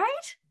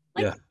 right?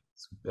 Yeah,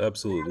 it's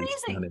absolutely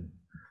amazing.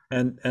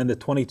 And the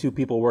 22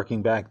 people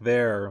working back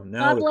there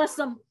now. God bless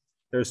them.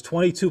 There's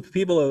 22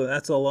 people.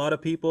 That's a lot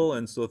of people,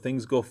 and so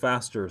things go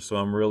faster. So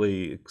I'm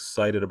really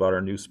excited about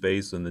our new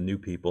space and the new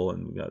people.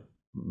 And we got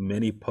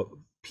many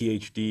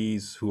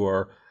PhDs who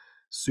are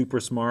super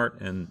smart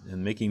and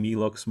making me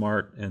look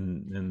smart,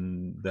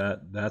 and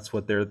that's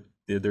what they're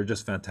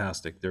just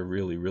fantastic. They're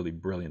really, really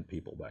brilliant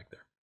people back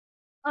there.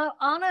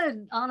 On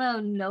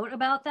a note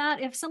about that,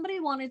 if somebody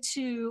wanted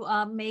to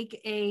make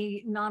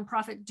a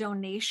nonprofit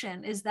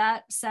donation, is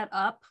that set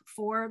up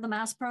for the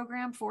MASS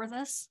program for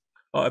this?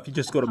 If you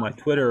just go to my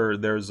Twitter,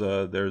 there's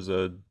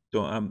a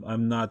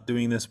I'm not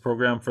doing this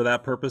program for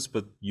that purpose,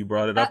 but you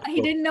brought it up. He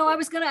didn't know I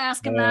was going to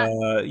ask him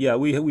that. Yeah,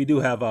 we do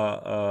have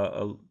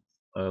a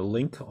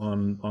link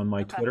on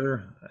my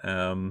Twitter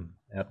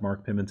at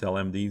Mark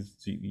Pimentel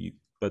MD,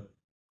 but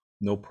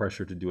no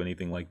pressure to do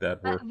anything like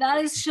that. That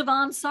is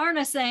Shivan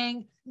Sarna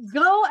saying,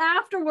 go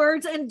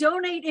afterwards and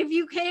donate if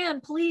you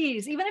can,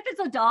 please, even if it's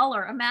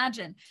 $1,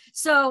 imagine.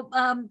 So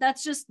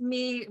that's just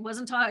me.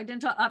 I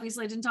didn't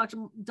talk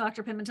to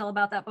Dr. Pimentel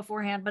about that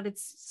beforehand, but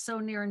it's so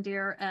near and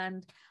dear,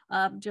 and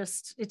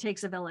it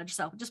takes a village.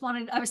 So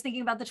I was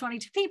thinking about the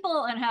 22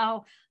 people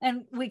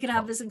and we could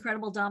have this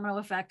incredible domino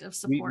effect of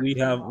support. We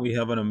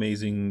have an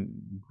amazing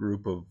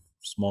group of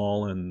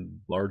small and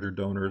larger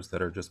donors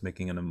that are just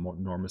making an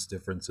enormous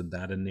difference, and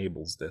that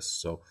enables this.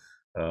 So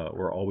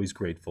we're always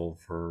grateful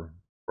for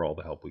all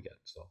the help we get.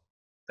 So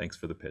thanks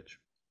for the pitch.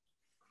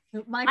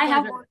 I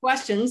have more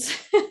questions.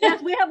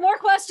 Yes, we have more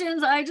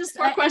questions. By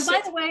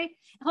the way,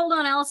 hold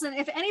on, Allison.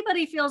 If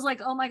anybody feels like,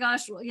 oh my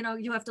gosh,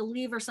 you have to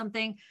leave or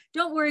something,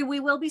 don't worry.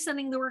 We will be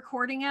sending the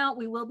recording out.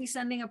 We will be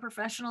sending a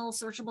professional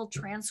searchable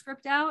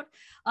transcript out.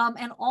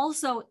 And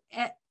also,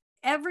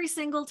 every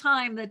single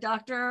time that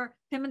Dr.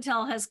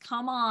 Pimentel has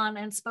come on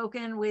and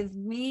spoken with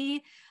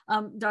me,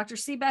 Dr.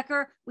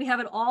 Seebecker, we have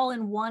it all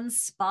in one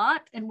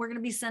spot, and we're going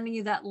to be sending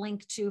you that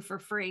link too for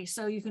free.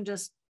 So you can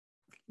just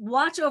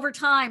watch over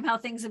time how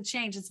things have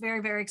changed. It's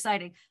very, very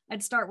exciting.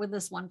 I'd start with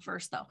this one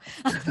first though.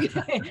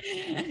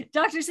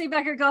 Dr.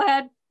 Seebecker, go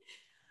ahead.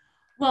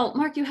 Well,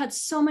 Mark, you had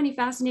so many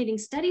fascinating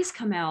studies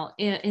come out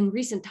in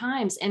recent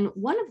times. And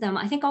one of them,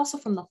 I think also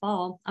from the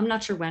fall, I'm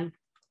not sure when,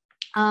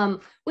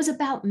 was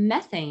about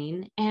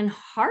methane and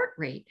heart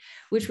rate,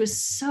 which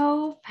was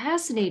so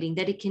fascinating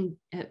that it can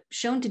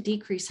shown to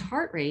decrease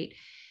heart rate.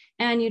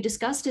 And you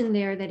discussed in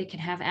there that it can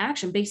have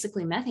action.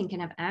 Basically, methane can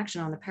have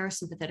action on the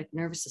parasympathetic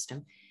nervous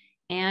system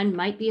and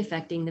might be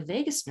affecting the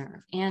vagus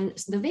nerve. And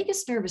the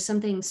vagus nerve is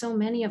something so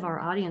many of our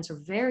audience are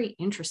very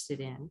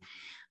interested in,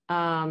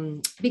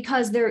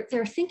 because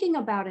they're thinking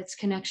about its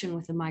connection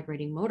with the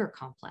migrating motor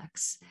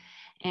complex.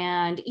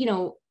 And,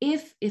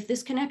 if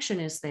this connection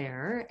is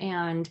there,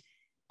 and,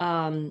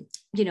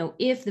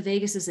 if the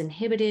vagus is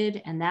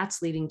inhibited and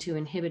that's leading to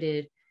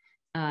inhibited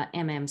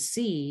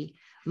MMC,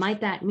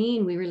 might that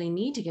mean we really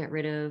need to get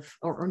rid of,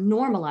 or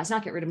normalize,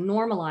 not get rid of,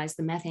 normalize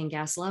the methane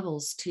gas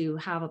levels to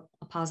have a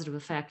positive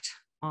effect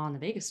on the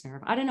vagus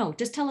nerve? I don't know.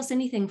 Just tell us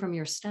anything from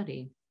your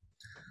study.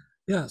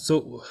 Yeah,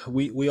 so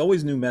we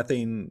always knew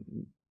methane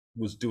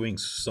was doing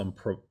some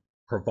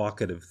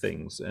provocative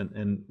things.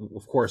 And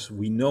of course,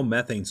 we know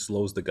methane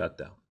slows the gut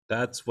down.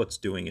 That's what's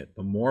doing it.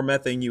 The more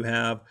methane you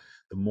have,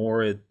 the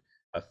more it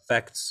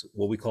affects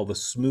what we call the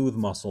smooth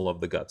muscle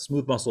of the gut.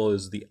 Smooth muscle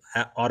is the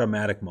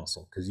automatic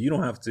muscle, because you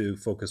don't have to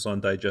focus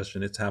on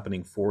digestion. It's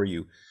happening for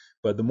you.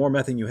 But the more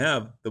methane you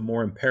have, the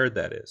more impaired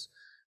that is.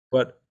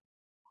 But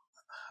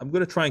I'm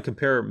going to try and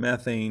compare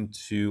methane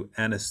to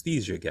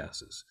anesthesia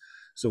gases.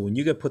 So when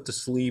you get put to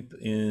sleep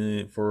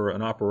for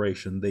an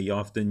operation, they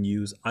often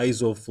use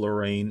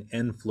isoflurane,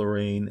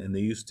 enflurane, and they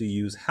used to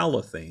use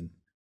halothane.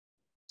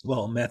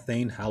 Well,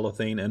 methane,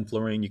 halothane,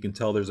 enflurane, you can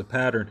tell there's a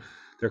pattern.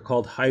 They're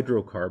called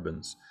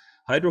hydrocarbons.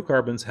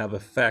 Hydrocarbons have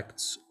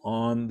effects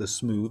on the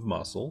smooth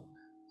muscle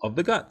of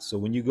the gut. So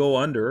when you go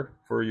under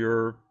for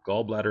your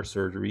gallbladder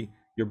surgery,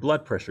 your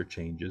blood pressure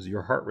changes,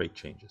 your heart rate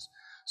changes.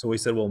 So we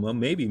said, well,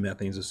 maybe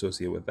methane's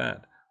associated with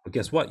that. But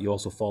guess what? You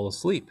also fall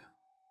asleep,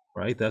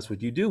 right? That's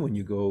what you do when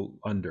you go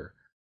under.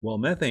 Well,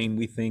 methane,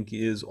 we think,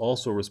 is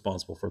also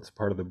responsible for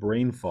part of the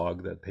brain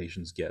fog that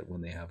patients get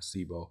when they have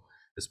SIBO,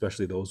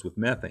 especially those with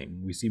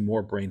methane. We see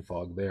more brain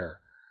fog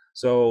there.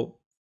 So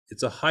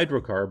it's a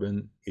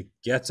hydrocarbon. It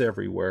gets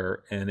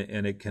everywhere, and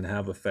it can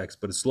have effects,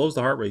 but it slows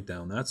the heart rate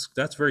down.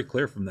 That's very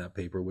clear from that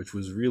paper, which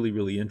was really,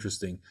 really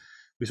interesting.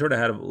 We sort of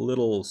had a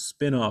little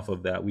spin-off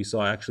of that. We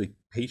saw actually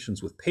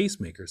patients with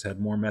pacemakers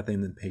had more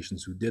methane than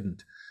patients who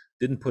didn't.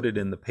 Didn't put it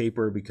in the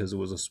paper because it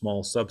was a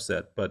small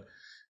subset, but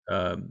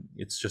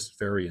it's just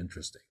very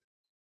interesting.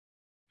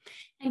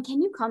 And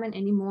can you comment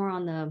any more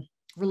on the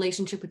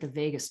relationship with the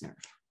vagus nerve?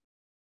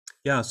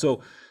 Yeah,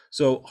 so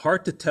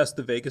hard to test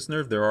the vagus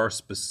nerve. There are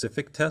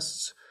specific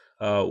tests.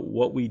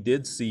 What we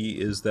did see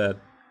is that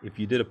if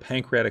you did a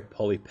pancreatic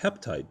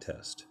polypeptide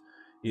test,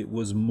 it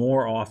was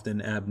more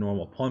often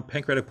abnormal.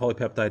 Pancreatic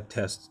polypeptide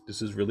test,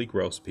 this is really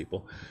gross,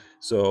 people.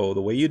 So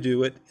the way you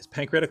do it is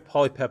pancreatic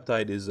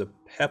polypeptide is a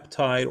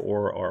peptide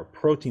or a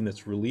protein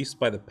that's released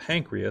by the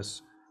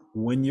pancreas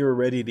when you're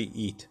ready to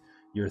eat.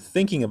 You're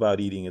thinking about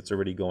eating, it's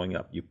already going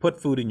up. You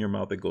put food in your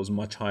mouth, it goes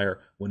much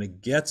higher. When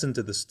it gets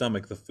into the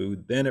stomach, the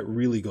food, then it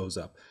really goes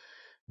up.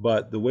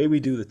 But the way we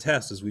do the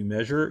test is we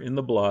measure in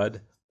the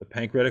blood the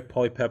pancreatic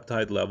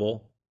polypeptide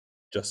level,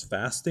 just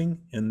fasting,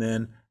 and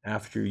then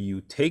after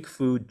you take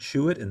food,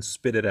 chew it and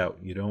spit it out.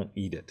 You don't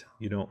eat it,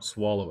 you don't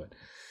swallow it.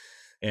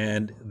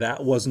 And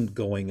that wasn't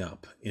going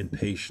up in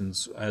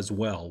patients as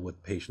well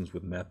with patients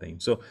with methane.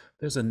 So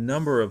there's a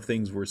number of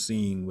things we're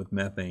seeing with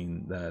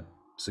methane that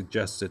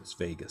suggests it's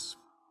vagus.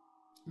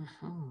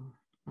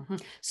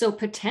 So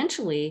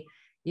potentially,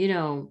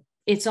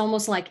 it's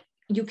almost like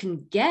you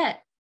can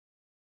get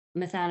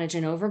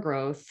methanogen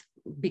overgrowth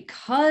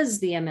because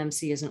the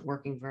MMC isn't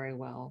working very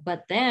well.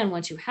 But then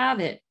once you have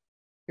it,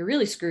 you're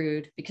really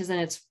screwed, because then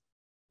it's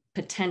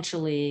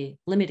potentially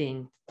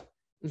limiting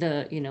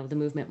the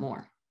movement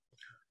more.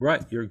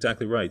 Right, you're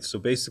exactly right. So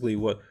basically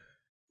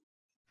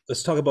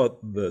let's talk about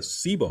the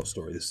SIBO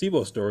story. The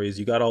SIBO story is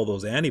you got all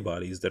those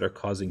antibodies that are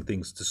causing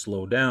things to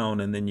slow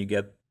down, and then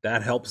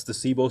that helps the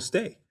SIBO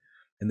stay.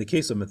 In the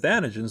case of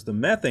methanogens, the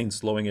methane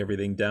slowing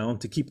everything down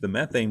to keep the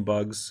methane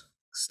bugs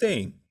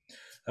staying.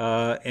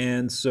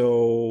 And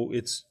so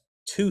it's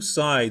two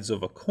sides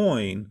of a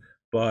coin,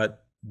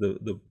 but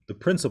the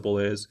principle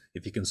is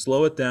if you can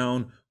slow it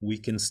down, we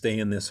can stay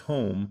in this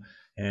home,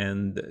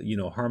 and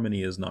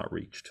harmony is not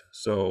reached.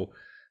 So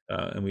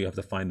and we have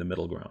to find the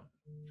middle ground.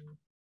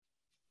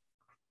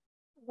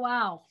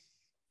 Wow,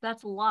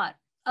 that's a lot.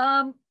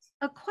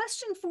 A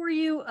question for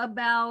you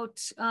about,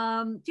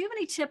 do you have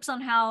any tips on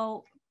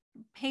how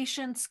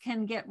patients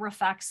can get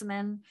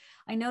rifaximin?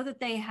 I know that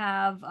they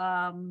have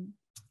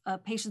a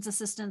patient's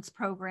assistance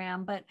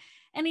program, but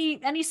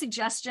any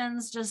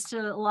suggestions? Just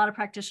a lot of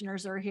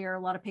practitioners are here, a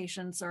lot of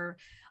patients are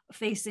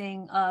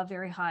facing a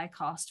very high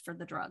cost for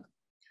the drug.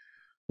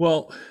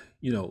 Well,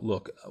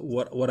 look,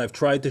 what I've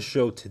tried to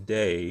show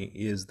today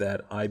is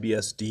that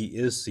IBS-D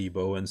is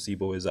SIBO and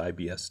SIBO is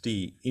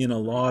IBS-D in a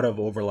lot of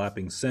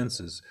overlapping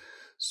senses.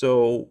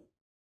 So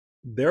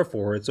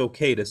therefore, it's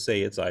okay to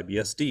say it's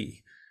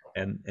IBS-D,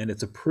 and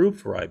it's approved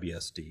for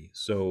IBS-D.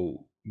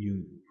 So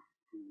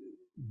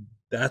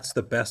that's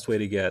the best way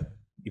to get.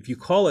 If you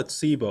call it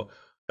SIBO,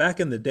 back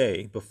in the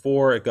day,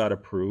 before it got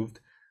approved,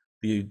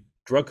 the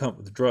your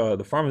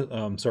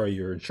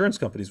insurance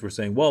companies were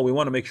saying, well, we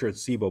want to make sure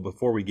it's SIBO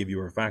before we give you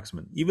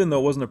rifaximin, even though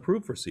it wasn't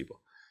approved for SIBO.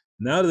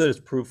 Now that it's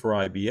approved for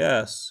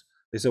IBS,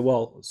 they say,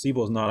 well,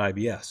 SIBO is not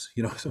IBS,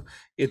 so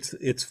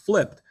it's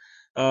flipped.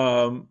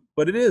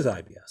 But it is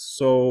IBS,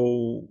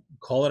 so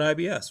call it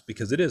IBS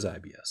because it is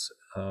IBS.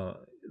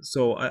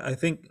 So I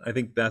think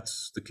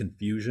that's the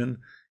confusion,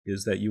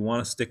 is that you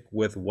want to stick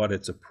with what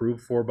it's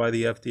approved for by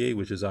the FDA,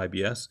 which is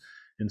IBS.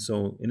 And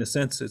so in a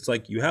sense, it's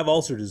like you have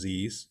ulcer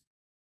disease,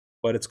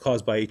 but it's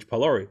caused by H.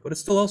 pylori, but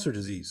it's still ulcer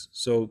disease.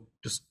 So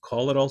just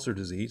call it ulcer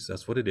disease.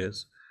 That's what it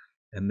is.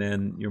 And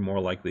then you're more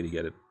likely to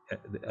get it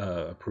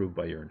approved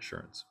by your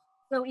insurance.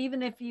 So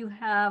even if you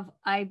have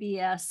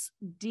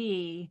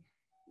IBS-D,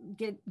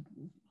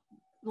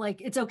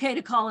 it's okay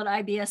to call it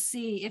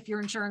IBS-C if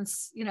your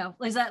insurance,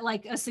 is that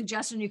like a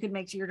suggestion you could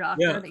make to your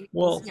doctor? Yeah,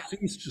 well,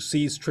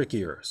 C is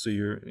trickier. So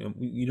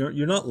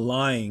you're not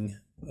lying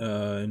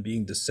and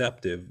being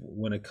deceptive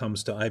when it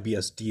comes to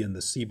IBS-D and the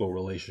SIBO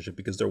relationship,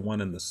 because they're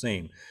one and the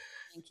same.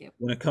 Thank you.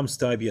 When it comes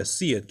to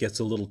IBS-C, it gets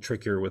a little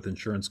trickier with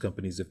insurance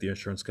companies if the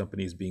insurance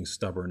company is being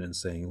stubborn and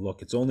saying,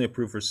 look, it's only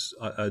approved for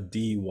a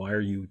D, why are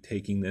you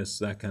taking this,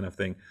 that kind of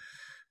thing.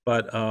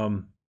 But,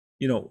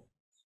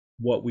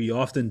 what we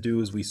often do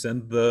is we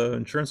send the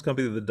insurance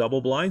company the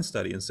double-blind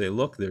study and say,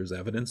 look, there's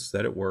evidence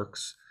that it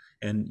works.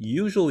 And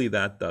usually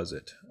that does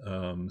it,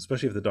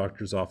 especially if the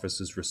doctor's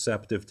office is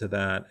receptive to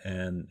that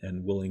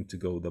and willing to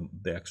go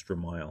the extra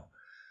mile.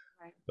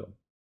 Right.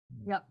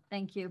 Yep,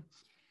 thank you.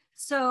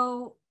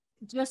 So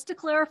just to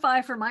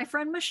clarify for my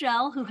friend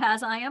Michelle, who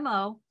has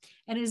IMO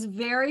and is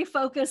very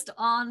focused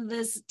on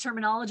this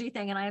terminology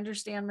thing, and I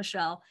understand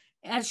Michelle,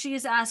 as she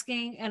is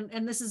asking,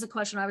 and this is a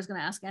question I was going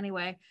to ask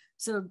anyway,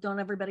 so don't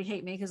everybody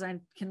hate me because I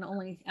can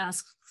only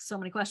ask so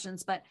many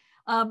questions, but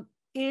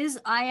is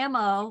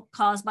IMO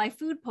caused by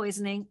food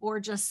poisoning or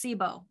just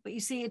SIBO? But you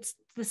see, it's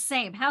the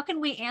same. How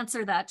can we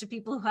answer that to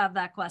people who have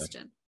that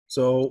question?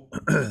 So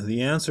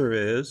the answer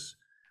is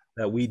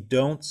that we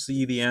don't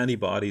see the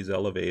antibodies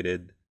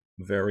elevated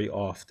very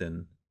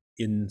often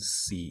in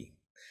C.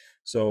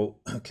 So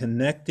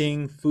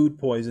connecting food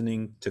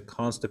poisoning to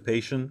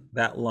constipation,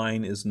 that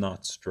line is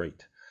not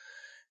straight.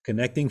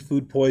 Connecting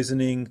food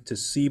poisoning to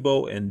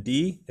SIBO and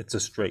D, it's a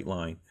straight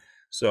line.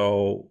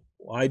 So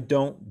I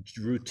don't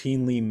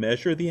routinely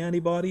measure the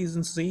antibodies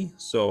in C,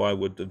 so I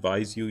would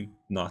advise you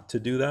not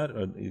to do that.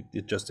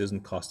 It just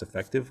isn't cost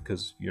effective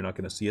because you're not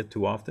going to see it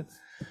too often.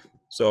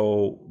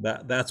 So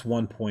that's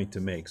one point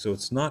to make. So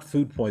it's not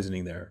food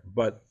poisoning there,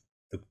 but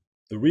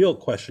the real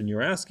question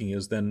you're asking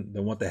is then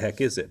what the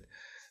heck is it?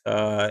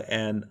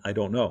 And I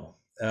don't know.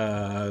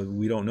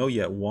 We don't know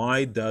yet.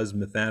 Why does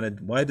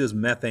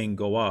methane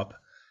go up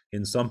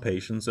in some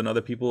patients, and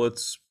other people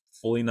it's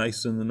fully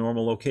nice in the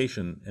normal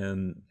location?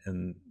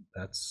 And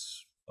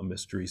that's a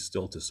mystery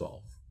still to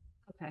solve.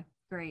 Okay,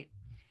 great.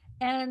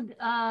 And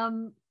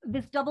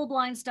this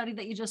double-blind study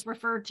that you just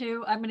referred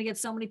to, I'm going to get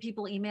so many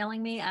people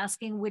emailing me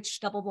asking which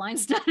double-blind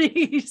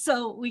study,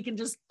 so we can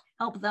just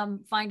help them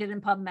find it in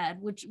PubMed.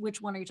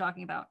 Which one are you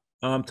talking about?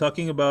 I'm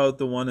talking about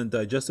the one in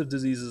Digestive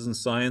Diseases and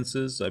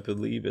Sciences. I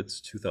believe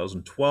it's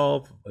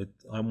 2012.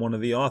 I'm one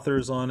of the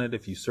authors on it.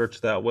 If you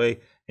search that way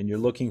and you're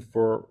looking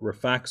for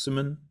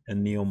rifaximin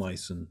and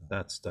neomycin,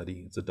 that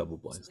study, it's a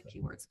double-blind study.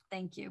 Keywords.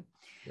 Thank you.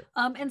 Yeah.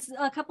 And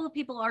a couple of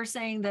people are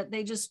saying that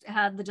they just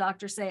had the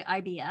doctor say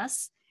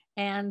IBS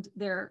and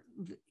they're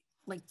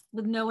like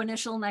with no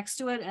initial next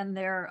to it, and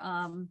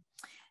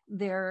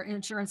their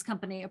insurance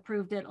company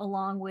approved it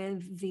along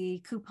with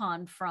the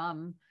coupon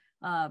from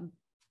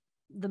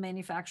the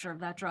manufacturer of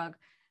that drug.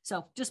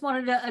 So just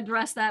wanted to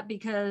address that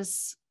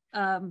because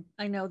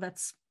I know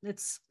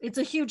it's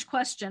a huge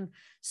question.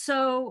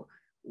 So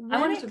I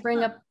wanted to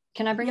bring up,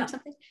 can I bring up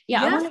something?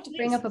 Yeah, yes, I wanted to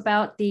bring up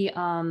about the,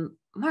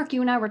 Mark,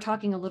 you and I were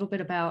talking a little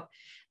bit about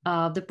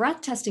the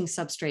breath testing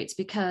substrates,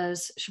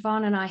 because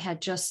Shivan and I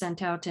had just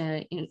sent out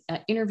an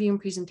interview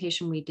and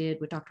presentation we did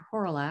with Dr.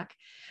 Hawrelak,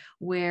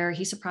 where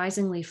he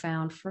surprisingly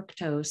found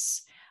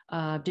fructose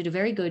did a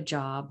very good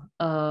job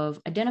of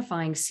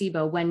identifying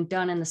SIBO when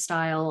done in the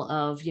style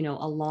of,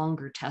 a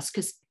longer test,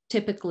 because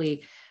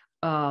typically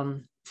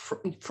fructose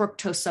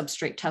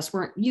substrate tests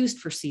weren't used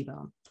for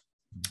SIBO,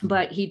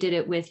 but he did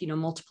it with,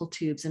 multiple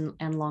tubes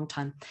and long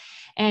time.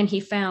 And he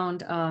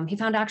found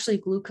actually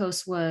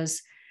glucose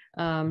was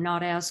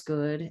not as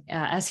good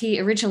as he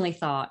originally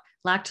thought.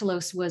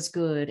 Lactulose was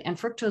good and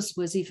fructose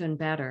was even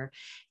better.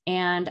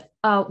 And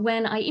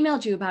when I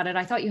emailed you about it,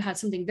 I thought you had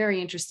something very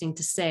interesting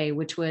to say,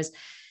 which was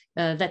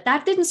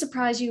that didn't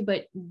surprise you,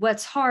 but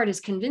what's hard is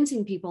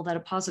convincing people that a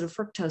positive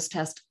fructose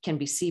test can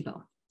be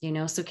SIBO,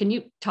 so can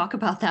you talk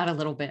about that a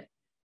little bit?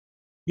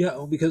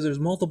 Yeah, because there's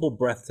multiple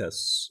breath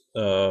tests.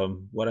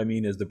 What I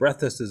mean is the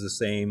breath test is the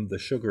same, the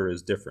sugar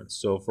is different.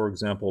 So for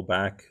example,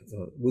 back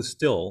with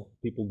still,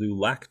 people do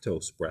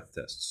lactose breath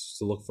tests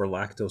to look for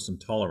lactose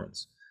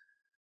intolerance.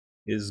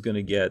 Is going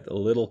to get a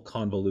little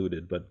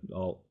convoluted, but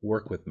I'll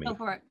work with me. Go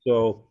for it.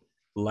 So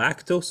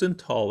lactose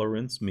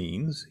intolerance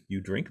means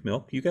you drink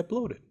milk, you get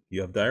bloated, you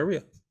have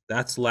diarrhea.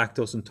 That's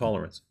lactose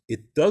intolerance.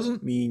 It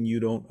doesn't mean you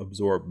don't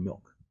absorb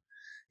milk.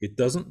 It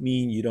doesn't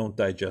mean you don't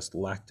digest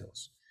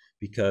lactose.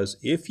 Because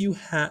if you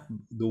have,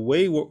 the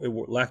way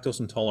lactose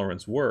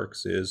intolerance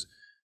works is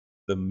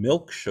the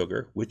milk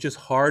sugar, which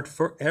is hard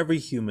for every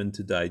human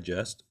to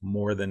digest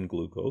more than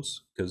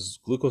glucose, because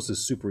glucose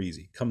is super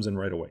easy, comes in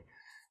right away.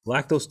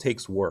 Lactose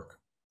takes work.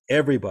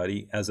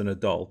 Everybody, as an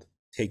adult,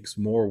 takes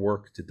more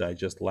work to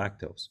digest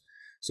lactose.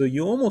 So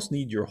you almost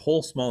need your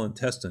whole small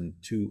intestine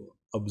to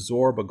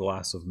absorb a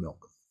glass of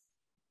milk.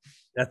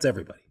 That's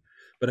everybody.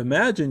 But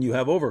imagine you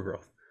have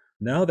overgrowth.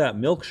 Now that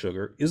milk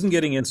sugar isn't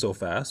getting in so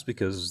fast,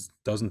 because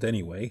it doesn't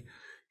anyway,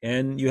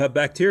 and you have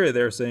bacteria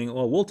there saying,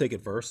 well, we'll take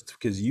it first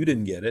because you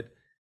didn't get it.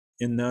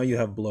 And now you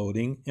have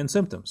bloating and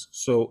symptoms.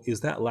 So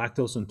is that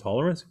lactose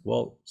intolerance?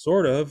 Well,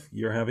 sort of.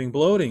 You're having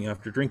bloating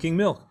after drinking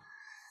milk.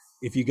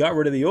 If you got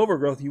rid of the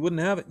overgrowth, you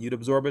wouldn't have it. You'd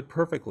absorb it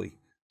perfectly.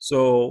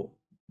 So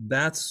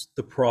that's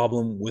the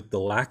problem with the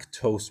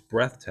lactose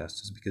breath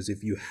test, is because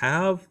if you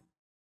have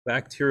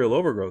bacterial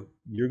overgrowth,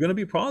 you're going to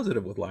be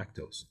positive with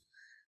lactose.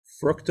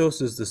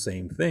 Fructose is the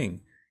same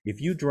thing. If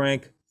you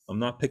drank, I'm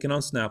not picking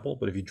on Snapple,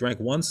 but if you drank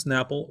one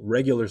Snapple,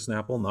 regular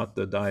Snapple, not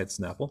the diet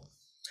Snapple,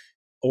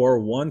 or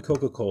one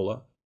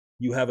Coca-Cola,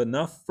 you have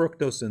enough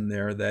fructose in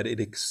there that it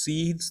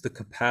exceeds the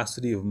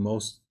capacity of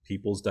most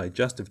people's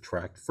digestive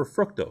tract for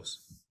fructose.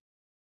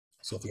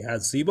 So if you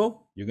had SIBO,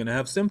 you're going to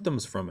have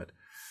symptoms from it.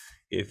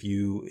 If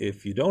you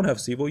don't have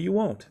SIBO, you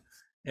won't.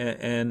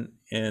 And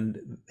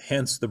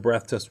hence the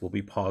breath test will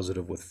be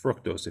positive with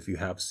fructose if you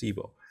have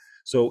SIBO.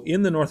 So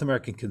in the North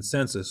American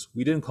consensus,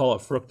 we didn't call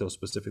it fructose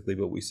specifically,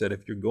 but we said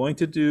if you're going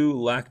to do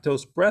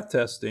lactose breath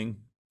testing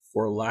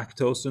for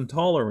lactose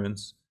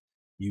intolerance,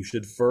 you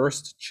should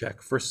first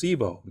check for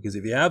SIBO, because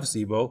if you have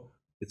SIBO,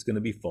 it's going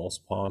to be false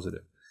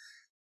positive.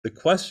 The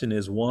question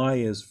is, why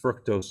is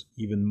fructose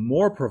even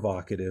more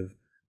provocative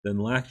than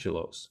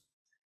lactulose?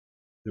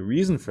 The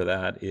reason for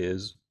that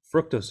is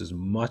fructose is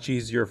much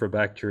easier for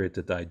bacteria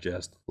to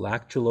digest.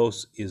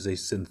 Lactulose is a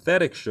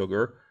synthetic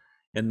sugar,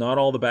 and not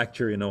all the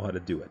bacteria know how to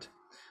do it.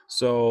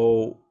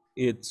 So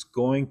it's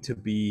going to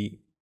be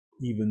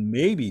even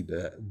maybe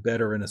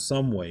better in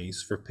some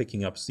ways for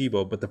picking up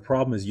SIBO, but the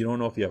problem is you don't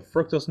know if you have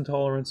fructose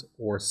intolerance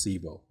or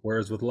SIBO.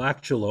 Whereas with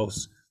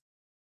lactulose,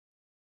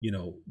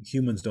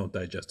 humans don't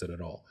digest it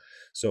at all.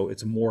 So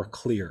it's more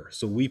clear.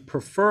 So we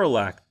prefer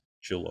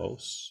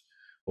lactulose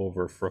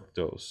over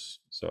fructose.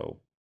 So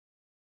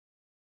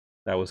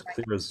that was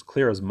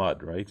clear as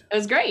mud, right? It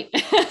was great.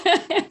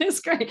 It was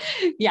great.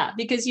 Yeah,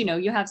 because you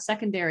have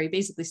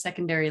basically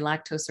secondary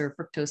lactose or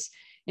fructose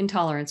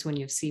intolerance when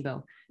you have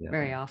SIBO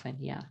very often.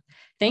 Yeah.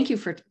 Thank you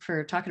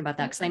for talking about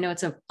that, because I know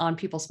it's on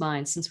people's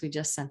minds since we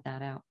just sent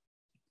that out.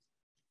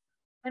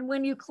 And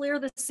when you clear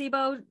the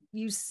SIBO,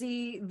 you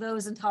see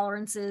those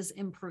intolerances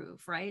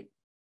improve, right?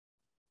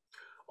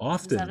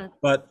 Often,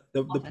 but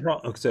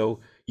so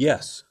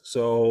yes.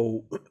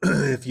 So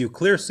if you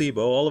clear SIBO,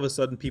 all of a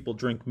sudden people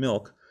drink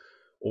milk,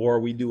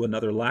 or we do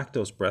another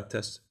lactose breath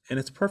test, and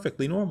it's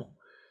perfectly normal.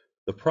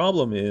 The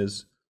problem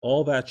is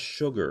all that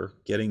sugar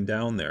getting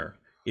down there.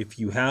 If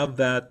you have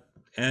that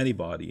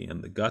antibody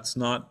and the gut's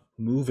not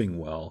moving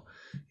well,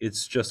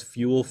 it's just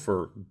fuel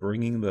for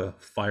bringing the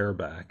fire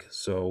back.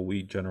 So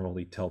we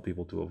generally tell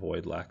people to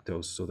avoid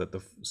lactose so that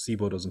the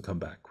SIBO doesn't come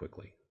back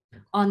quickly.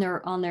 On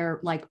their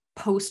like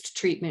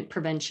post-treatment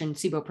prevention,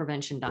 SIBO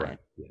prevention diet. Right.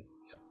 Yeah.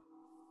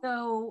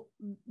 So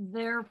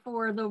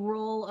therefore the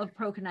role of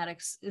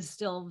prokinetics is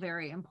still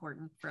very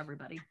important for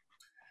everybody.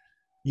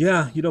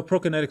 Yeah,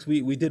 prokinetics,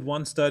 we did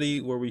one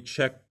study where we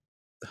checked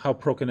how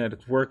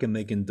prokinetics work, and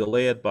they can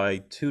delay it by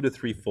 2 to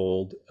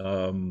 3-fold,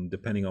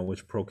 depending on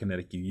which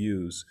prokinetic you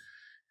use,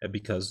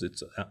 because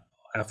it's,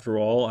 after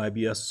all,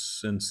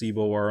 IBS and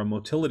SIBO are a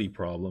motility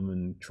problem,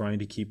 and trying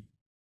to keep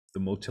the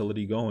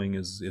motility going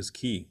is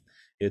key.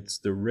 It's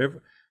the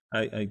river.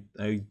 I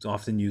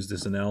often use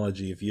this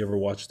analogy. If you ever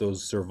watch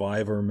those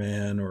Survivor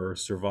Man or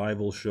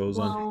survival shows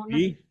on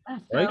TV,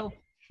 right?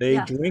 They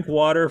drink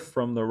water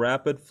from the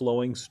rapid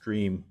flowing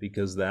stream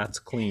because that's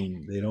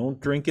clean. They don't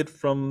drink it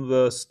from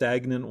the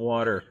stagnant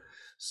water.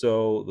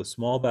 So the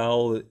small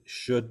bowel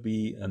should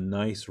be a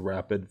nice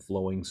rapid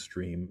flowing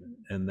stream,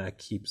 and that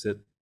keeps it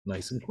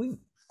nice and clean.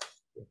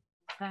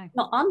 Okay.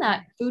 Well, on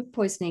that food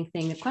poisoning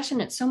thing, the question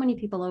that so many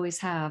people always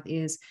have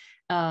is,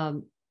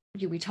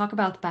 we talk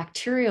about the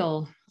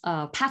bacterial,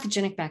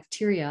 pathogenic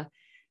bacteria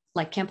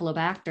like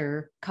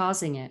Campylobacter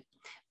causing it,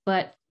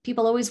 but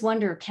people always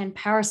wonder, can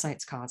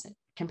parasites cause it?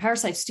 Can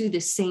parasites do the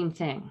same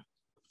thing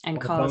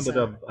and cause it?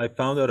 I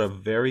found out a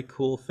very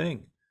cool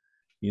thing.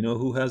 You know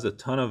who has a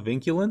ton of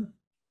vinculin?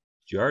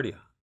 Giardia.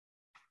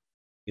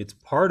 It's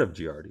part of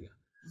Giardia.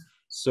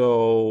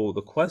 So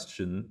the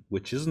question,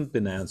 which hasn't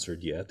been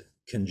answered yet,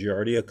 can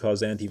Giardia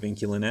cause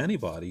antivinculin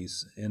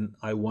antibodies? And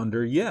I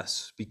wonder,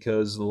 yes,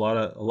 because a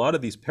lot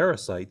of these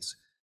parasites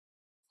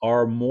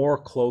are more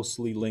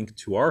closely linked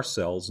to our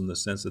cells in the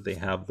sense that they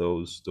have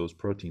those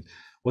proteins.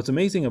 What's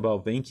amazing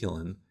about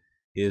vinculin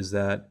is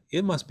that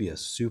it must be a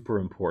super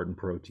important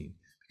protein,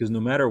 because no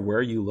matter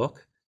where you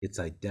look, it's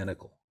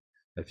identical.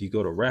 If you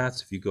go to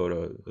rats, if you go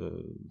to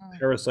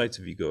parasites,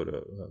 if you go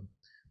to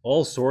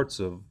all sorts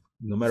of,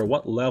 no matter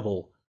what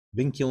level,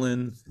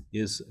 vinculin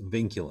is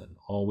vinculin,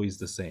 always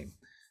the same.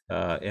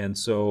 And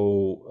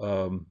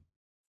so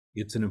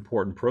it's an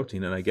important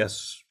protein, and I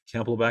guess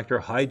Campylobacter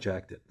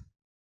hijacked it.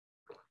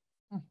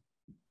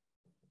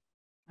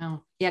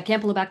 Oh, yeah,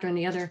 Campylobacter and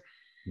the other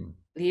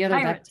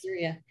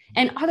bacteria.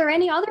 And are there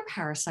any other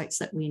parasites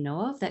that we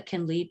know of that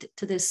can lead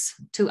to this,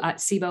 to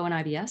SIBO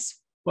and IBS?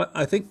 Well,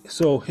 I think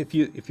so. If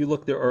you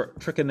look, there are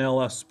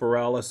Trichinella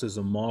spiralis is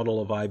a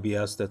model of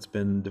IBS that's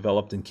been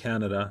developed in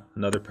Canada.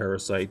 Another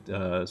parasite,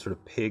 sort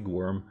of pig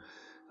worm.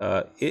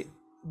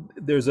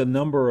 There's a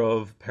number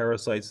of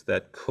parasites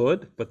that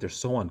could, but they're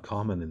so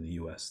uncommon in the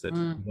U.S. that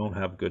we don't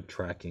have good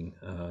tracking.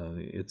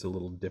 It's a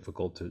little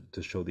difficult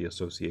to show the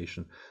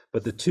association.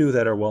 But the two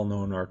that are well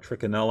known are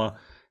Trichinella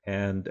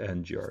and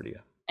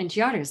Giardia. And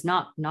Giardia is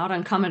not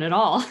uncommon at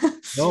all.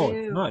 No,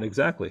 not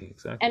exactly.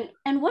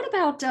 And what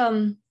about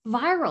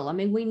viral? I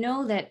mean, we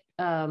know that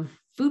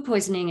food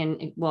poisoning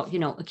and, well,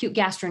 acute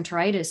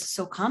gastroenteritis is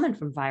so common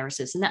from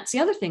viruses, and that's the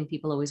other thing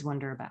people always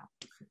wonder about.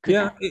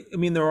 I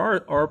mean, there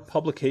are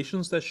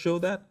publications that show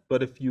that,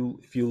 but if you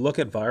look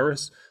at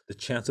virus, the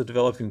chance of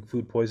developing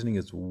food poisoning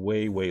is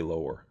way, way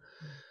lower.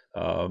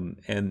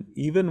 And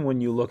even when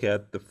you look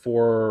at the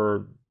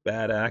 4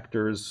 bad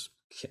actors,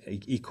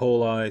 E.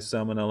 coli,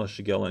 Salmonella,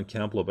 Shigella, and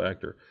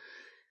Campylobacter,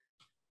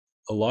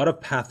 a lot of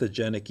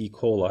pathogenic E.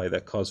 coli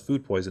that cause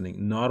food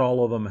poisoning, not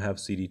all of them have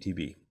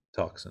CDTB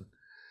toxin.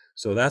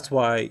 So that's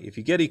why if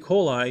you get E.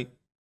 coli,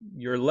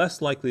 you're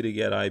less likely to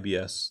get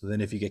IBS than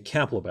if you get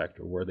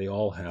Campylobacter, where they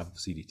all have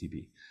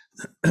CDTB.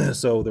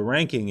 So the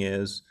ranking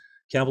is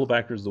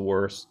Campylobacter is the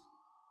worst,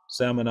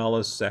 Salmonella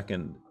is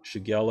second,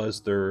 Shigella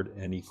is third,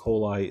 and E.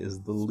 coli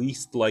is the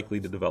least likely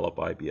to develop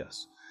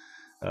IBS.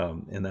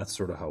 And that's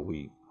sort of how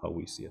we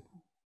see it.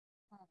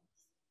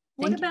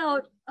 What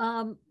about,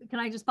 can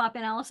I just pop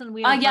in, Allison?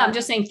 Yeah, I'm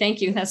just saying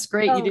thank you. That's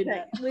great. You did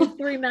that. We have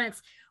 3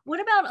 minutes. What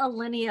about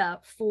Alinea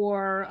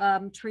for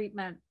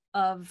treatment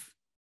of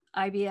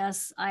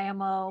IBS,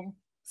 IMO,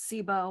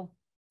 SIBO?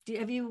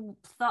 Have you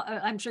thought,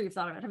 I'm sure you've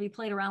thought of it. Have you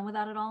played around with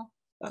that at all?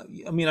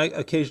 I mean, I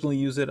occasionally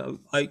use it.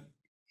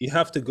 You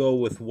have to go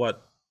with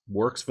what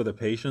works for the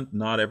patient.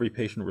 Not every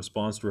patient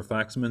responds to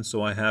rifaximin,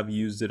 so I have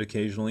used it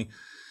occasionally.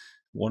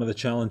 One of the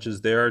challenges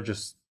there,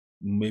 just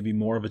maybe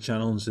more of a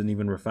challenge than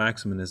even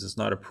rifaximin, is it's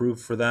not approved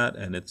for that,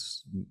 and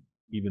it's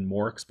even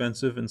more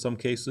expensive in some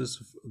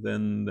cases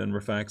than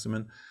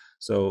rifaximin.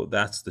 So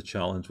that's the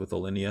challenge with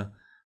Alinea.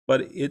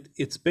 But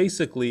it's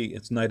basically,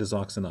 it's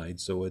nitazoxanide,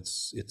 so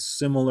it's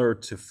similar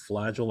to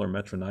Flagyl or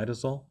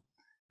metronidazole.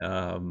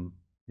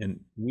 And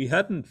we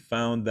hadn't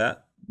found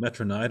that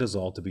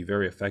metronidazole to be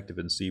very effective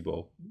in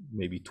SIBO,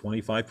 maybe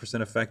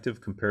 25%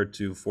 effective compared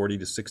to 40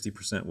 to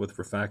 60% with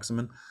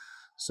rifaximin.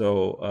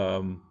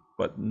 So,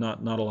 but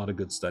not a lot of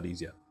good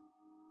studies yet.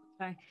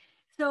 Okay.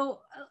 So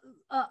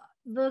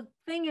the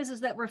thing is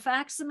that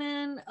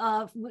rifaximin,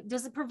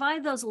 does it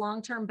provide those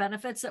long-term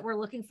benefits that we're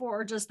looking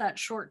for, or just that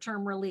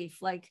short-term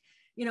relief? Like,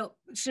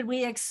 should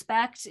we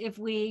expect, if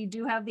we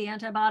do have the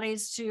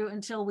antibodies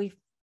until we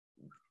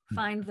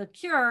find the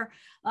cure,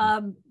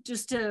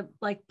 just to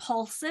like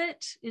pulse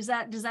it? Does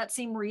that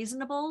seem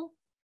reasonable?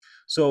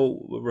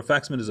 So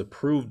rifaximin is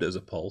approved as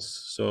a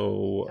pulse.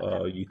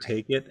 So you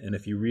take it, and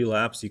if you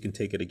relapse, you can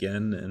take it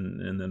again,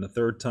 and then a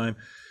third time.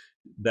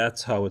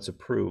 That's how it's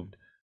approved.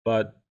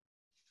 But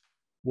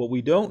what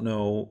we don't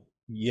know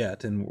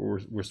yet, and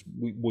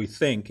we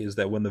think, is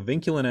that when the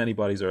vinculin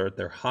antibodies are at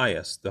their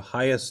highest, the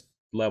highest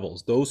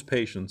levels, those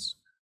patients,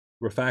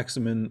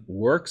 rifaximin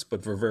works,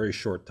 but for a very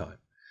short time,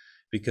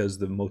 because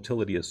the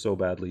motility is so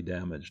badly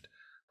damaged.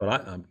 But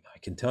I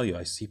can tell you,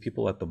 I see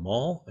people at the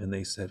mall, and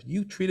they said,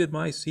 "You treated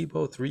my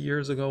SIBO 3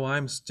 years ago.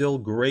 I'm still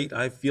great.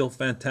 I feel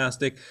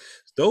fantastic."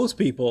 Those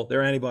people,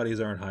 their antibodies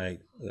aren't high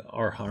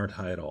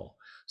at all.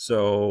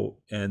 So,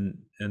 and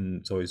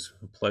it's always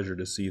a pleasure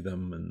to see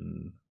them,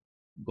 and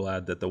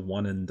glad that the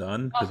one and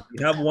done, because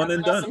we have one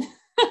and done.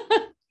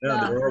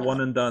 Yeah, there are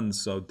one and done.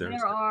 So there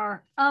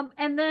are.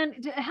 And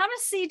then how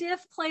does C.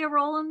 diff play a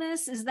role in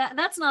this?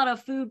 That's not a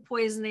food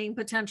poisoning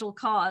potential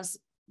cause,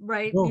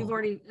 right? No. You've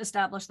already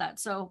established that.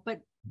 So,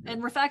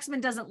 and rifaximin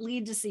doesn't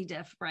lead to C.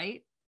 diff,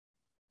 right?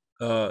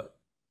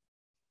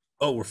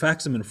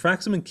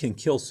 Rifaximin can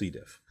kill C.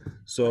 diff.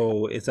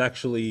 So it's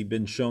actually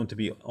been shown to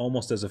be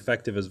almost as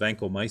effective as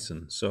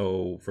vancomycin.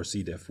 So for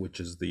C. diff, which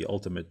is the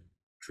ultimate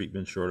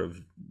treatment short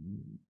of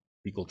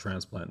fecal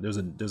transplant. There's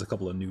a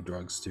couple of new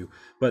drugs too,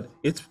 but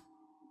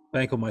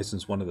vancomycin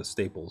is one of the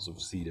staples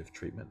of C. diff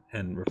treatment,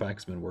 and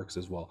rifaximin works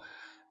as well.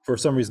 For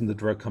some reason, the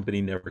drug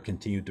company never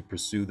continued to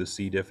pursue the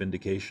C. diff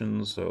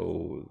indication,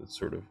 so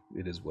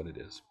it is what it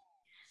is.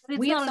 But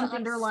it's not an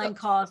underlying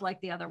cause like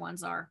the other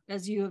ones are,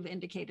 as you have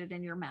indicated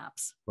in your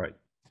maps. Right.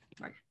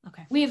 Right.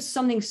 Okay. We have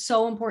something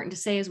so important to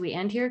say as we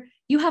end here.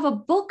 You have a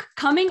book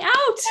coming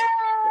out.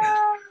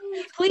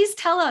 Please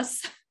tell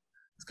us.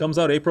 It comes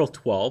out April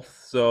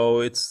 12th.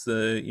 So it's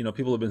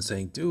people have been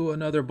saying, do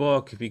another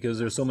book, because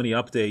there's so many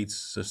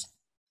updates. Just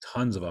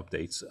tons of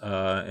updates.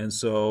 And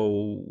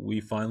so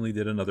we finally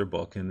did another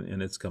book,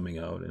 and it's coming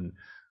out, and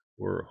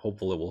we're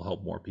hopeful it will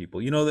help more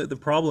people. You know, the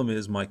problem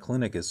is my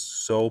clinic is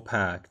so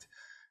packed.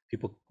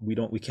 People,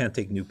 we can't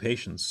take new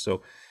patients.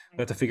 So we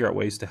have to figure out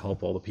ways to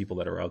help all the people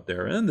that are out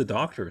there and the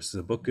doctors.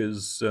 The book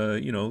is,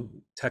 you know,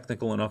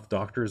 technical enough.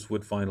 Doctors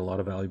would find a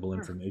lot of valuable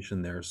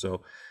information there.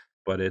 So,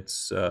 but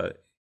it's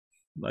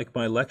like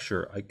my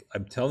lecture,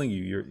 I'm telling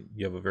you,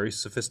 you have a very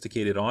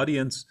sophisticated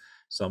audience.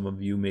 Some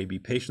of you may be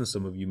patients,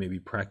 some of you may be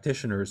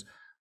practitioners,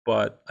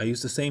 but I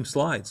use the same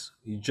slides.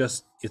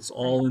 It's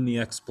all in the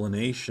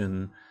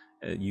explanation.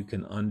 You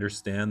can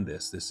understand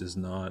this. This is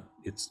not,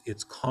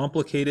 it's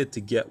complicated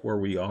to get where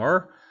we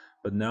are,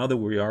 but now that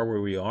we are where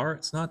we are,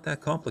 it's not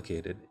that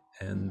complicated.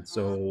 And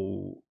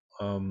so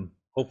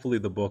hopefully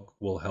the book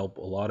will help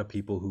a lot of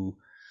people who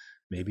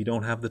maybe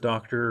don't have the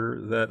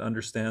doctor that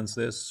understands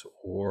this,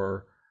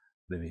 or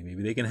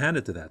maybe they can hand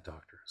it to that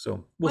doctor.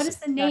 So what is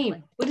the name?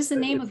 Exactly. What is the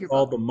name of your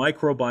book? It's called The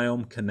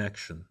Microbiome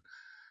Connection.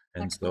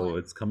 And excellent. So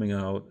it's coming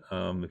out.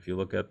 If you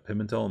look at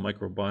Pimentel and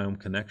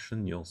Microbiome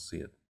Connection, you'll see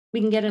it. We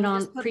can get it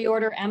on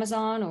pre-order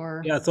Amazon,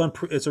 or yeah,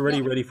 it's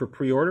already ready for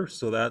pre-order,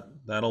 so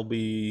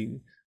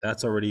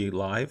that's already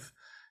live.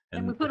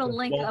 And we put a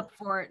link up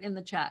for it in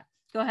the chat.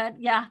 Go ahead.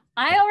 Yeah,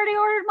 I already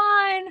ordered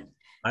mine.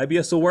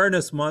 IBS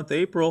Awareness Month,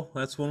 April.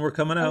 That's when we're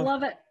coming out. I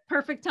love it.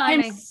 Perfect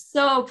timing. I'm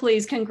so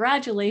pleased.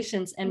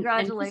 Congratulations, and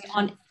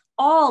on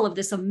all of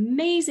this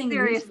amazing.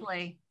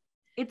 Seriously.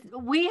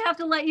 We have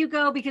to let you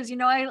go because, you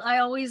know, I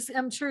always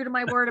am true to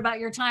my word about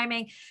your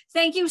timing.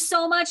 Thank you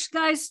so much,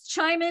 guys.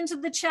 Chime into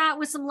the chat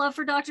with some love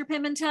for Dr.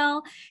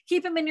 Pimentel.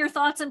 Keep him in your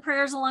thoughts and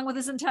prayers along with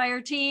his entire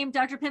team.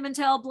 Dr.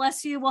 Pimentel,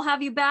 bless you. We'll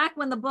have you back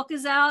when the book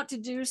is out to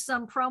do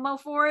some promo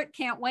for it.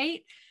 Can't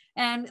wait.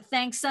 And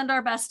thanks. Send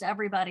our best to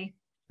everybody.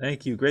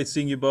 Thank you. Great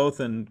seeing you both,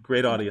 and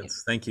great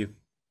audience. Thank you.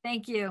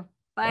 Thank you.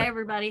 Bye,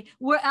 everybody.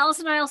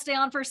 Allison and I will stay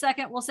on for a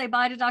second. We'll say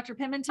bye to Dr.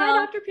 Pimentel.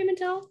 Bye, Dr.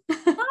 Pimentel.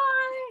 Bye.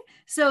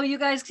 So you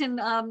guys can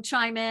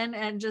chime in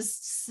and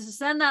just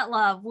send that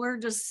love. We're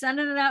just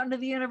sending it out into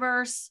the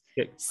universe,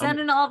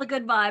 sending all the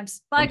good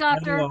vibes. Bye,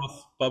 doctor.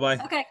 Bye-bye.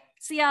 Okay,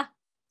 see ya.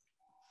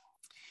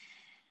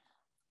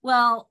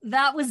 Well,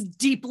 that was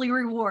deeply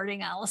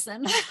rewarding,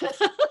 Allison.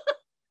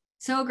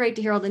 So great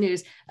to hear all the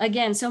news.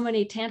 Again, so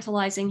many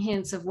tantalizing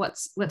hints of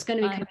what's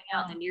going to be coming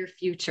out in the near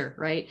future,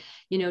 right?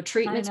 You know,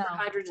 treatments for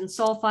hydrogen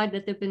sulfide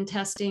that they've been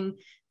testing,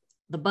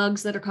 the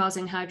bugs that are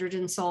causing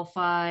hydrogen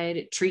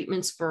sulfide,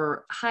 treatments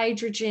for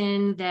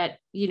hydrogen that,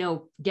 you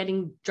know,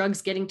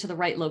 drugs getting to the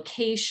right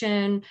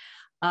location,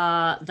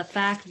 the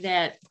fact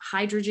that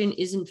hydrogen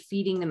isn't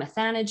feeding the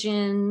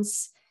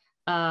methanogens.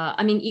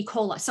 E.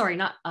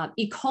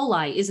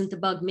 coli isn't the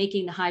bug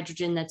making the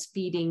hydrogen that's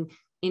feeding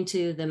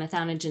into the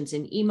methanogens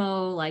in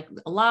IMO, like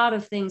a lot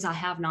of things I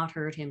have not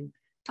heard him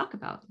talk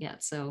about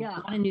yet. So a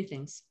lot of new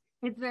things.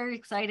 It's very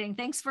exciting.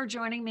 Thanks for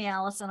joining me,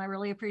 Allison. I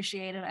really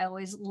appreciate it. I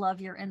always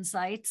love your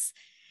insights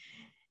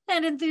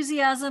and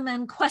enthusiasm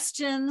and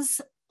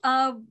questions.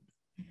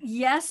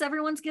 Yes,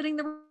 everyone's getting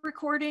the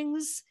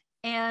recordings.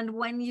 And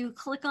when you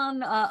click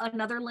on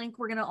another link,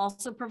 we're going to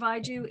also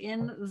provide you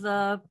in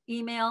the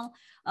email.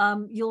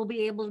 You'll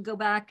be able to go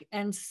back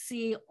and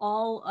see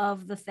all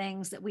of the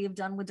things that we have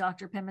done with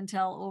Dr.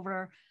 Pimentel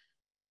over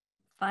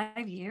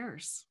 5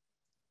 years.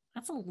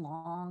 That's a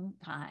long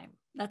time.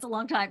 That's a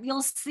long time.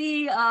 You'll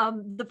see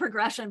the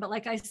progression, but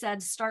like I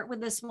said, start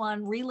with this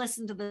one,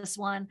 re-listen to this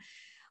one,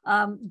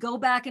 go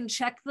back and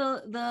check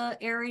the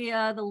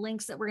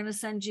links that we're going to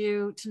send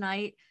you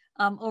tonight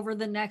over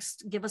the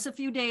next, give us a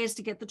few days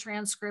to get the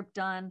transcript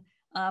done.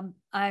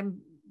 I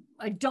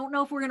don't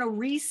know if we're going to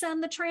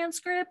resend the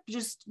transcript.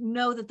 Just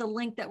know that the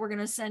link that we're going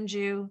to send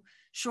you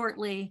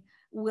shortly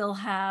will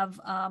have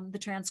the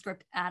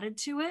transcript added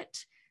to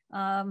it.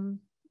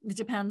 It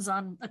depends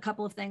on a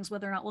couple of things,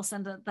 whether or not we'll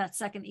send that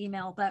second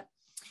email. But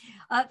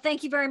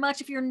thank you very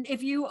much. If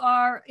you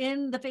are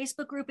in the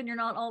Facebook group and you're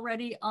not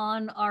already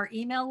on our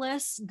email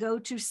list, go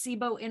to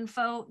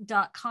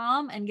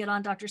siboinfo.com and get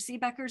on Dr.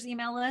 Seebecker's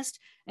email list,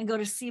 and go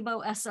to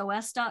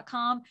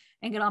sibosos.com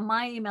and get on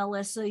my email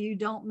list so you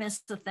don't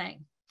miss a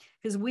thing.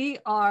 Because we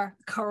are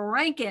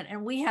cranking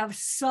and we have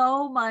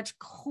so much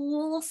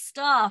cool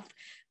stuff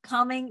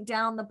coming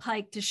down the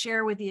pike to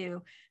share with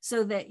you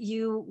so that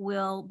you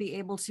will be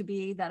able to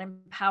be that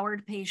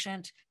empowered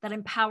patient, that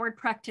empowered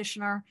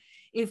practitioner.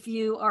 If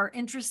you are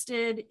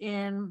interested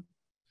in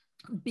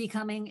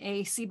becoming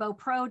a SIBO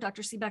Pro,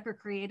 Dr. Seebecker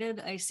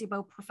created a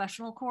SIBO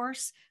professional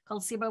course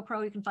called SIBO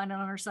Pro. You can find it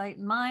on our site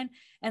and mine.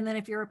 And then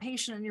if you're a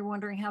patient and you're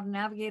wondering how to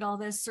navigate all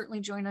this, certainly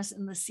join us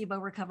in the SIBO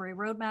Recovery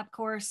Roadmap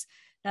course.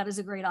 That is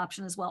a great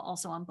option as well,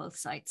 also on both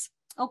sites.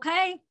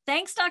 Okay,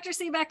 thanks, Dr.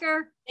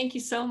 Seebecker. Thank you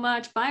so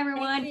much. Bye,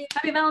 everyone.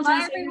 Happy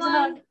Valentine's Day.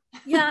 Everyone.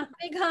 Yeah,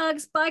 big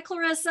hugs. Bye,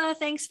 Clarissa.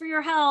 Thanks for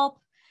your help.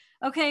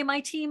 Okay,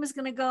 my team is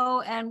going to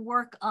go and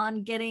work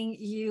on getting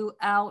you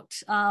out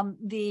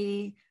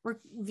the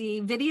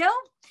video,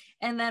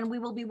 and then we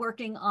will be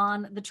working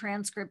on the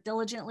transcript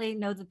diligently.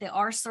 Know that they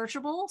are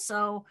searchable,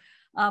 so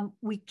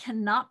we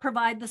cannot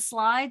provide the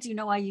slides. You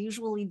know, I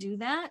usually do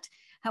that.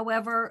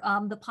 However,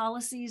 the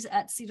policies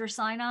at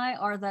Cedars-Sinai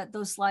are that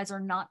those slides are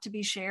not to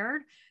be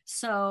shared.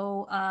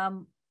 So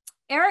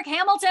Eric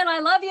Hamilton, I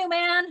love you,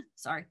 man.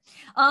 Sorry.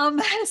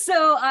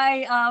 So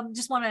I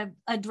just want to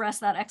address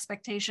that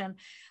expectation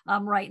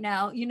right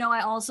now. You know,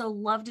 I also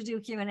love to do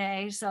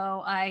Q&A.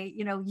 So I,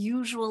 you know,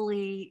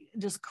 usually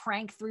just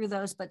crank through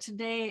those, but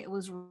today it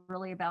was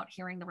really about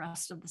hearing the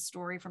rest of the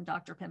story from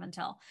Dr.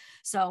 Pimentel.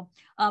 So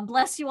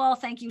bless you all.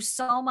 Thank you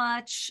so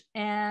much.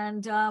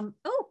 And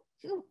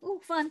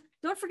fun.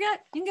 Don't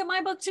forget, you can get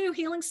my book too,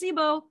 Healing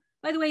SIBO.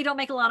 By the way, you don't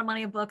make a lot of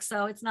money in books,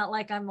 so it's not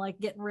like I'm like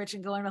getting rich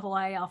and going to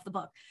Hawaii off the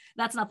book.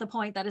 That's not the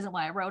point. That isn't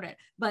why I wrote it.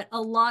 But a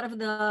lot of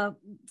the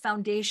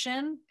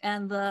foundation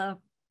and the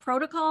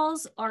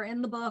protocols are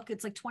in the book.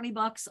 It's like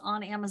 $20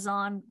 on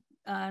Amazon.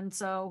 And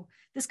so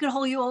this could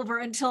hold you over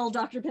until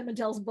Dr.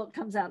 Pimentel's book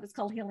comes out. It's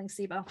called Healing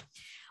SIBO.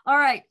 All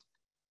right.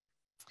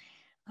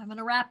 I'm going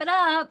to wrap it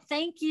up.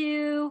 Thank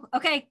you.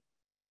 Okay.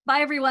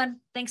 Bye, everyone.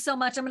 Thanks so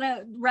much. I'm going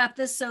to wrap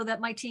this so that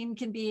my team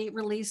can be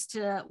released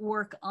to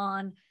work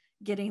on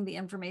getting the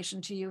information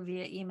to you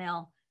via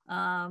email.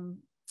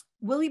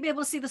 Will you be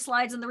able to see the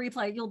slides in the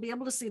replay? You'll be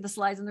able to see the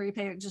slides in the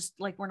replay, just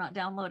like we're not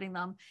downloading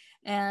them.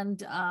 And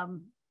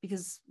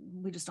because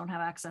we just don't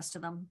have access to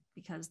them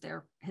because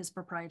they're his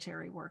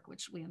proprietary work,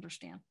 which we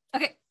understand.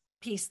 Okay,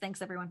 peace.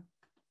 Thanks, everyone.